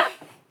 I'm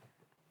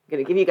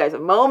going to give you guys a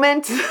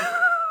moment. She missed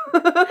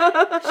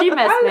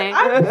me.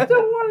 I just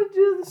don't want to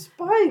do the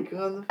spike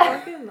on the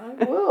fucking.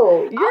 I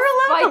will. You're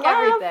allowed Spike to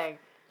laugh. everything.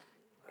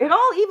 It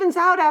all evens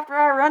out after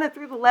I run it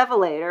through the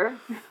levelator.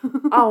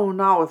 Oh,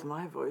 not with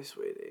my voice,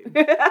 sweetie.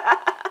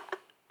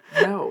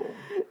 No.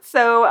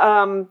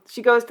 So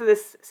she goes to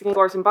this singing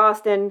course in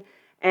Boston,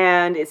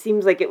 and it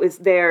seems like it was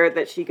there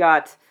that she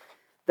got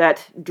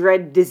that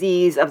dread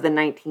disease of the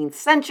 19th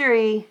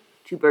century,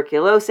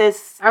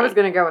 tuberculosis. I was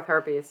going to go with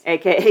herpes.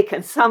 AKA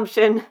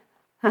consumption.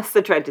 That's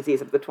the dread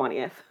disease of the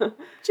 20th.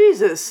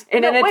 Jesus.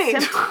 And no, an wait.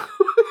 attempt...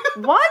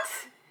 What?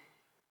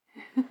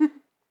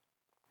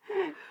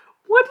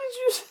 What did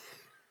you say?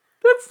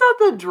 That's not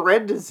the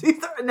dread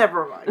disease.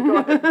 Never mind. Go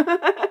ahead.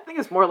 I think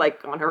it's more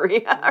like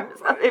gonorrhea or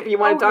something, if you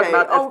want to talk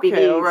about STDs.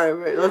 Okay, all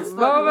right. Let's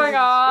Moving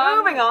on.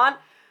 Moving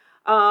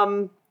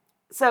on.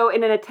 So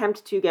in an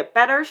attempt to get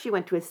better, she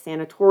went to a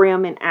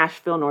sanatorium in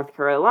Asheville, North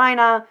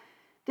Carolina.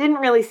 Didn't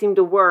really seem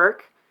to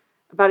work.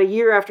 About a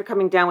year after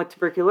coming down with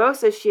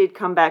tuberculosis, she had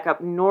come back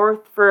up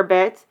north for a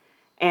bit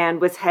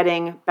and was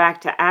heading back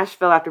to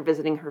Asheville after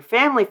visiting her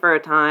family for a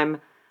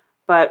time.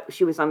 But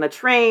she was on the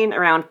train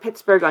around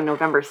Pittsburgh on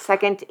November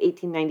 2nd,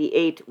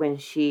 1898, when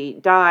she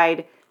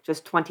died,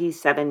 just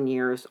 27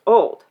 years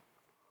old.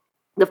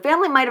 The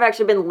family might have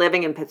actually been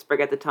living in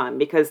Pittsburgh at the time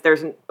because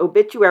there's an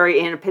obituary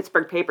in a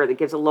Pittsburgh paper that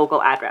gives a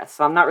local address,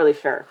 so I'm not really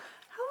sure.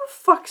 How the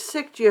fuck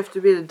sick do you have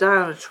to be to die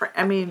on a train?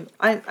 I mean,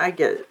 I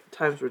get it.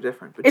 Times were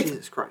different, but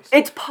Jesus Christ.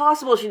 It's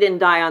possible she didn't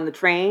die on the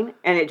train,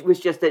 and it was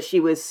just that she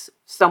was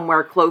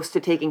somewhere close to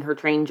taking her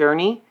train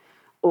journey,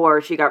 or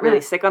she got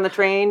really sick on the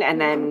train,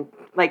 and then,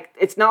 like,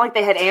 it's not like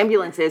they had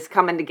ambulances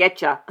coming to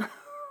get you.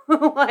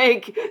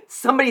 Like,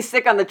 somebody's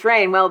sick on the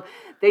train, well,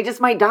 they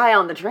just might die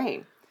on the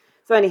train.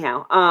 So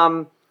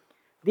anyhow,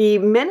 the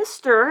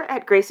minister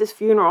at Grace's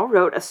funeral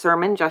wrote a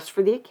sermon just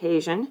for the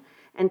occasion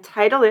and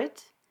titled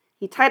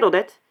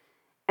it,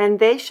 "And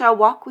They Shall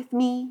Walk With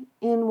Me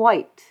in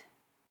White."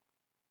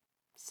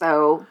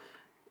 So...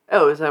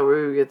 Oh, is that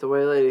where we get the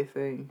white lady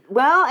thing?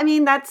 Well, I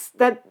mean, that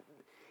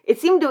it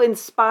seemed to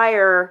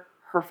inspire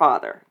her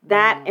father.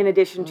 That, in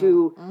addition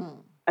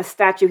to a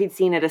statue he'd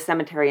seen at a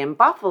cemetery in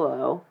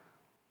Buffalo.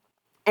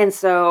 And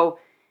so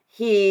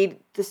he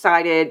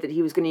decided that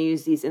he was going to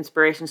use these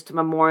inspirations to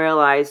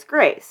memorialize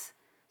Grace.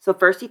 So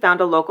first he found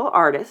a local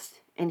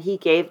artist, and he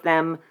gave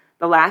them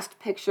the last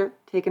picture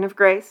taken of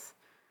Grace.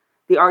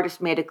 The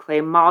artist made a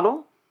clay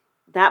model.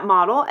 That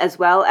model, as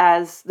well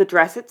as the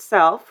dress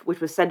itself, which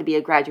was said to be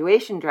a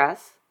graduation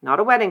dress, not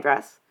a wedding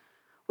dress,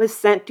 was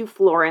sent to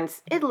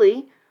Florence,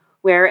 Italy,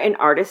 where an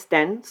artist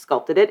then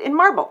sculpted it in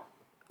marble.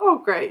 Oh,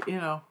 great, you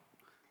know.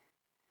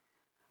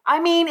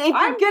 I mean, if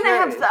you're going to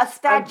have a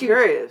statue... I'm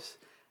curious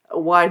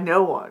why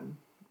no one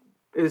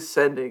is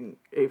sending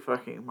a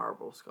fucking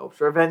marble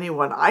sculpture of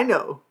anyone I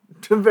know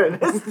to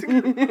Venice.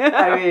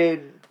 I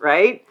mean...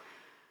 Right?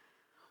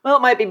 Well,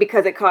 it might be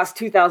because it cost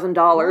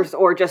 $2,000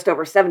 or just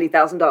over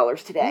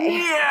 $70,000 today.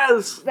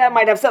 Yes! That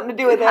might have something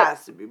to do with it. It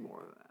has to be more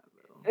than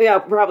that, though. Yeah,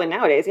 probably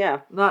nowadays,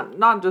 yeah.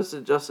 Not just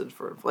adjusted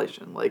for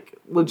inflation, like,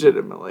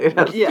 legitimately. It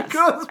has Yes, to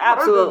cost more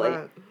absolutely.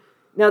 than that.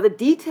 Now, the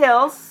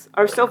details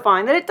are so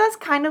fine that it does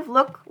kind of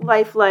look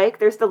lifelike.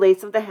 There's the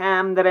lace of the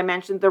hem that I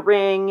mentioned, the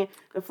ring,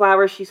 the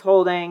flowers she's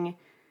holding.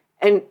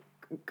 And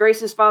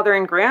Grace's father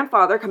and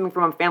grandfather, coming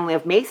from a family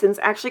of masons,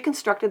 actually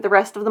constructed the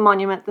rest of the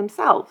monument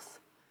themselves.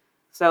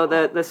 So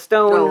the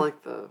stone... Oh,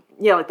 like the...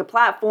 Yeah, like the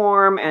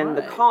platform and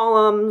the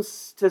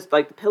columns, just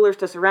like the pillars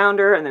to surround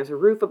her, and there's a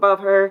roof above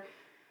her.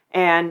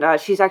 And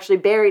she's actually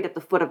buried at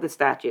the foot of the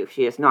statue.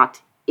 She is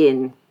not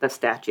in the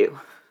statue.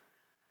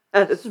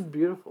 This is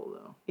beautiful,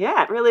 though.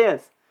 Yeah, it really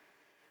is.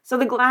 So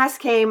the glass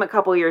came a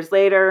couple years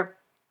later.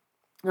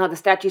 The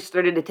statue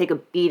started to take a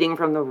beating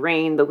from the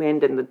rain, the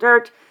wind, and the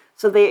dirt.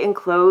 So they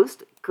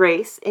enclosed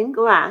Grace in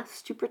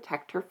glass to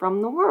protect her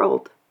from the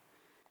world.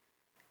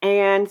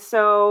 And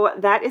so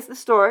that is the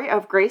story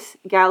of Grace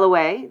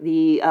Galloway,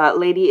 the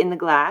lady in the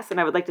glass. And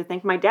I would like to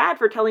thank my dad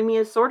for telling me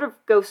a sort of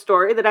ghost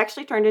story that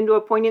actually turned into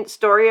a poignant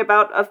story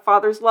about a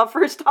father's love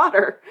for his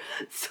daughter.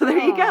 So there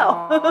you go.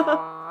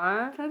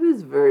 Aww. That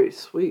is very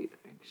sweet,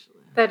 actually.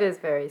 That is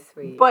very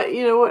sweet. But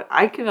you know what?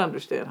 I can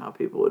understand how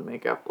people would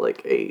make up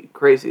like a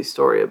crazy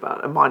story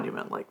about a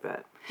monument like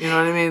that. You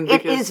know what I mean?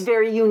 It is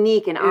very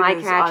unique and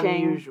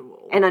eye-catching.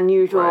 Unusual. And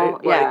unusual, right?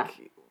 yeah.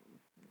 Like,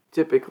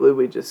 typically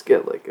we just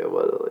get like a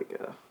little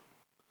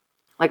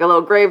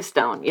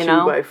gravestone, you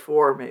know?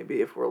 2x4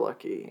 maybe if we're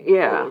lucky.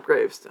 Yeah. A little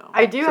gravestone.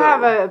 I do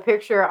have a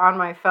picture on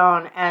my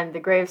phone, and the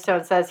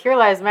gravestone says, "Here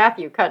lies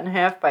Matthew, cut in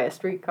half by a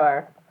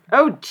streetcar."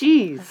 Oh,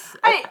 jeez.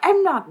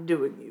 I'm not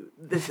doing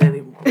this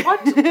anymore.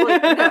 What? Like,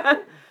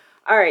 no.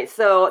 All right,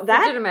 so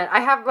that Legitimate.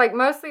 I have like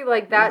mostly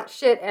like that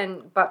shit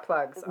and butt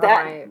plugs. On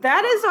my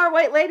that is our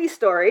white lady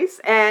stories,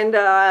 and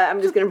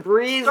I'm just gonna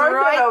breeze Start that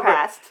right over.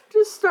 past.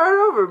 Just start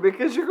over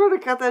because you're going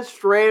to cut that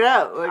straight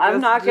out. Like, I'm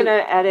that's not just-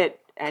 gonna edit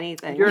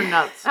anything. You're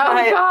nuts.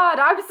 Oh God,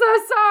 I'm so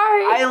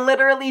sorry. I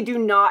literally do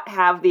not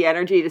have the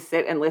energy to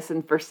sit and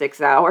listen for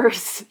 6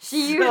 hours.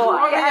 She So usually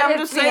I'm edits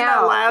just me saying that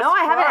out. last No,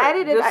 I haven't part.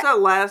 edited- Just that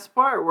last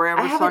part where I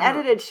Amber's haven't talking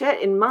edited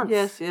shit in months.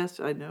 Yes,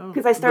 I know.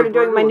 Because I started The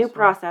doing my new burgers one.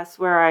 process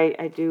where I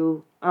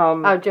do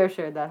Oh, Joe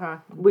shared that, huh?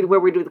 where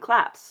we do the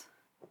claps.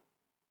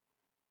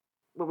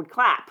 Where we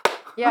clap.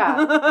 Yeah,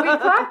 we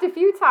clapped a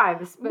few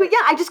times. But But yeah,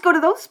 I just go to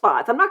those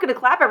spots. I'm not going to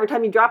clap every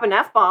time you drop an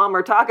F-bomb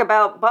or talk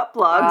about butt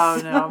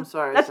plugs. Oh, no, I'm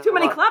sorry. I That's said too a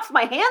many lot. claps.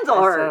 My hands will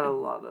I said hurt. a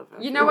lot of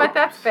you know what?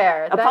 That's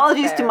fair. That's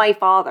Apologies fair. to my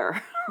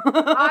father.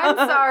 I'm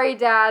sorry,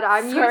 Dad.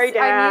 I'm Sorry,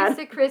 Dad. used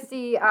to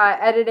Chrissy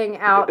editing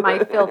out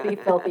my filthy,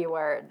 filthy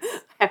words.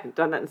 I haven't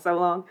done that in so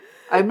long.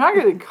 I'm not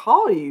going to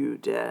call you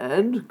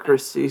Dad,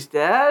 Christy's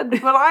dad,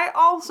 but I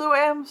also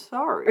am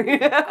sorry,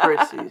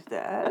 Christy's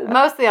dad.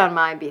 Mostly on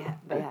my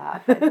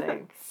behalf, I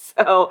think.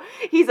 So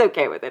he's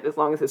okay with it as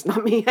long as it's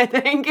not me, I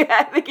think.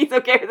 I think he's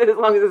okay with it as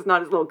long as it's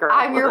not his little girl.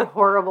 I'm your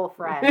horrible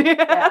friend.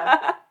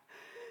 Yeah.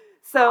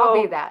 So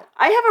I'll be that.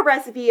 I have a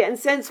recipe, and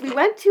since we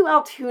went to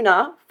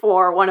Altoona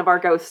for one of our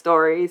ghost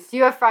stories, Do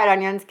you have fried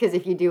onions? Because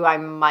if you do, I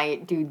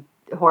might do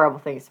horrible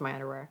things to my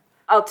underwear.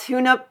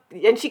 Altoona,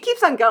 and she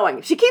keeps on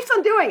going. She keeps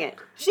on doing it.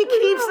 She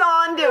keeps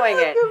on doing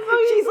it.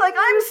 She's like,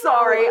 I'm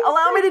sorry,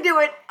 allow me to do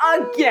it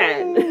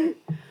again.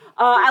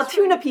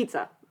 Altoona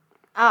pizza.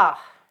 Oh,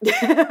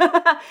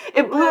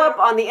 It blew up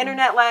on the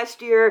internet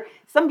last year.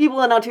 Some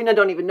people in Altoona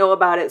don't even know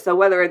about it, so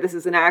whether this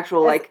is an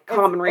actual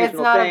common regional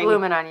It's not thing. a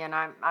bloomin' onion.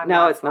 I'm No,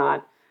 not it's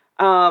fooled.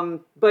 not.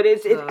 But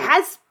it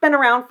has been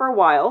around for a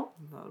while.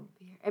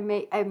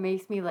 It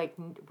makes me like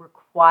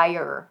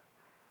require.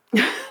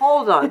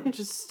 Hold on,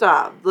 just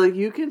stop. Like,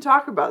 you can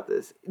talk about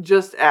this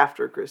just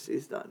after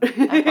Christy's done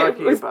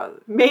talking was about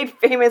it. made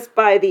famous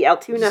by the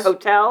Altoona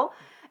Hotel,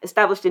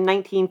 established in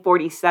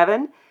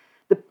 1947.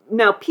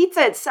 Now,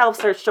 pizza itself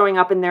starts showing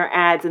up in their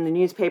ads in the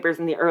newspapers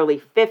in the early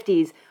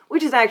 50s,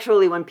 which is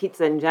actually when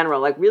pizza in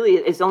general, like really,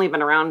 it's only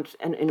been around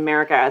in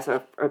America as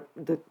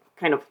the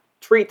kind of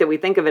treat that we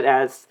think of it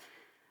as,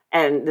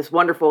 and this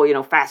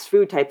wonderful, fast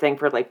food type thing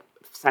for like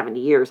 70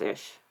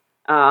 years-ish.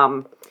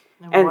 And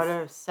what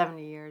a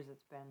 70 years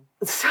it's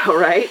been. So,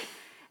 right?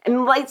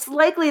 And it's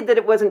likely that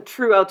it wasn't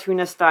true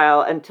Altoona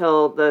style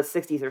until the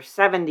 60s or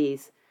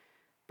 70s.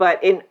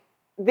 But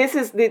this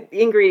is the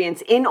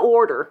ingredients in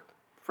order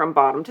from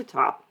bottom to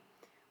top.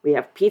 We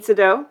have pizza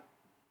dough,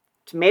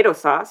 tomato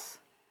sauce,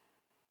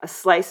 a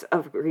slice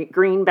of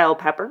green bell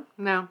pepper,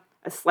 No.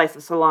 a slice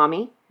of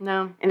salami.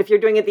 No. And if you're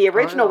doing it the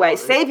original way,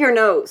 save your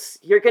nose.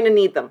 You're going to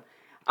need them.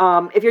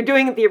 If you're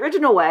doing it the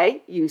original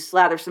way, you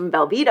slather some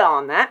Velveeta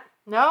on that.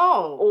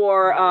 No.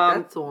 Or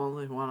That's the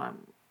only one I'm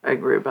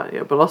angry about,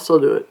 yeah, but I'll still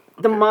do it.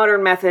 the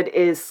modern method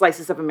is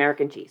slices of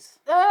American cheese.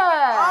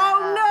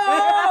 Oh, no!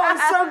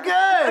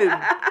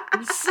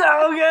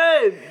 So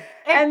good!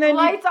 And then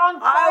lights on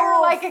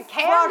fire like a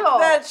candle. Fuck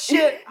that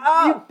shit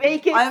up. You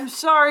bake it. I'm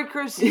sorry,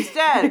 Christy's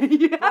dad,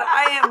 but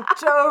I am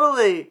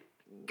totally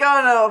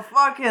gonna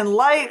fucking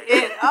light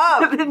it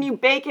up. Then you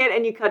bake it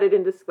and you cut it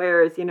into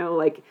squares,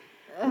 like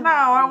No,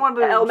 I want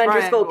to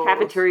elementary school triangles.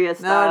 cafeteria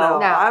style.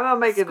 No. I'm gonna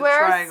make it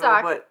Squares a triangle,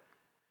 suck. but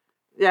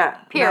yeah,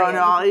 Period. No,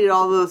 I'll eat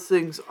all those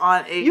things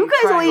on a You guys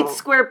triangle. will eat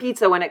square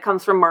pizza when it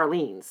comes from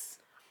Marlene's.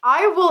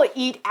 I will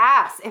eat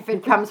ass if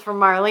it comes from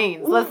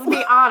Marlene's. Let's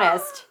be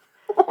honest.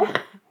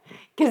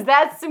 Because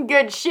that's some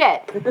good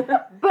shit.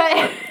 But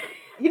And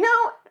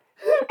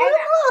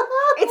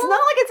it's not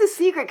like it's a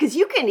secret because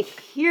you can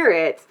hear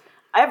it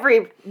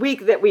every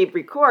week that we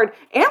record.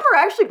 Amber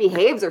actually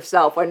behaves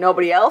herself when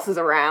nobody else is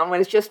around, when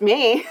it's just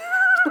me.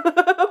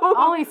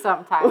 only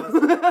sometimes.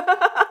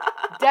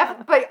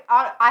 But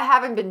I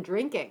haven't been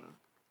drinking.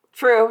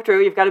 True.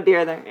 You've got a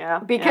beer there, yeah.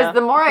 Because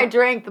the more I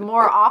drink, the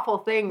more awful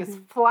things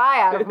fly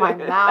out of my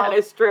That mouth.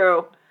 is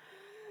true.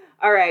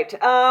 All right.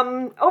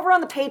 Over on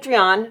the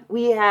Patreon,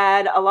 we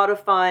had a lot of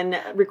fun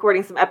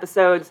recording some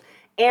episodes.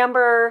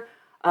 Amber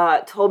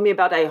told me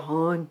about a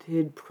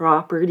haunted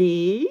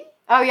property.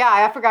 Oh, yeah,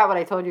 I forgot what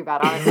I told you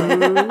about,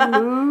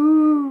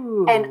 honestly.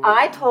 And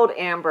I told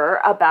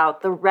Amber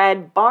about the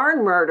Red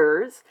Barn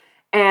murders,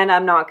 and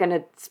I'm not going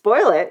to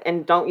spoil it,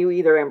 and don't you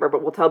either, Amber,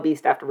 but we'll tell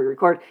Beast after we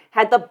record,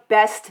 had the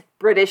best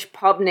British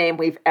pub name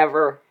we've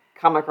ever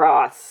come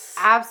across.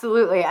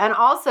 Absolutely. And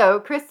also,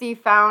 Christy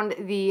found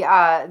the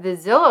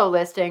Zillow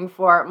listing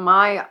for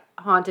my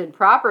haunted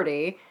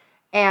property.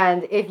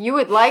 And if you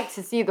would like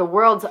to see the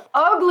world's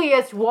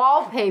ugliest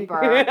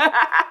wallpaper,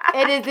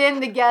 it is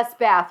in the guest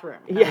bathroom.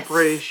 Yes. I'm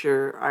pretty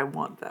sure I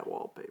want that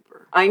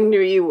wallpaper. I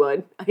knew you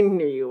would.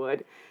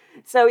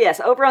 So yes,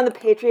 over on the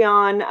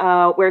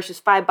Patreon, where it's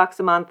just $5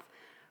 a month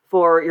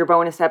for your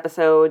bonus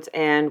episodes,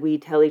 and we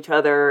tell each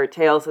other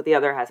tales that the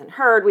other hasn't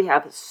heard. We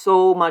have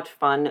so much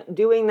fun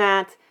doing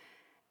that.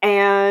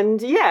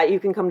 And yeah, you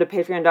can come to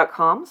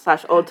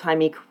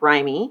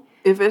patreon.com/oldtimeycrimey.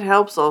 If it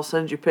helps, I'll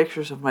send you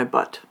pictures of my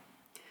butt.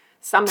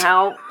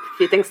 Somehow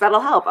she thinks that'll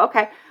help.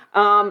 Okay.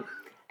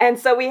 And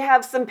so we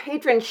have some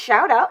patron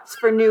shout outs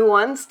for new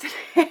ones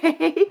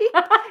today.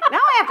 Now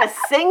I have to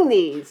sing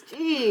these.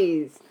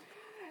 Jeez.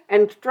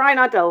 And try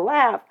not to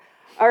laugh.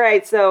 All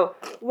right, so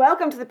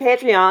welcome to the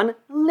Patreon,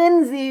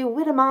 Lindsay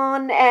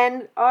Whittemon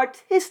and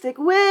Artistic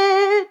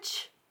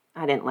Witch.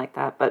 I didn't like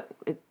that, but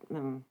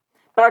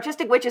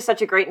Artistic Witch is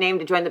such a great name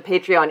to join the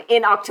Patreon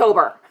in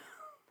October.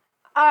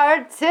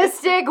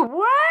 Artistic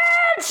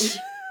Witch!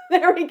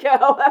 There we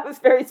go. That was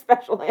very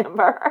special,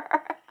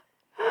 Amber.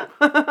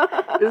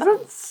 Is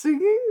that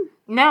singing?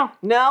 No.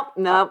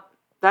 Nope.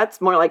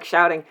 That's more like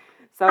shouting.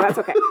 So that's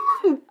okay.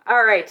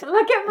 All right.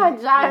 Look at my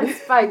giant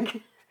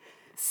spike.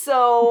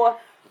 So,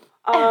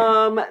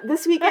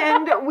 this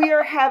weekend we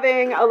are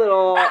having a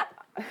little,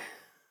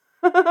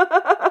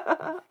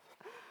 the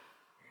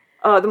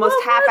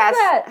most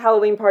half-assed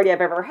Halloween party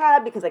I've ever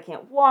had because I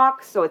can't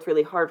walk, so it's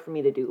really hard for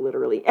me to do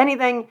literally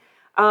anything.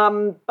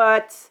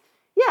 But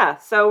yeah,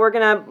 so we're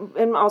gonna,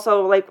 and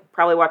also like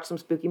probably watch some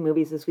spooky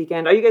movies this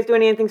weekend. Are you guys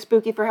doing anything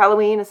spooky for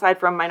Halloween aside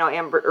from, I know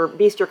Amber or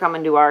Beast, you're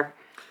coming to our?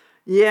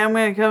 Yeah, I'm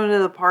gonna come to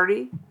the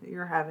party that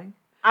you're having.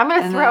 I'm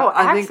going to throw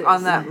axes. I think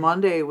on that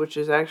Monday, which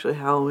is actually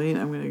Halloween,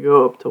 I'm going to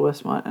go up to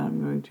Westmont and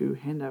I'm going to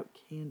hand out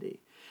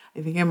candy.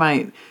 I think I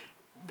might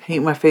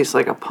paint my face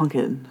like a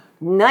pumpkin.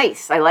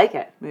 Nice, I like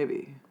it.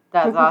 Maybe.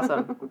 That's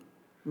awesome.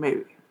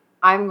 Maybe.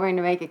 I'm going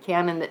to make a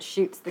cannon that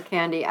shoots the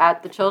candy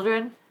at the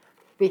children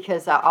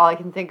because all I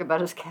can think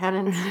about is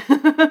cannons.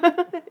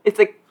 It's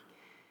like,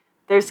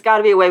 there's got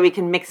to be a way we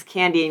can mix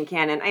candy and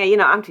cannon.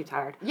 I'm too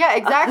tired. Yeah,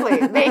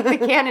 exactly. Make the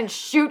cannon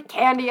shoot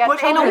candy at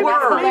But in a children.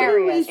 That's world.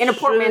 hilarious. In a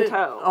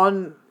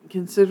portmanteau.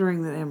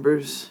 Considering that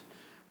Amber's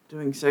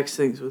doing sex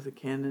things with a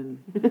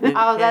cannon and Oh,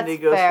 candy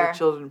that's goes fair. for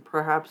children,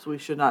 perhaps we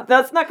should not.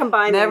 Let's not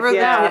combine Never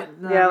these. the-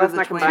 never let's the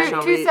not twain combine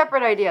shall these. Two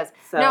separate ideas.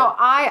 So- No,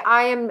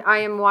 I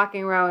am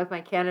walking around with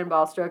my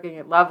cannonball, stroking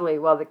it lovely,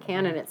 while the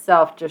cannon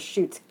itself just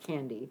shoots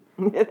candy.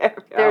 There we go.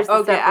 There's the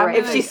Okay, I'm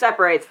separation. If she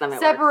separates them, it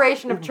works.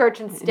 Separation of church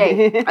and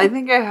state. I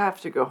think I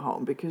have to go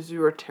home because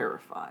you are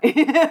terrifying.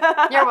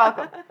 You're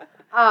welcome.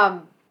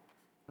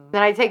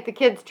 Then I take the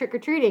kids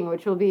trick-or-treating,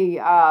 which will be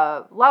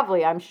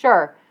lovely, I'm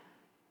sure.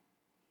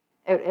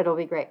 It'll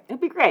be great. It'll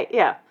be great,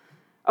 yeah.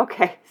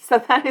 Okay, so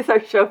that is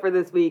our show for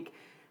this week.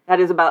 That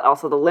is about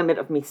also the limit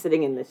of me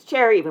sitting in this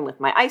chair, even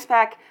with my ice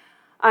pack.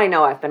 I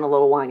know I've been a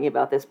little whiny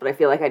about this, but I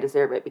feel like I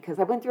deserve it because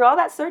I went through all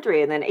that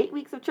surgery and then 8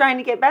 weeks of trying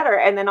to get better,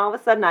 and then all of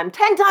a sudden I'm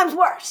 10 times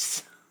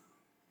worse.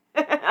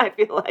 I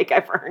feel like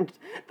I've earned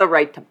the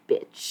right to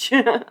bitch. You're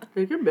a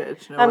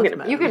bitch. No I'm one's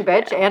gonna- mad. You can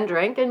bitch and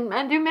drink and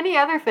do many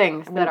other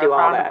things that are do all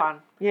frowned that.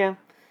 upon. Yeah.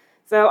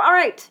 So, all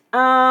right.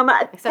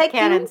 Except Thank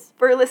cannons. you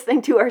for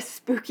listening to our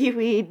Spooky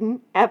Weed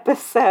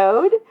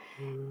episode.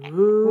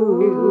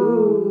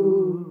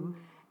 Ooh.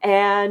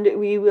 And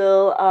we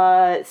will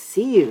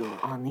see you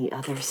on the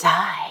other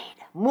side.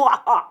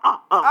 That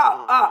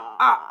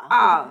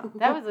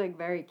was like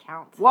very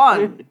count.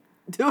 1,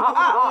 2,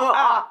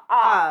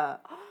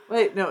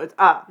 Wait, no, it's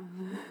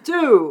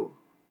 2,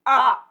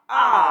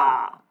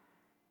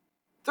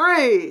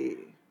 3.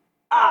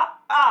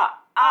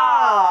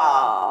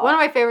 One of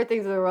my favorite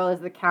things in the world is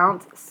the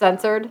count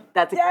censored.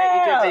 That's a great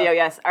YouTube video,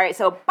 yes. All right,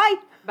 so bye.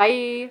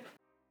 Bye.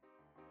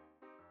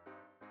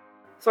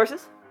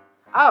 Sources?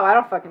 Oh, I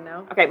don't fucking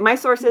know. Okay, my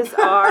sources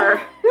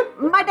are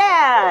my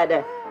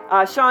dad,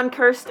 Sean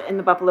Kirst in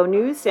the Buffalo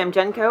News, Sam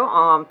Jenko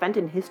on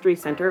Fenton History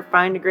Center,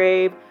 Find a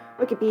Grave,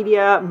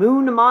 Wikipedia,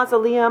 Moon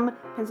Mausoleum,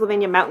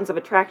 Pennsylvania Mountains of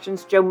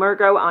Attractions, Joe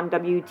Murgo on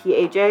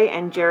WTAJ,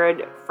 and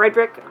Jared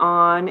Frederick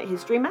on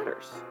History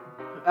Matters.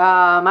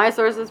 My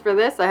sources for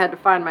this, I had to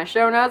find my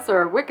show notes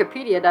or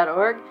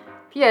wikipedia.org,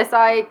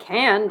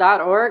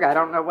 psican.org, I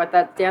don't know what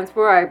that stands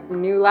for, I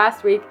knew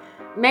last week,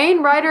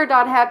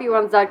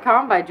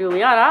 mainwriter.happyones.com by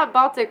Juliana,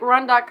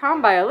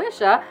 balticrun.com by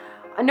Alicia.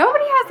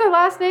 Nobody has their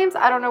last names,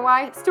 I don't know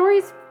why.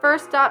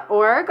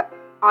 Storiesfirst.org,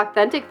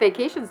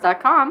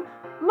 authenticvacations.com,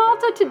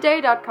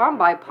 maltatoday.com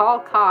by Paul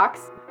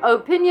Cox,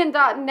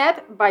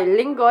 opinion.net by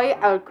Lingoy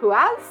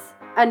Alcuaz,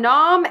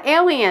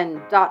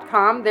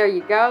 anomalien.com, there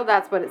you go,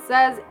 that's what it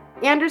says,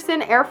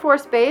 Anderson Air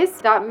Force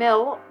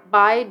Base.mil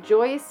by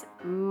Joyce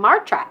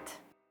Martrat.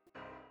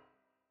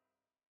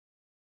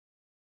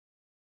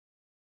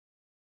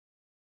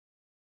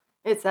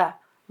 It's a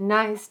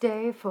nice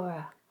day for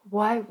a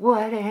white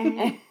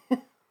wedding. Laugh!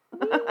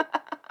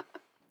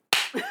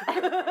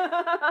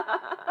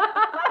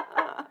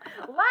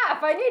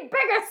 I need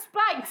bigger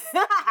spikes.